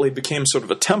ultimately became sort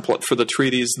of a template for the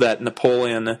treaties that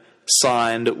Napoleon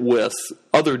signed with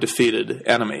other defeated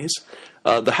enemies.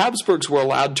 The Habsburgs were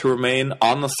allowed to remain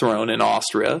on the throne in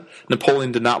Austria.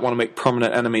 Napoleon did not want to make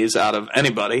permanent enemies out of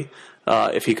anybody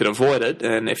if he could avoid it,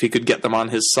 and if he could get them on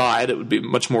his side, it would be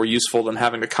much more useful than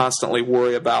having to constantly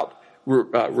worry about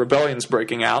rebellions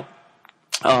breaking out.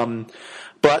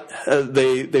 But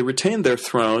they retained their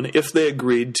throne if they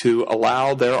agreed to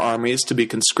allow their armies to be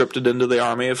conscripted into the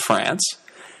army of France,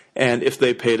 and if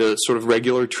they paid a sort of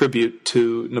regular tribute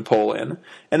to Napoleon,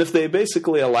 and if they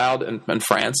basically allowed, and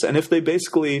France, and if they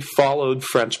basically followed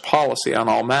French policy on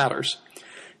all matters.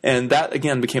 And that,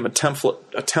 again, became a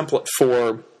template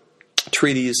for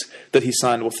treaties that he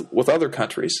signed with other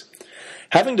countries.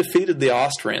 Having defeated the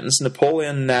Austrians,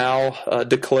 Napoleon now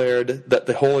declared that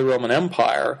the Holy Roman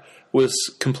Empire was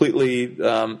completely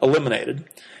eliminated,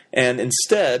 and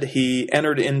instead he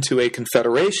entered into a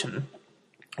confederation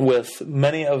with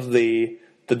many of the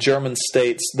German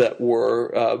states that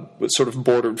were sort of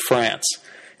bordered France,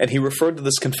 and he referred to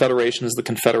this confederation as the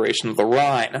Confederation of the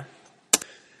Rhine.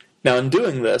 Now, in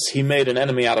doing this, he made an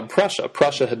enemy out of Prussia.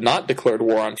 Prussia had not declared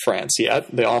war on France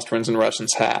yet. The Austrians and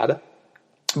Russians had.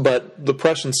 But the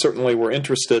Prussians certainly were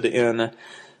interested in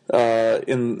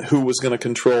who was going to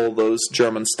control those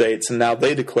German states, and now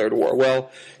they declared war. Well,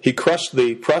 he crushed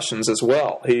the Prussians as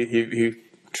well. He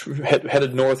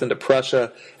headed north into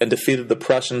Prussia and defeated the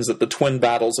Prussians at the twin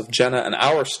battles of Jena and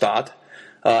Auerstadt,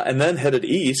 and then headed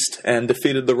east and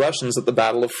defeated the Russians at the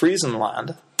Battle of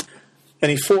Friesenland. And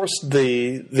he forced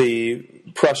the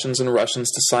Prussians and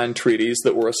Russians to sign treaties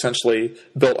that were essentially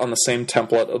built on the same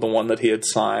template of the one that he had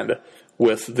signed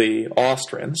with the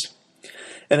Austrians.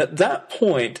 And at that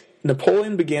point,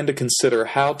 Napoleon began to consider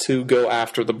how to go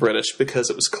after the British,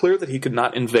 because it was clear that he could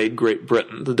not invade Great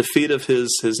Britain. The defeat of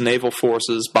his naval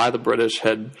forces by the British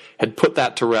had put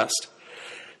that to rest.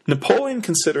 Napoleon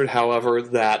considered, however,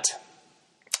 that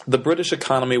the British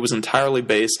economy was entirely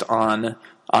based on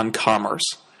commerce.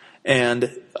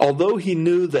 And although he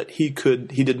knew that he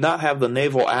did not have the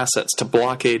naval assets to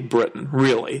blockade Britain,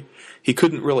 really, he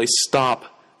couldn't really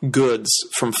stop goods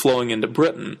from flowing into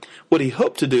Britain. What he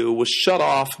hoped to do was shut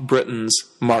off Britain's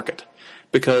market,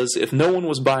 because if no one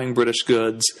was buying British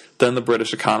goods, then the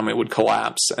British economy would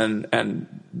collapse, and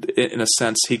in a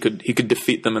sense he could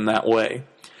defeat them in that way.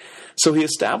 So he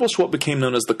established what became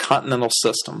known as the Continental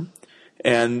System,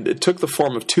 and it took the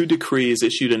form of 2 decrees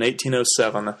issued in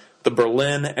 1807, the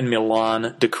Berlin and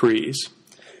Milan decrees.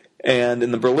 And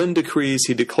in the Berlin decrees,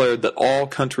 he declared that all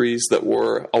countries that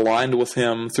were aligned with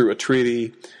him through a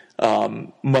treaty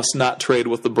must not trade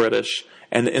with the British.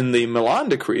 And in the Milan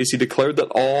decrees, he declared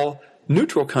that all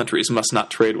neutral countries must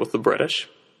not trade with the British.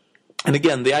 And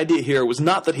again, the idea here was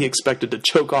not that he expected to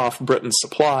choke off Britain's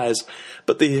supplies,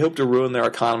 but that he hoped to ruin their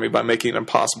economy by making it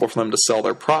impossible for them to sell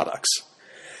their products.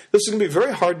 This is going to be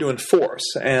very hard to enforce,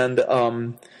 and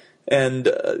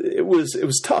it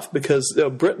was tough because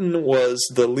Britain was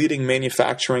the leading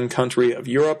manufacturing country of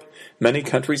Europe. Many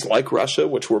countries like Russia,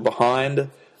 which were behind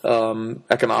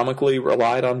economically,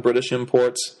 relied on British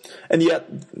imports, and yet,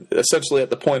 essentially at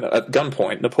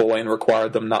gunpoint, Napoleon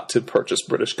required them not to purchase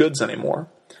British goods anymore.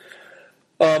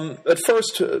 At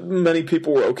first, many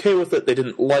people were okay with it. They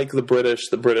didn't like the British.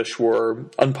 The British were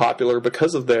unpopular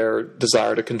because of their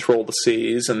desire to control the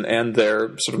seas and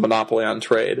their sort of monopoly on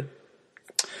trade.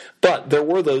 But there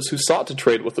were those who sought to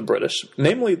trade with the British,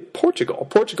 namely Portugal.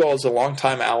 Portugal is a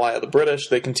longtime ally of the British.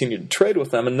 They continued to trade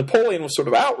with them, and Napoleon was sort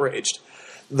of outraged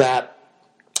that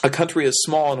a country as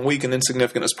small and weak and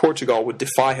insignificant as Portugal would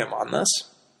defy him on this.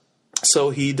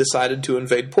 So he decided to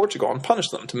invade Portugal and punish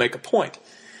them to make a point.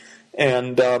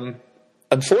 And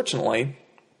unfortunately,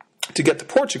 to get to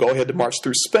Portugal, he had to march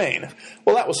through Spain.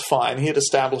 Well, that was fine. He had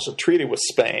established a treaty with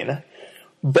Spain.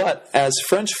 But as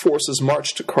French forces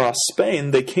marched across Spain,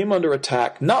 they came under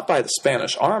attack not by the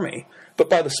Spanish army, but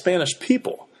by the Spanish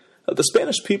people. The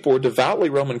Spanish people were devoutly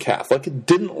Roman Catholic,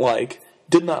 did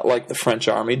not like the French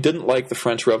army, didn't like the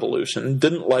French Revolution,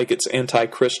 didn't like its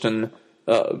anti-Christian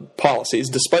policies,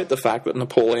 despite the fact that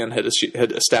Napoleon had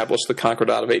established the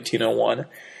Concordat of 1801.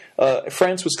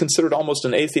 France was considered almost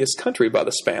an atheist country by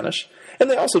the Spanish,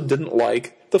 and they also didn't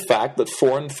like the fact that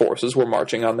foreign forces were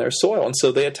marching on their soil, and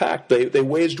so they attacked. They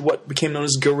waged what became known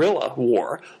as guerrilla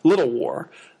war, little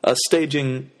war,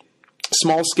 staging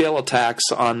small-scale attacks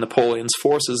on Napoleon's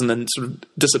forces and then sort of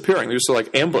disappearing. They were sort of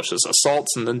like ambushes,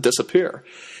 assaults, and then disappear.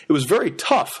 It was very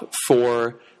tough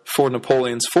for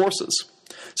Napoleon's forces.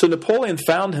 So Napoleon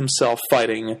found himself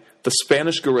fighting the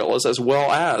Spanish guerrillas as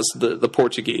well as the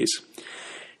Portuguese.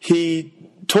 He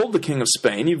told the King of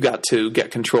Spain, "You've got to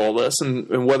get control of this,"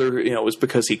 and whether it was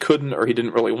because he couldn't or he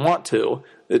didn't really want to,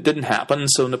 it didn't happen.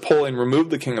 So Napoleon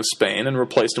removed the King of Spain and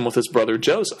replaced him with his brother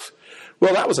Joseph.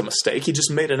 Well, that was a mistake. He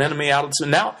just made an enemy out of it.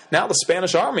 Now the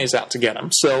Spanish army is out to get him.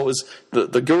 So it was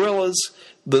the guerrillas,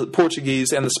 the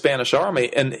Portuguese, and the Spanish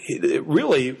army, and it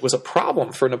really was a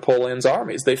problem for Napoleon's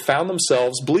armies. They found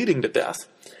themselves bleeding to death.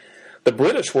 The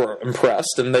British were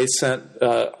impressed, and they sent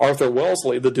Arthur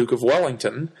Wellesley, the Duke of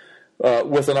Wellington,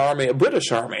 with a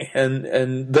British army,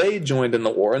 and they joined in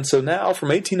the war. And so now, from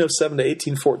 1807 to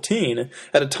 1814,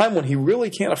 at a time when he really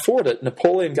can't afford it,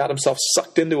 Napoleon got himself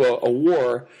sucked into a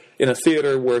war in a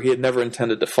theater where he had never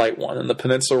intended to fight one. And the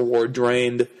Peninsular War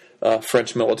drained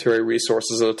French military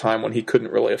resources at a time when he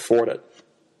couldn't really afford it.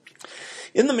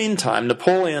 In the meantime,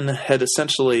 Napoleon had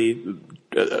essentially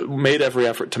made every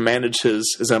effort to manage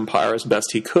his empire as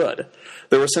best he could.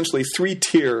 There were essentially 3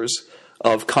 tiers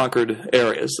of conquered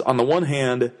areas. On the one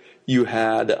hand, you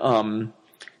had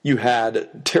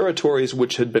territories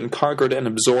which had been conquered and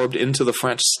absorbed into the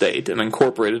French state and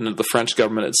incorporated into the French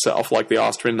government itself, like the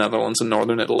Austrian Netherlands and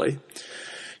northern Italy.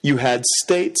 You had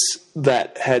states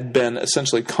that had been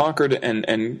essentially conquered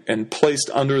and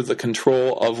placed under the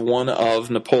control of one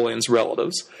of Napoleon's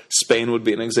relatives. Spain would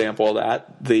be an example of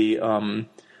that. The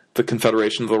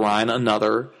Confederation of the Rhine,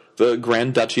 another. The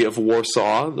Grand Duchy of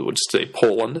Warsaw, which is today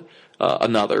Poland,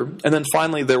 another. And then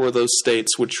finally there were those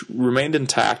states which remained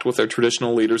intact with their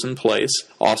traditional leaders in place,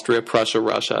 Austria, Prussia,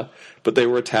 Russia, but they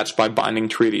were attached by binding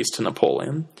treaties to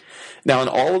Napoleon. Now, in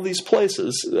all of these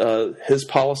places, his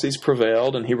policies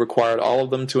prevailed, and he required all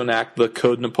of them to enact the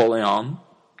Code Napoleon.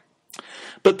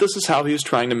 But this is how he was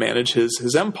trying to manage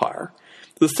his empire.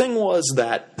 The thing was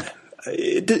that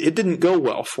it didn't go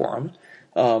well for him.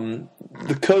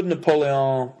 The Code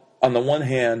Napoleon, on the one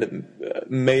hand,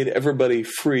 made everybody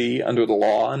free under the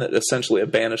law, and it essentially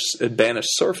banished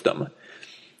serfdom.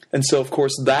 And so, of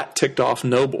course, that ticked off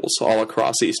nobles all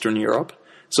across Eastern Europe.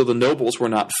 So the nobles were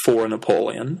not for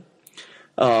Napoleon.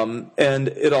 And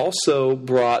it also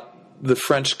brought the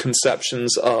French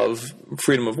conceptions of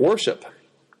freedom of worship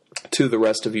to the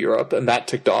rest of Europe, and that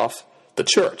ticked off the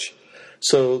church.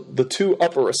 So the two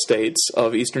upper estates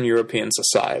of Eastern European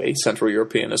society, Central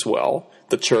European as well,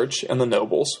 the church and the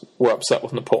nobles, were upset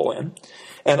with Napoleon.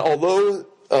 And although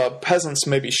peasants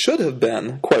maybe should have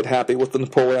been quite happy with the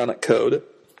Napoleonic Code,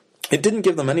 it didn't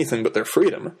give them anything but their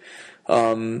freedom.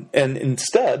 And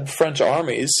instead, French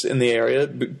armies in the area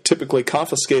typically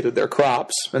confiscated their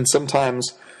crops and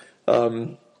sometimes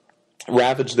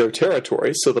ravaged their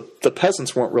territory, so the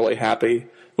peasants weren't really happy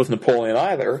with Napoleon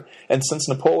either. And since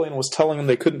Napoleon was telling them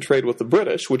they couldn't trade with the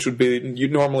British, which would be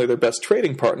normally their best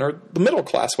trading partner, the middle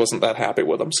class wasn't that happy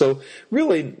with them. So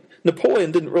really,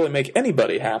 Napoleon didn't really make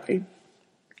anybody happy.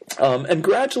 And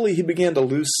gradually he began to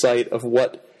lose sight of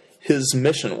what his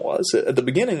mission was. At the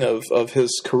beginning of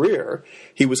his career,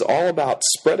 he was all about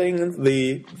spreading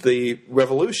the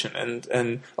revolution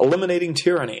and eliminating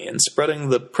tyranny and spreading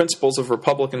the principles of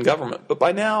republican government. But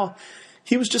by now,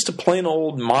 he was just a plain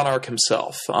old monarch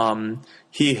himself.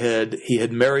 He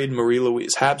had married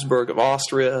Marie-Louise Habsburg of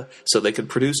Austria so they could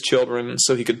produce children,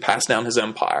 so he could pass down his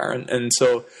empire. And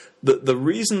so the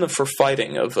reason for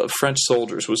fighting of French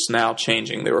soldiers was now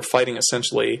changing. They were fighting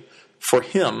essentially for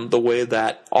him the way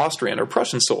that Austrian or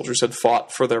Prussian soldiers had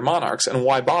fought for their monarchs, and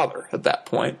why bother at that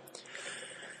point?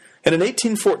 And in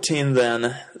 1814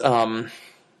 then,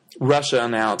 Russia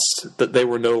announced that they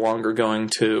were no longer going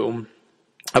to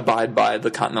abide by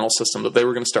the continental system, that they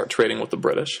were going to start trading with the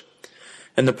British.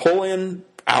 And Napoleon,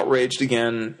 outraged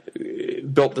again,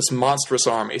 built this monstrous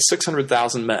army,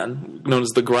 600,000 men, known as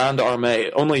the Grande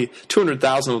Armée. Only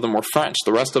 200,000 of them were French.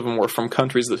 The rest of them were from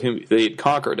countries that they had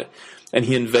conquered. And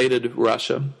he invaded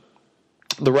Russia.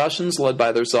 The Russians, led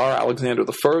by their Tsar Alexander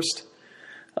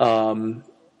I,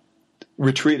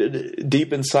 retreated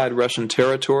deep inside Russian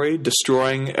territory,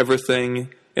 destroying everything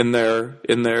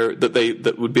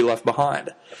that would be left behind.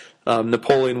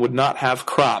 Napoleon would not have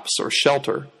crops or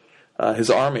shelter.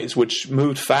 His armies, which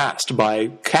moved fast by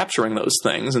capturing those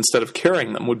things instead of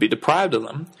carrying them, would be deprived of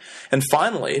them. And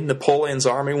finally, Napoleon's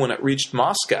army, when it reached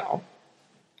Moscow,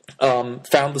 found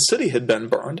the city had been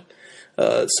burned,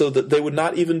 so that they would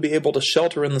not even be able to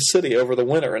shelter in the city over the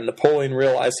winter. And Napoleon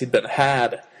realized he'd been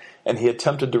had, and he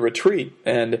attempted to retreat.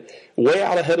 And way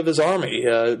out ahead of his army,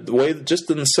 just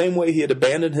in the same way he had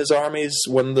abandoned his armies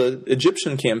when the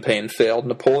Egyptian campaign failed,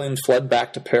 Napoleon fled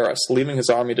back to Paris, leaving his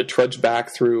army to trudge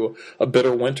back through a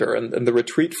bitter winter. And the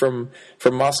retreat from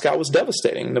Moscow was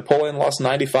devastating. Napoleon lost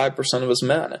 95% of his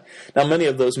men. Now, many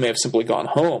of those may have simply gone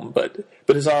home, but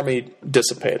his army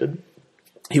dissipated.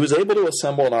 He was able to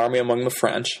assemble an army among the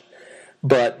French,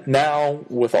 but now,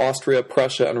 with Austria,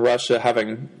 Prussia, and Russia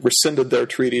having rescinded their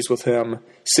treaties with him,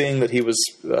 seeing that he was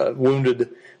wounded,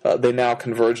 they now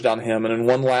converged on him. And in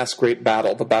one last great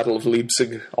battle, the Battle of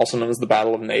Leipzig, also known as the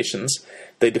Battle of Nations,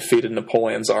 they defeated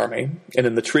Napoleon's army. And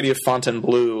in the Treaty of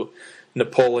Fontainebleau,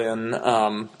 Napoleon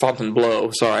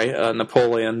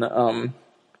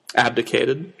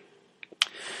abdicated.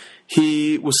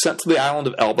 He was sent to the island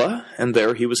of Elba, and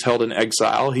there he was held in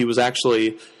exile. He was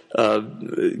actually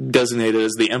designated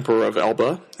as the Emperor of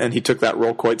Elba, and he took that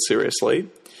role quite seriously.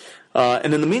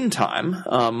 And in the meantime,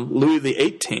 Louis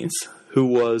XVIII, who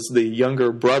was the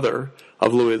younger brother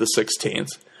of Louis XVI,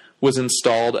 was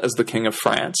installed as the King of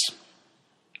France.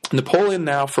 Napoleon,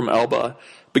 now from Elba,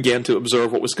 began to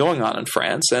observe what was going on in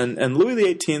France, and Louis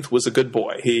XVIII was a good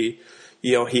boy. He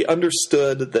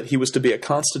understood that he was to be a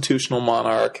constitutional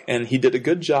monarch, and he did a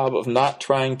good job of not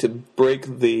trying to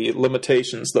break the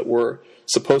limitations that were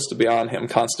supposed to be on him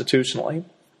constitutionally.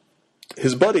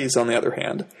 His buddies, on the other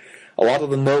hand, a lot of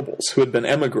the nobles who had been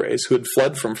emigres, who had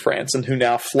fled from France and who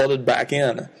now flooded back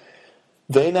in,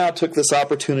 they now took this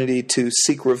opportunity to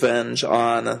seek revenge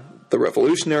on the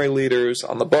revolutionary leaders,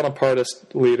 on the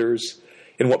Bonapartist leaders,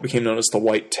 in what became known as the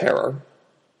White Terror.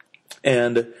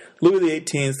 And Louis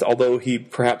XVIII, although he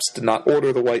perhaps did not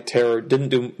order the White Terror, didn't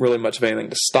do really much of anything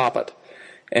to stop it.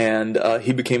 And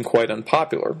he became quite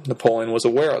unpopular. Napoleon was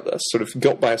aware of this, sort of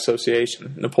guilt by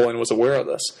association. Napoleon was aware of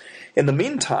this. In the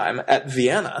meantime, at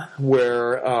Vienna,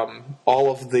 where all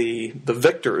of the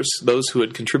victors, those who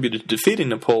had contributed to defeating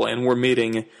Napoleon, were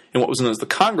meeting in what was known as the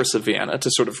Congress of Vienna to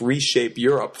sort of reshape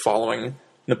Europe following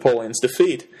Napoleon's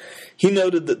defeat, he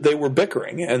noted that they were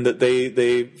bickering and that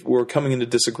they were coming into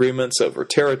disagreements over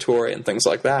territory and things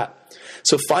like that.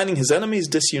 So finding his enemies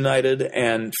disunited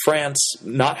and France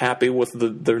not happy with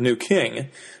their new king,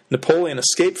 Napoleon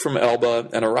escaped from Elba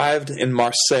and arrived in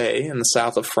Marseille in the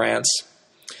south of France.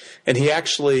 And he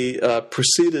actually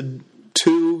proceeded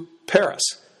to Paris,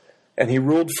 and he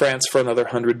ruled France for another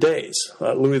 100 days.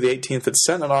 Louis XVIII had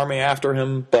sent an army after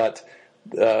him, but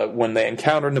when they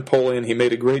encountered Napoleon, he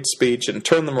made a great speech and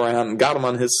turned them around and got them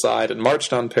on his side and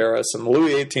marched on Paris, and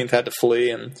Louis XVIII had to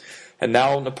flee, and and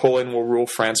now Napoleon will rule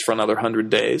France for another 100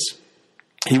 days.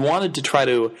 He wanted to try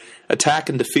to attack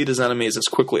and defeat his enemies as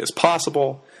quickly as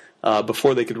possible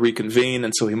before they could reconvene,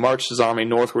 and so he marched his army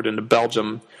northward into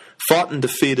Belgium, fought and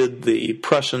defeated the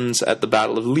Prussians at the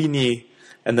Battle of Ligny,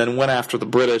 and then went after the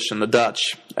British and the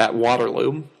Dutch at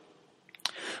Waterloo.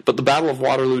 But the Battle of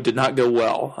Waterloo did not go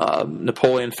well.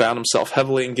 Napoleon found himself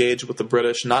heavily engaged with the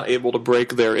British, not able to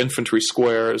break their infantry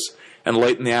squares, and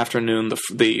late in the afternoon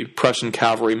the Prussian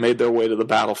cavalry made their way to the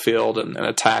battlefield and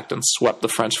attacked and swept the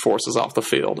French forces off the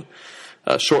field.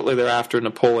 Shortly thereafter,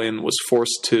 Napoleon was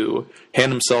forced to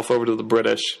hand himself over to the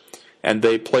British, and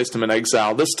they placed him in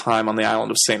exile, this time on the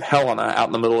island of St. Helena, out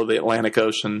in the middle of the Atlantic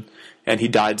Ocean, and he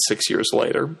died 6 years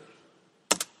later.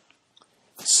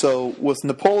 So, with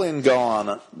Napoleon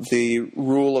gone, the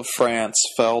rule of France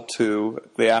fell to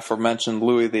the aforementioned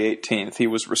Louis XVIII. He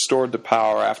was restored to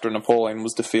power after Napoleon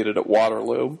was defeated at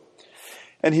Waterloo.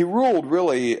 And he ruled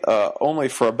really only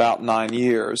for about 9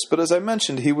 years. But as I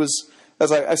mentioned, he was,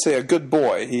 as I say, a good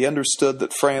boy. He understood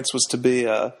that France was to be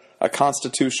a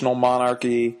constitutional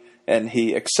monarchy, and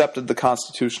he accepted the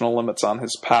constitutional limits on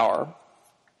his power.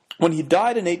 When he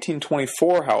died in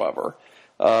 1824, however,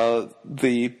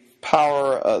 the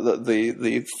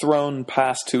throne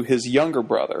passed to his younger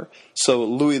brother, so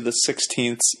Louis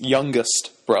XVI's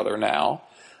youngest brother now,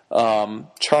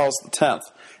 Charles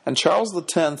X. And Charles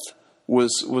X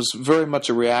was very much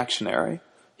a reactionary.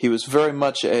 He was very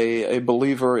much a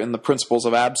believer in the principles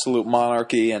of absolute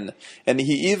monarchy, and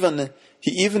he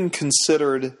even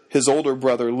considered his older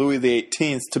brother, Louis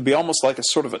XVIII, to be almost like a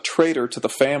sort of a traitor to the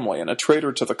family and a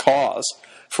traitor to the cause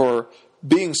for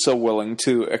being so willing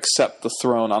to accept the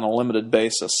throne on a limited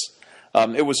basis.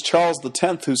 It was Charles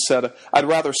X who said, "I'd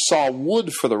rather saw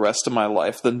wood for the rest of my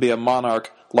life than be a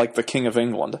monarch like the King of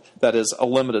England," that is, a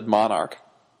limited monarch.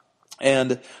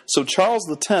 And so Charles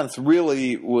X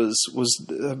really was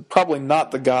probably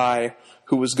not the guy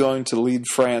who was going to lead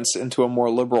France into a more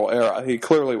liberal era. He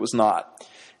clearly was not.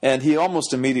 And he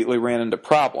almost immediately ran into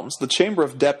problems. The Chamber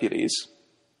of Deputies,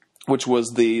 which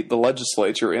was the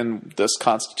legislature in this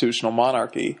constitutional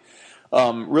monarchy,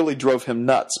 really drove him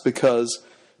nuts because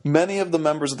many of the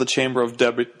members of the Chamber of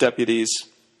Deputies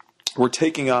were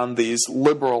taking on these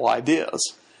liberal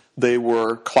ideas. They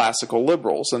were classical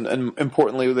liberals, and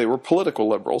importantly, they were political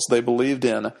liberals. They believed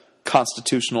in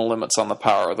constitutional limits on the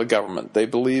power of the government. They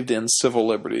believed in civil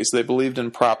liberties. They believed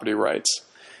in property rights.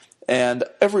 And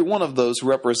every one of those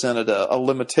represented a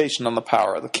limitation on the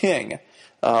power of the king.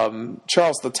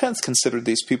 Charles X considered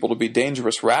these people to be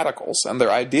dangerous radicals and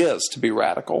their ideas to be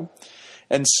radical.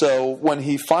 And so when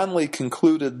he finally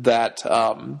concluded that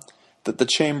the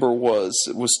chamber was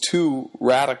too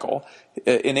radical,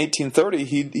 in 1830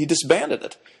 he disbanded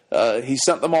it. He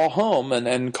sent them all home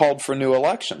and called for new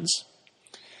elections.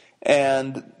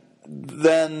 And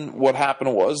then what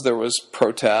happened was there was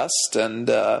protest, and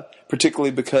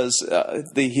particularly because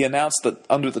he announced that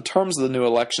under the terms of the new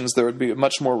elections there would be a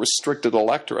much more restricted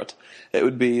electorate.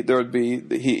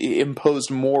 He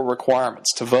imposed more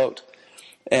requirements to vote,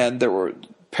 and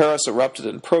Paris erupted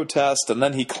in protest, and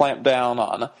then he clamped down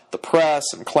on the press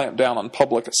and clamped down on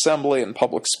public assembly and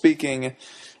public speaking,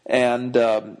 and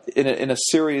in a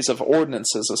series of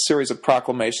ordinances, a series of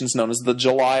proclamations known as the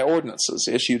July Ordinances,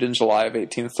 issued in July of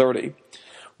 1830.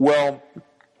 Well,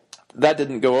 that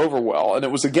didn't go over well, and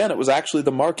it was actually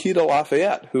the Marquis de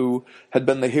Lafayette, who had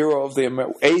been a hero of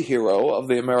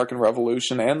the American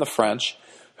Revolution and the French,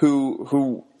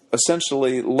 who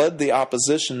essentially led the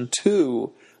opposition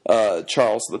to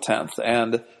Charles X,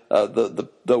 and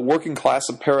the working class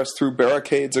of Paris threw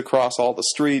barricades across all the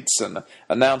streets and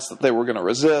announced that they were going to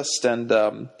resist, and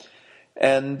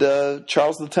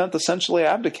Charles X essentially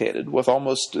abdicated with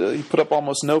he put up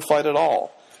almost no fight at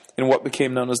all in what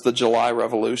became known as the July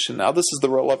Revolution. Now, this is the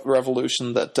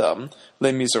revolution that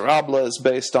Les Miserables is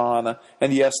based on,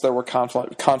 and yes, there were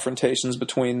confrontations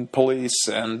between police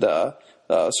and the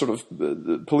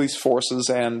police forces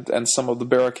and some of the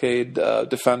barricade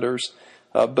defenders,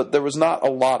 but there was not a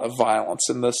lot of violence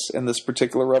in this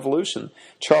particular revolution.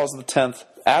 Charles X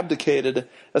abdicated.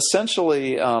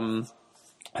 Essentially,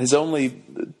 his only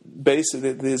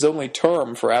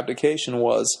term for abdication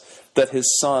was that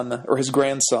his son or his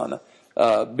grandson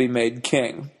be made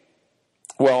king.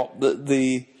 Well,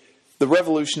 the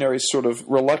revolutionaries sort of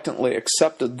reluctantly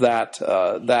accepted that,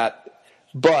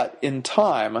 but in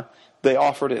time they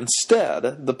offered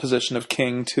instead the position of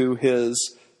king to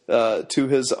his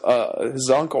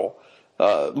uncle,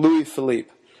 Louis Philippe.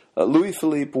 Louis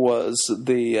Philippe was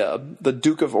the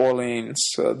Duke of Orleans,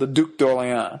 the Duc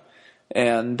d'Orléans,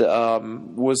 and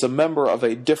was a member of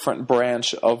a different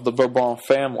branch of the Bourbon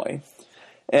family.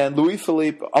 And Louis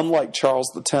Philippe, unlike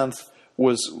Charles X,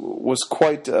 was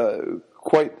quite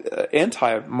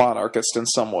anti-monarchist in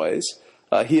some ways.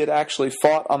 He had actually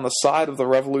fought on the side of the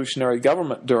revolutionary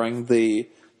government during the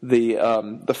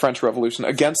French Revolution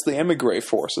against the émigré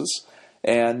forces,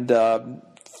 and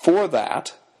for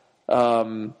that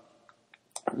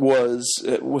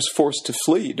was forced to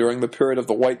flee during the period of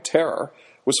the White Terror.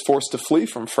 Was forced to flee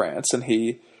from France, and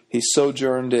he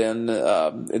sojourned in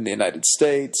the United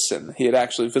States, and he had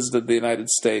actually visited the United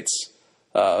States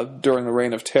during the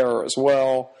Reign of Terror as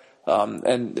well,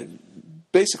 and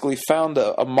basically found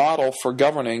a model for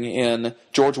governing in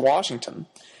George Washington.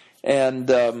 And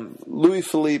Louis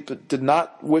Philippe did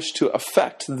not wish to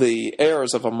affect the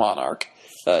airs of a monarch.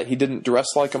 He didn't dress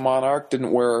like a monarch,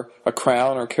 didn't wear a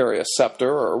crown or carry a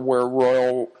scepter or wear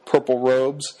royal purple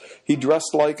robes. He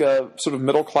dressed like a sort of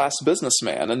middle-class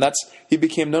businessman, and he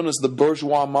became known as the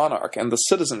bourgeois monarch and the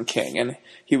citizen king, and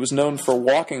he was known for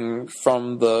walking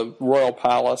from the royal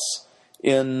palace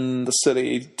in the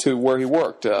city to where he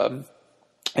worked, and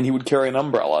he would carry an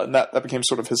umbrella, and that became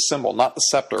sort of his symbol, not the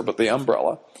scepter, but the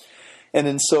umbrella. And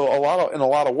in a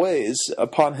lot of ways,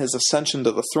 upon his ascension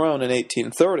to the throne in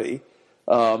 1830,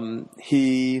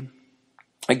 he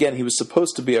was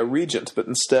supposed to be a regent, but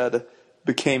instead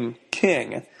became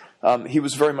king. He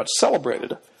was very much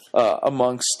celebrated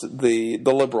amongst the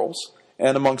liberals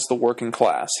and amongst the working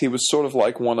class. He was sort of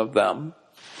like one of them.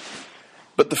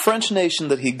 But the French nation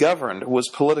that he governed was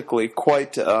politically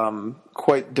quite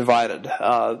divided.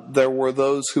 There were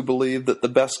those who believed that the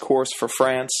best course for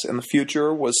France in the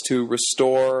future was to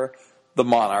restore the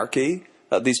monarchy.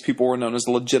 These people were known as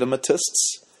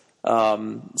legitimatists.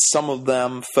 Some of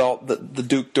them felt that the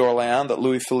Duc d'Orléans, that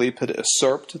Louis Philippe had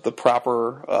usurped the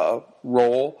proper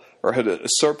role, or had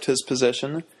usurped his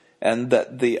position, and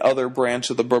that the other branch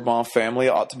of the Bourbon family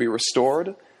ought to be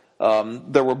restored.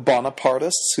 There were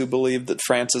Bonapartists who believed that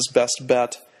France's best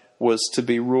bet was to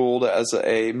be ruled as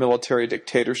a military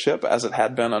dictatorship, as it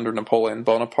had been under Napoleon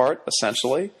Bonaparte,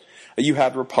 essentially. You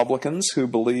had Republicans who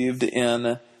believed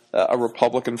in a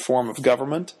republican form of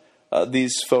government.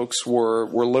 These folks were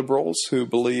liberals who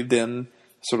believed in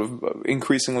sort of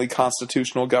increasingly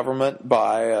constitutional government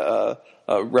by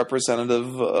a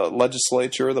representative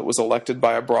legislature that was elected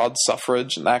by a broad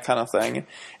suffrage and that kind of thing.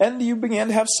 And you began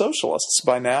to have socialists.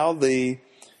 By now, the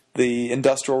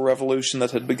Industrial Revolution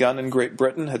that had begun in Great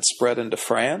Britain had spread into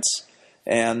France,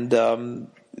 and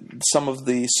some of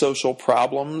the social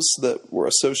problems that were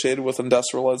associated with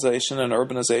industrialization and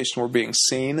urbanization were being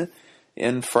seen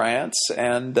in France,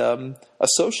 and a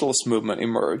socialist movement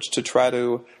emerged to try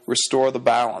to restore the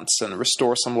balance and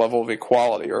restore some level of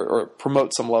equality, or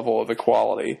promote some level of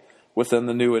equality within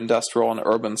the new industrial and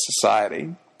urban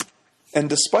society. And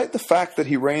despite the fact that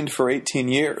he reigned for 18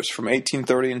 years, from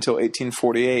 1830 until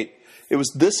 1848, it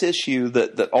was this issue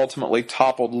that ultimately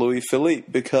toppled Louis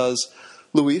Philippe, because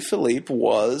Louis Philippe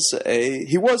was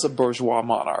a bourgeois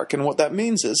monarch, and what that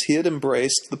means is he had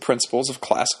embraced the principles of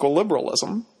classical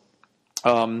liberalism.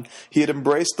 He had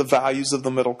embraced the values of the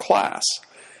middle class.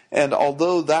 And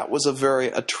although that was a very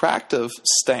attractive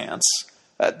stance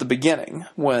at the beginning,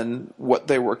 when what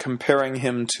they were comparing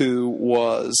him to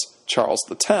was Charles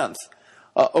X,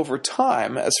 over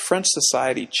time, as French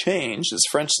society changed, as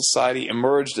French society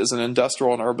emerged as an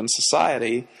industrial and urban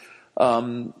society,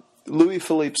 Louis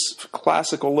Philippe's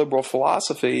classical liberal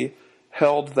philosophy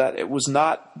held that it was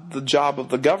not the job of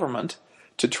the government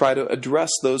to try to address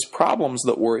those problems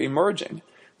that were emerging,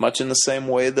 much in the same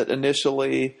way that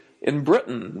initially in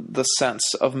Britain the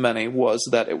sense of many was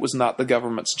that it was not the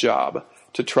government's job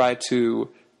to try to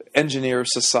engineer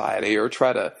society or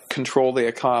try to control the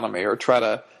economy or try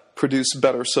to produce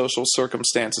better social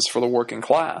circumstances for the working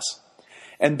class.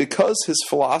 And because his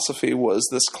philosophy was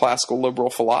this classical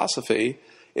liberal philosophy,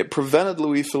 it prevented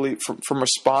Louis Philippe from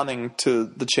responding to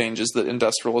the changes that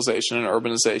industrialization and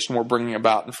urbanization were bringing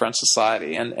about in French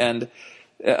society. And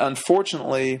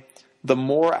unfortunately, the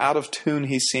more out of tune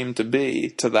he seemed to be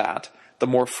to that, the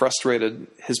more frustrated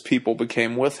his people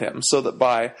became with him. So that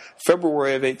by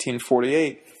February of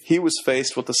 1848, he was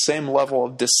faced with the same level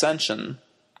of dissension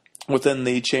within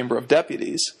the Chamber of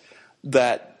Deputies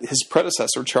that his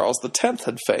predecessor, Charles X,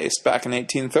 had faced back in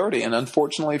 1830. And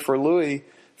unfortunately for Louis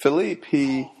Philippe,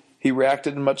 he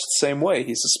reacted in much the same way.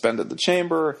 He suspended the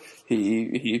chamber,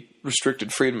 he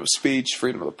restricted freedom of speech,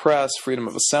 freedom of the press, freedom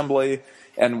of assembly,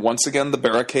 and once again the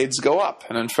barricades go up.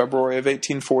 And in February of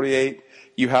 1848,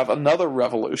 you have another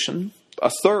revolution,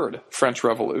 a third French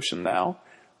Revolution now.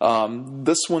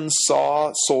 This one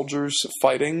saw soldiers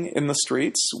fighting in the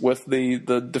streets with the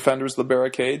defenders of the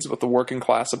barricades, with the working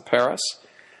class of Paris.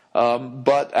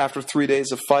 But after 3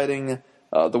 days of fighting,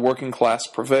 The working class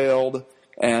prevailed,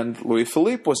 and Louis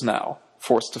Philippe was now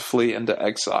forced to flee into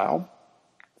exile.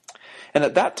 And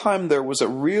at that time, there was a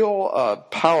real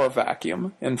power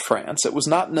vacuum in France. It was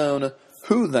not known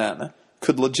who then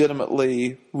could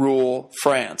legitimately rule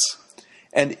France.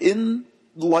 And in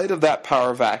light of that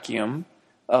power vacuum,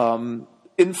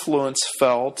 influence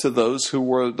fell to those who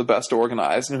were the best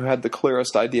organized and who had the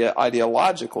clearest idea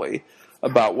ideologically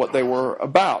about what they were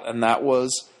about, and that were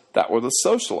the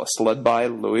socialists, led by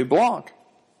Louis Blanc.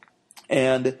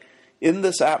 And in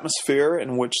this atmosphere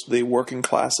in which the working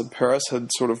class of Paris had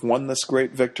sort of won this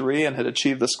great victory and had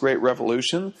achieved this great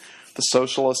revolution, the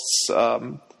socialists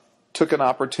took an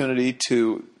opportunity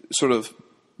to sort of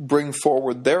bring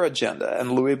forward their agenda,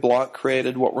 and Louis Blanc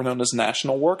created what were known as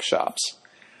national workshops,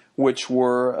 which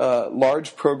were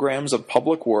large programs of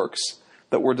public works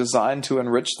that were designed to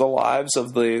enrich the lives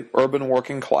of the urban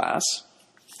working class,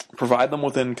 provide them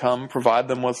with income, provide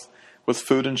them with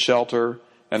food and shelter,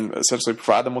 and essentially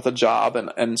provide them with a job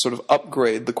and sort of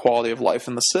upgrade the quality of life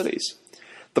in the cities.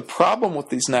 The problem with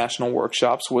these national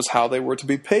workshops was how they were to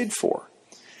be paid for.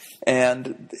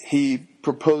 And he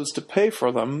proposed to pay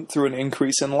for them through an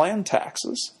increase in land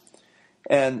taxes.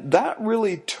 And that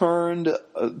really turned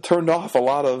off a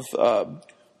lot of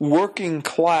working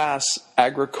class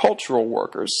agricultural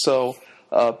workers. So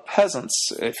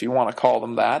peasants, if you want to call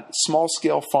them that,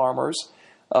 small-scale farmers,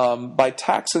 by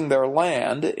taxing their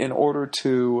land in order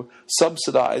to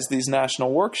subsidize these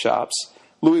national workshops,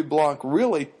 Louis Blanc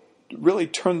really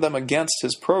turned them against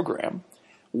his program.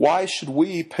 Why should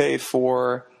we pay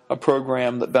for a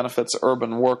program that benefits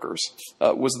urban workers,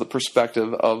 was the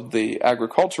perspective of the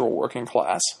agricultural working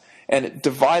class, and it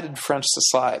divided French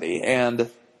society. And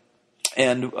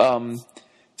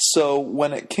so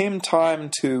when it came time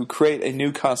to create a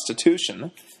new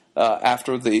constitution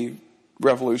after the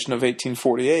Revolution of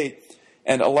 1848,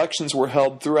 and elections were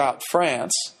held throughout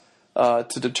France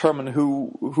to determine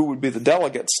who would be the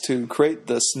delegates to create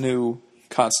this new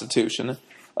constitution,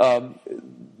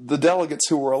 the delegates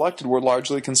who were elected were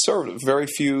largely conservative. Very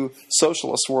few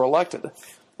socialists were elected.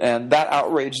 And that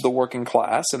outraged the working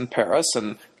class in Paris,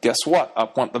 and guess what?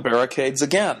 Up went the barricades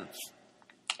again.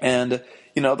 And,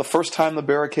 the first time the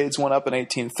barricades went up in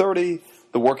 1830,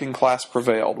 the working class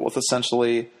prevailed with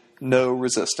essentially no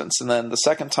resistance. And then the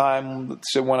second time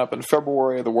it went up in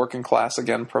February, the working class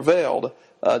again prevailed,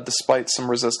 despite some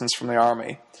resistance from the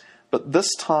army. But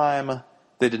this time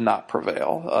they did not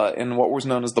prevail. In what was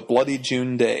known as the Bloody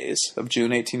June days of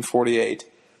June 1848,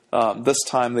 this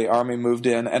time the army moved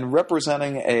in, and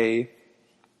representing a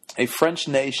French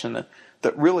nation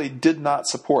that really did not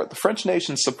support. The French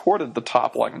nation supported the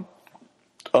toppling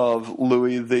of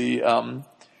Louis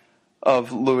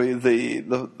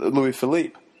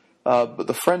Philippe, but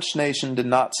the French nation did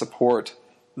not support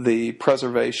the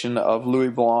preservation of Louis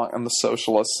Blanc and the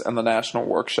socialists and the national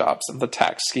workshops and the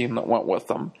tax scheme that went with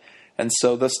them. And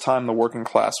so this time the working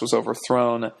class was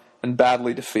overthrown and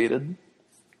badly defeated.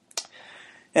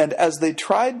 And as they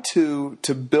tried to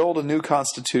build a new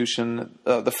constitution,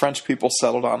 the French people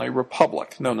settled on a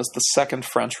republic known as the Second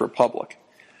French Republic.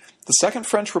 The Second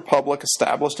French Republic,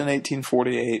 established in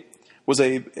 1848, was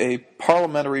a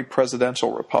parliamentary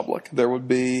presidential republic. There would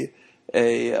be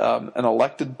an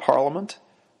elected parliament.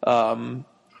 There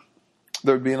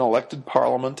would be an elected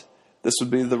parliament. This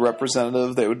would be the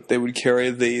representative. They would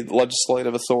carry the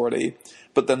legislative authority.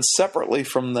 But then separately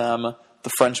from them,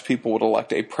 the French people would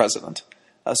elect a president.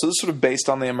 So this is sort of based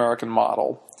on the American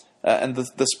model. And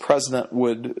this president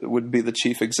would be the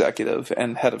chief executive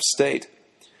and head of state.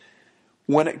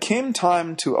 When it came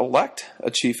time to elect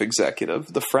a chief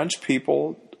executive, the French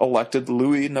people elected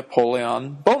Louis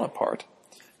Napoleon Bonaparte,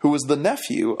 who was the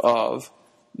nephew of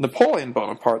Napoleon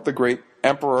Bonaparte, the great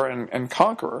emperor and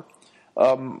conqueror.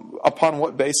 Upon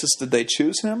what basis did they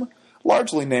choose him?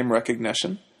 Largely name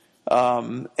recognition,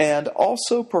 and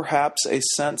also perhaps a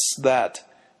sense that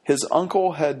his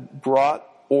uncle had brought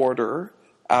order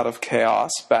out of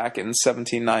chaos back in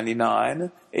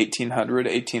 1799, 1800,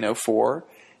 1804,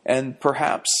 and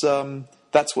perhaps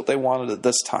that's what they wanted at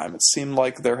this time. It seemed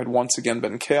like there had once again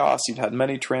been chaos. You'd had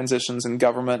many transitions in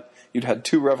government. You'd had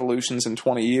 2 revolutions in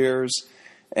 20 years.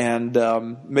 And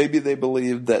maybe they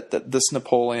believed that this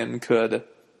Napoleon could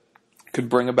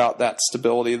bring about that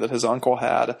stability that his uncle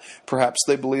had. Perhaps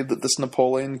they believed that this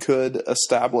Napoleon could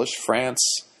establish France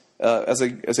as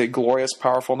a glorious,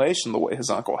 powerful nation the way his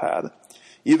uncle had.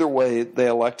 Either way, they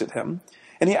elected him.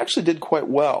 And he actually did quite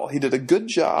well. He did a good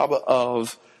job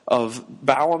of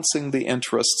balancing the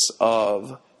interests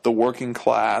of the working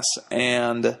class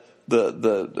and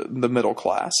the middle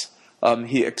class.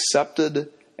 He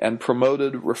accepted and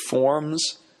promoted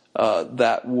reforms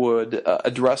that would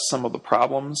address some of the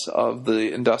problems of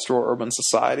the industrial urban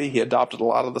society. He adopted a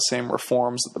lot of the same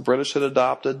reforms that the British had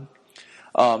adopted.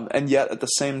 And yet, at the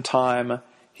same time,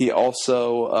 he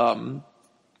also,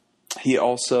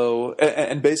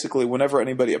 and basically, whenever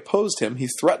anybody opposed him, he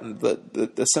threatened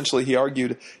that essentially he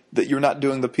argued that you're not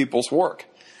doing the people's work.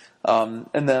 And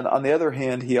then, on the other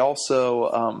hand, he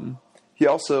also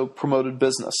promoted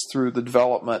business through the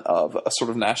development of a sort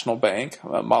of national bank,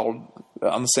 modeled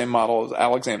on the same model as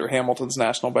Alexander Hamilton's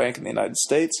National Bank in the United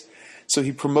States. So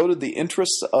he promoted the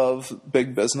interests of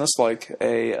big business like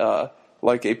a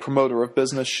promoter of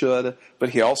business should, but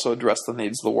he also addressed the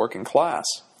needs of the working class.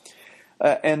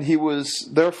 And he was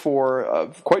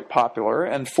therefore quite popular,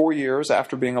 and 4 years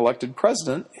after being elected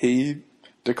president, he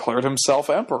declared himself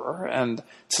emperor and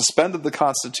suspended the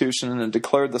Constitution and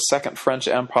declared the Second French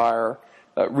Empire,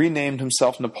 renamed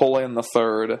himself Napoleon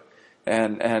III,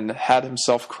 and had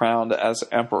himself crowned as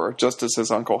emperor, just as his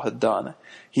uncle had done.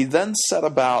 He then set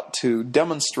about to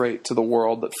demonstrate to the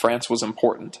world that France was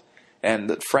important and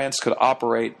that France could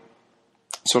operate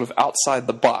sort of outside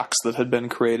the box that had been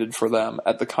created for them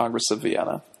at the Congress of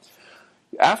Vienna.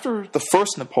 After the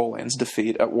first Napoleon's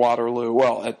defeat at Waterloo,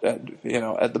 at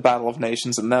the Battle of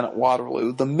Nations and then at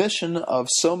Waterloo, the mission of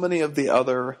so many of the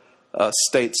other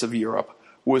states of Europe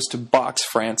was to box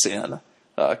France in.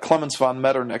 Clemens von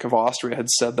Metternich of Austria had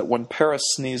said that when Paris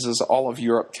sneezes, all of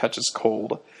Europe catches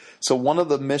cold. So one of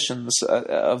the missions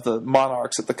of the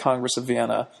monarchs at the Congress of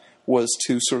Vienna was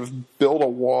to sort of build a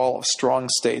wall of strong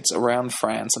states around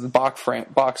France and box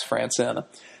France in.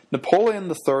 Napoleon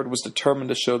III was determined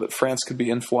to show that France could be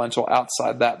influential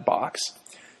outside that box.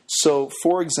 So,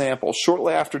 for example,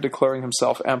 shortly after declaring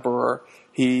himself emperor,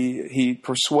 he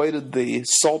persuaded the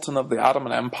Sultan of the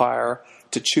Ottoman Empire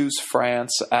to choose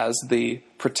France as the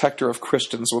protector of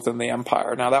Christians within the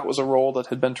empire. Now, that was a role that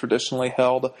had been traditionally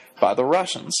held by the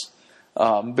Russians,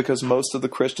 because most of the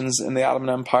Christians in the Ottoman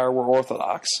Empire were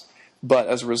Orthodox. But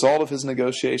as a result of his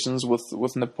negotiations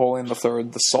with Napoleon III,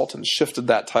 the Sultan shifted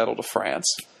that title to France.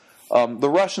 The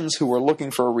Russians, who were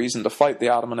looking for a reason to fight the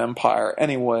Ottoman Empire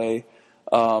anyway,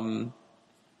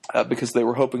 because they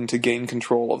were hoping to gain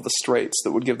control of the straits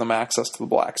that would give them access to the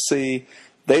Black Sea,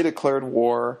 they declared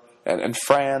war, and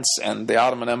France and the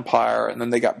Ottoman Empire, and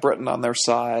then they got Britain on their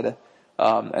side,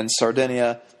 and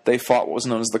Sardinia. They fought what was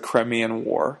known as the Crimean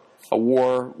War, a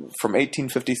war from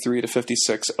 1853 to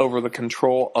 56 over the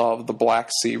control of the Black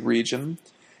Sea region.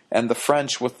 And the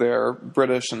French, with their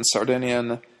British and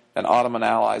Sardinian and Ottoman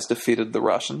allies, defeated the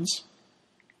Russians.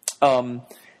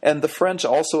 And the French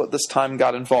also at this time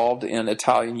got involved in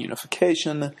Italian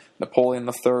unification. Napoleon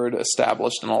III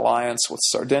established an alliance with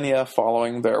Sardinia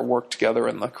following their work together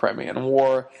in the Crimean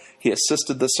War. He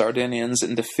assisted the Sardinians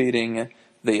in defeating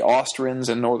the Austrians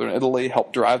in northern Italy,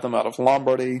 helped drive them out of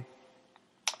Lombardy.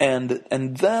 And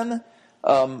then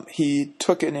he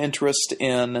took an interest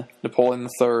in Napoleon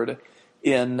III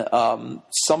in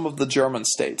some of the German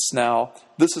states. Now,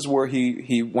 this is where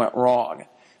he went wrong,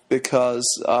 because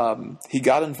he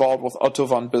got involved with Otto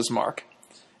von Bismarck.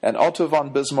 And Otto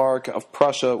von Bismarck of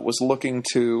Prussia was looking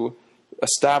to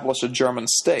establish a German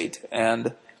state,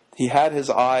 and he had his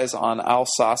eyes on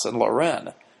Alsace and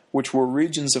Lorraine, which were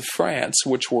regions of France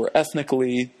which were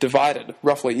ethnically divided,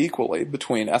 roughly equally,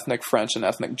 between ethnic French and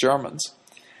ethnic Germans.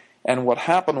 And what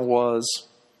happened was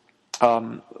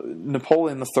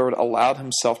Napoleon III allowed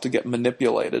himself to get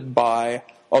manipulated by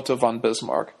Otto von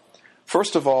Bismarck.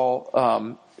 First of all,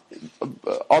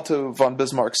 Otto von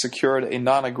Bismarck secured a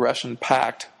non-aggression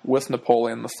pact with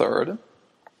Napoleon III,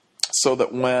 so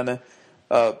that when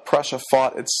Prussia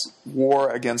fought its war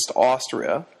against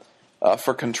Austria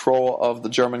for control of the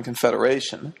German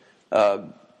Confederation,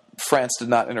 France did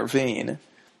not intervene.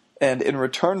 And in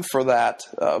return for that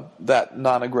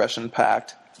non-aggression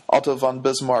pact, Otto von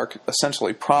Bismarck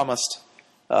essentially promised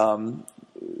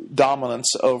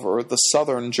dominance over the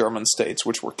southern German states,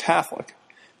 which were Catholic,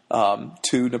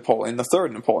 to Napoleon III.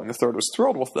 Napoleon III was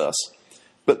thrilled with this.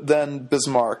 But then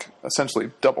Bismarck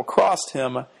essentially double-crossed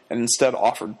him and instead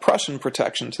offered Prussian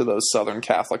protection to those southern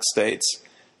Catholic states.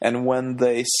 And when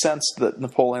they sensed that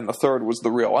Napoleon III was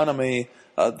the real enemy,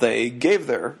 they gave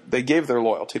their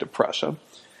loyalty to Prussia.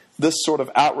 This sort of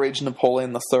outraged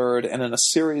Napoleon III, and in a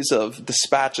series of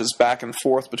dispatches back and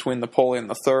forth between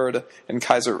Napoleon III and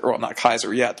not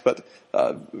Kaiser yet, but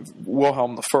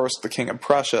Wilhelm I, the King of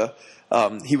Prussia,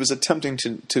 he was attempting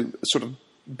to sort of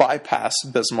bypass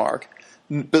Bismarck.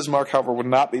 Bismarck, however, would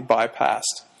not be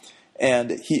bypassed,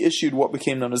 and he issued what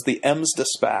became known as the Ems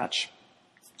Dispatch,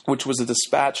 which was a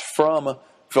dispatch from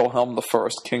Wilhelm I,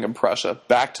 King of Prussia,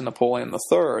 back to Napoleon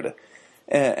III.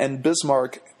 And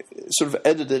Bismarck sort of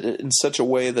edited it in such a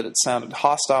way that it sounded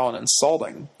hostile and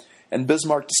insulting. And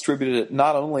Bismarck distributed it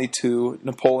not only to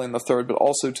Napoleon III, but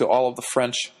also to all of the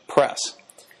French press.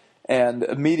 And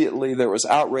immediately there was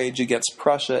outrage against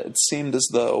Prussia. It seemed as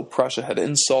though Prussia had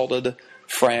insulted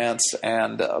France,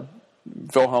 and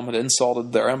Wilhelm had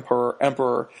insulted their emperor.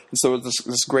 And so there was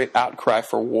this great outcry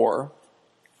for war.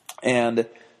 And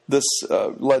this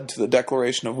led to the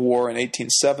declaration of war in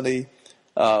 1870,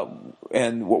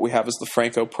 and what we have is the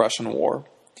Franco-Prussian War.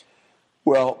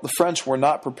 Well, the French were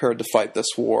not prepared to fight this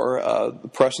war. The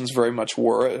Prussians very much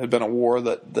were. It had been a war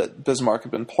that Bismarck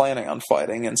had been planning on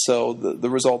fighting, and so the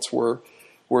results were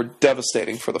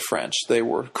devastating for the French. They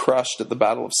were crushed at the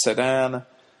Battle of Sedan,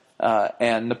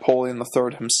 and Napoleon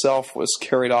III himself was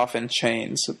carried off in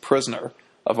chains, a prisoner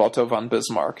of Otto von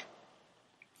Bismarck.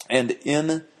 And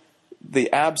in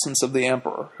the absence of the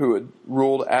emperor, who had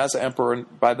ruled as emperor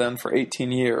by then for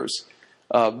 18 years,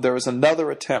 there was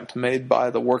another attempt made by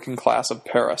the working class of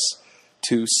Paris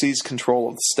to seize control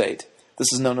of the state.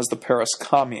 This is known as the Paris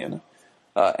Commune.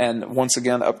 And once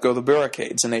again, up go the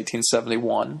barricades in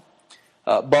 1871.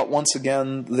 But once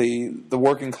again, the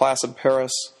working class of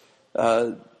Paris,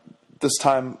 this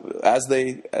time, as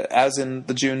in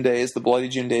the June days, the bloody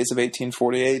June days of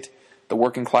 1848, the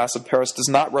working class of Paris does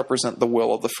not represent the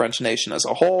will of the French nation as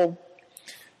a whole.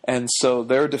 And so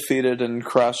they're defeated and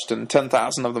crushed, and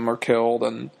 10,000 of them are killed,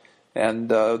 and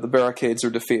the barricades are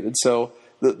defeated. So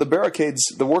the barricades,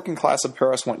 the working class of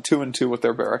Paris went 2-2 with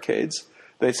their barricades.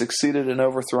 They succeeded in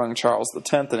overthrowing Charles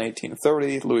X in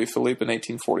 1830, Louis Philippe in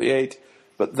 1848,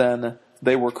 but then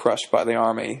they were crushed by the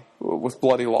army with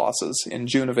bloody losses in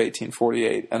June of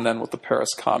 1848, and then with the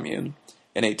Paris Commune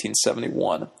in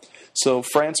 1871. So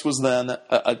France was then,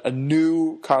 a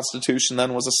new constitution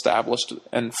then was established,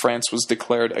 and France was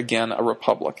declared again a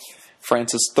republic.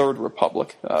 France's third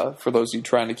republic, for those of you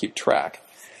trying to keep track.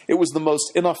 It was the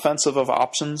most inoffensive of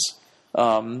options.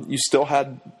 You still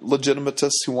had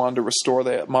legitimatists who wanted to restore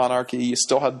the monarchy. You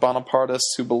still had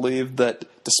Bonapartists who believed that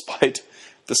despite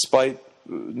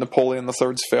Napoleon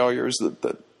III's failures,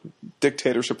 that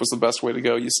dictatorship was the best way to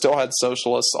go. You still had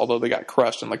socialists, although they got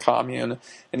crushed in the Commune,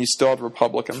 and you still had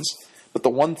Republicans. But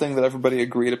the one thing that everybody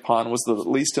agreed upon was that at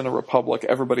least in a republic,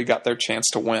 everybody got their chance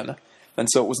to win. And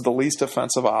so it was the least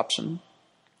offensive option.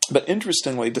 But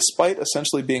interestingly, despite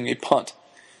essentially being a punt,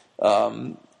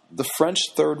 the French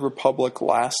Third Republic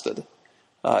lasted.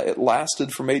 It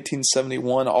lasted from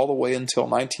 1871 all the way until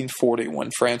 1940,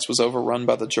 when France was overrun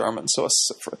by the Germans. So it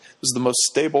was the most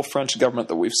stable French government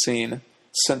that we've seen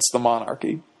since the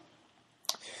monarchy.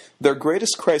 Their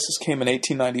greatest crisis came in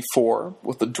 1894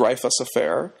 with the Dreyfus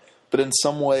Affair, but in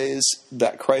some ways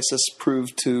that crisis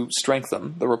proved to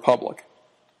strengthen the Republic.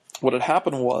 What had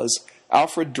happened was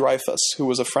Alfred Dreyfus, who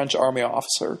was a French army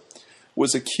officer,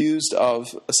 was accused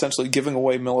of essentially giving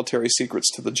away military secrets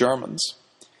to the Germans.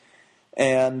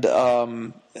 And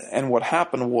what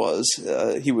happened was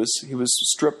he was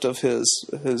stripped of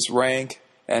his rank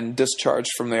and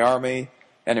discharged from the army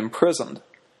and imprisoned.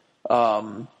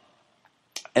 And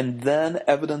then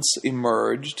evidence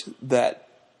emerged that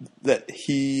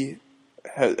he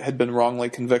had been wrongly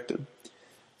convicted.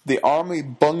 The army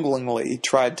bunglingly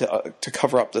tried to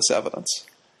cover up this evidence,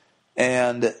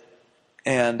 and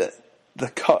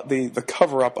the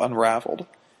cover up unraveled,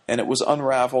 and it was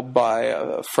unraveled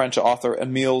by French author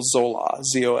Émile Zola,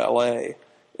 Zola,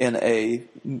 in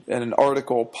an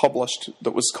article published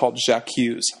that was called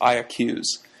J'accuse, I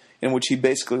Accuse, in which he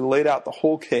basically laid out the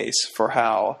whole case for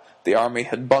how the army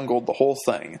had bungled the whole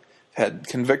thing, had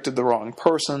convicted the wrong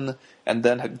person, and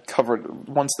then had covered,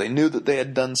 once they knew that they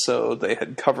had done so, they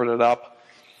had covered it up,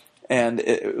 and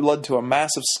it led to a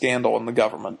massive scandal in the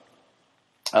government.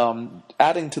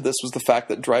 Adding to this was the fact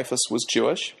that Dreyfus was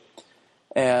Jewish,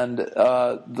 and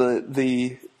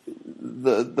the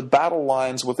battle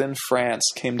lines within France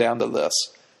came down to this: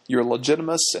 your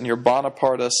legitimists and your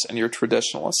Bonapartists and your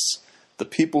traditionalists. The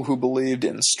people who believed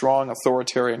in strong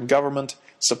authoritarian government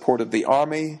supported the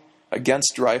army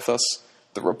against Dreyfus.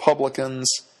 The Republicans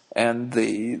and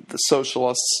the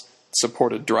socialists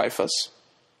supported Dreyfus.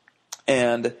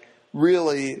 And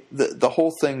really, the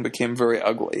whole thing became very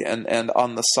ugly. And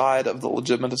on the side of the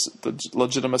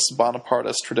legitimist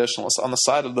Bonapartist traditionalists, on the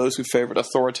side of those who favored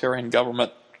authoritarian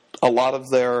government, a lot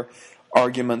of their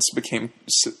arguments became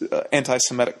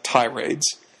anti-Semitic tirades.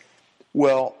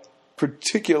 Well,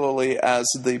 particularly as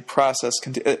the process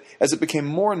as it became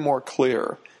more and more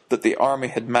clear that the army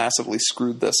had massively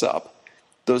screwed this up,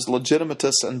 those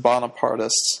legitimatists and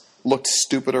Bonapartists looked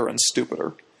stupider and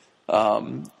stupider,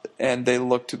 and they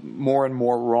looked more and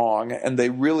more wrong, and they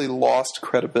really lost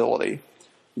credibility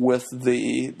with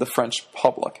the French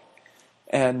public.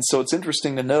 And so it's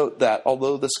interesting to note that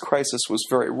although this crisis was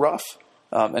very rough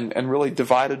and really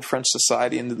divided French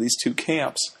society into these two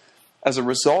camps, as a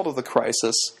result of the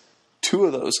crisis, two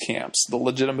of those camps, the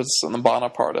Legitimists and the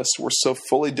Bonapartists, were so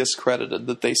fully discredited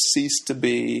that they ceased to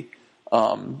be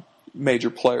major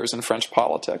players in French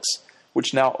politics,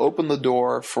 which now opened the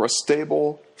door for a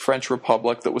stable French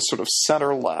republic that was sort of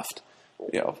center-left.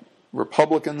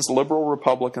 Republicans, liberal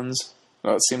Republicans,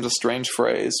 it seems a strange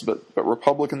phrase, but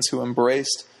Republicans who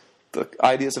embraced the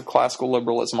ideas of classical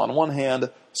liberalism on one hand,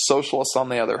 socialists on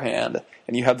the other hand,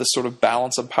 and you had this sort of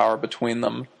balance of power between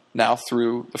them now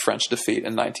through the French defeat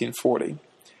in 1940.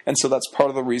 And so that's part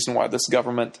of the reason why this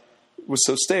government was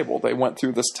so stable. They went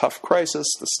through this tough crisis,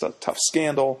 this tough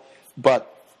scandal,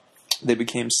 but they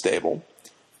became stable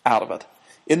out of it.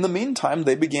 In the meantime,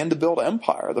 they began to build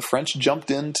empire. The French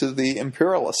jumped into the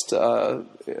imperialist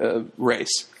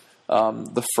race.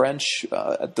 The French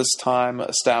at this time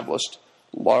established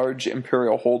large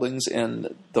imperial holdings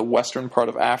in the western part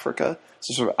of Africa,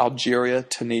 so sort of Algeria,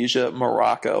 Tunisia,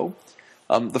 Morocco.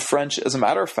 The French, as a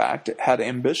matter of fact, had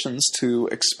ambitions to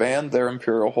expand their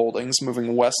imperial holdings,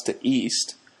 moving west to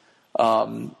east.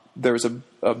 There was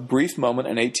a brief moment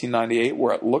in 1898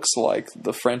 where it looks like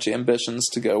the French ambitions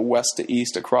to go west to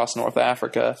east across North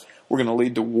Africa were going to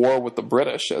lead to war with the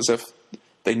British, as if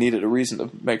they needed a reason to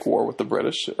make war with the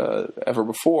British ever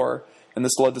before. And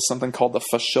this led to something called the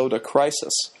Fashoda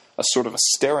Crisis, a sort of a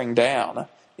staring down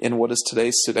in what is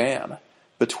today's Sudan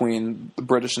between the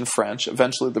British and French.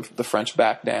 Eventually the French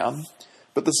backed down.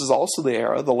 But this is also the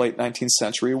era, the late 19th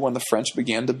century, when the French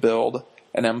began to build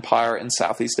an empire in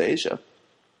Southeast Asia.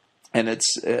 And it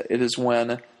is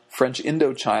when French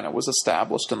Indochina was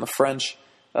established, and the French,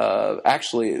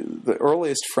 actually, the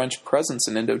earliest French presence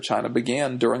in Indochina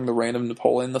began during the reign of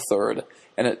Napoleon III,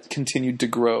 and it continued to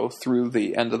grow through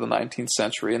the end of the 19th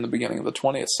century and the beginning of the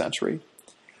 20th century.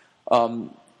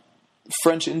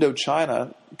 French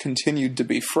Indochina continued to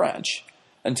be French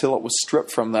until it was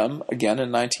stripped from them, again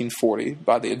in 1940,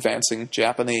 by the advancing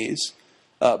Japanese.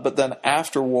 But then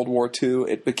after World War II,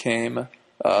 it became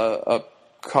a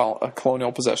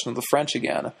colonial possession of the French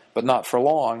again, but not for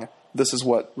long. This is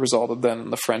what resulted then in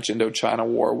the French Indochina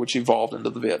War, which evolved into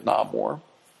the Vietnam War.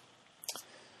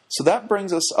 So that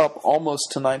brings us up almost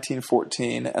to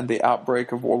 1914 and the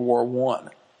outbreak of World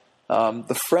War I.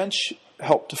 The French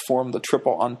helped to form the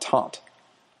Triple Entente.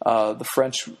 The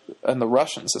French and the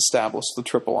Russians established the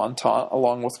Triple Entente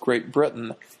along with Great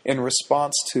Britain in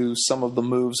response to some of the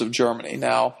moves of Germany.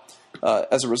 Now,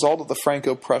 as a result of the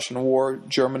Franco-Prussian War,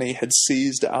 Germany had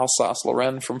seized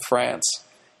Alsace-Lorraine from France.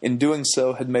 In doing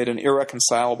so, had made an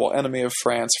irreconcilable enemy of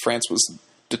France. France was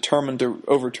determined to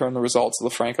overturn the results of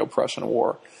the Franco-Prussian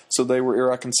War. So they were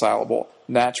irreconcilable.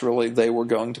 Naturally, they were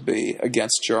going to be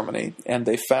against Germany. And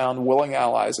they found willing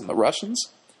allies in the Russians,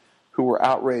 who were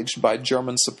outraged by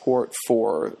German support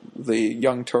for the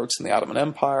Young Turks in the Ottoman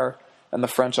Empire. And the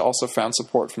French also found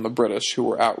support from the British, who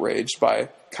were outraged by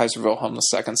Kaiser Wilhelm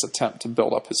II's attempt to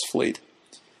build up his fleet.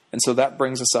 And so that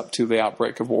brings us up to the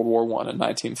outbreak of World War I in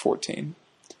 1914.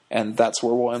 And that's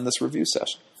where we'll end this review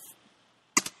session.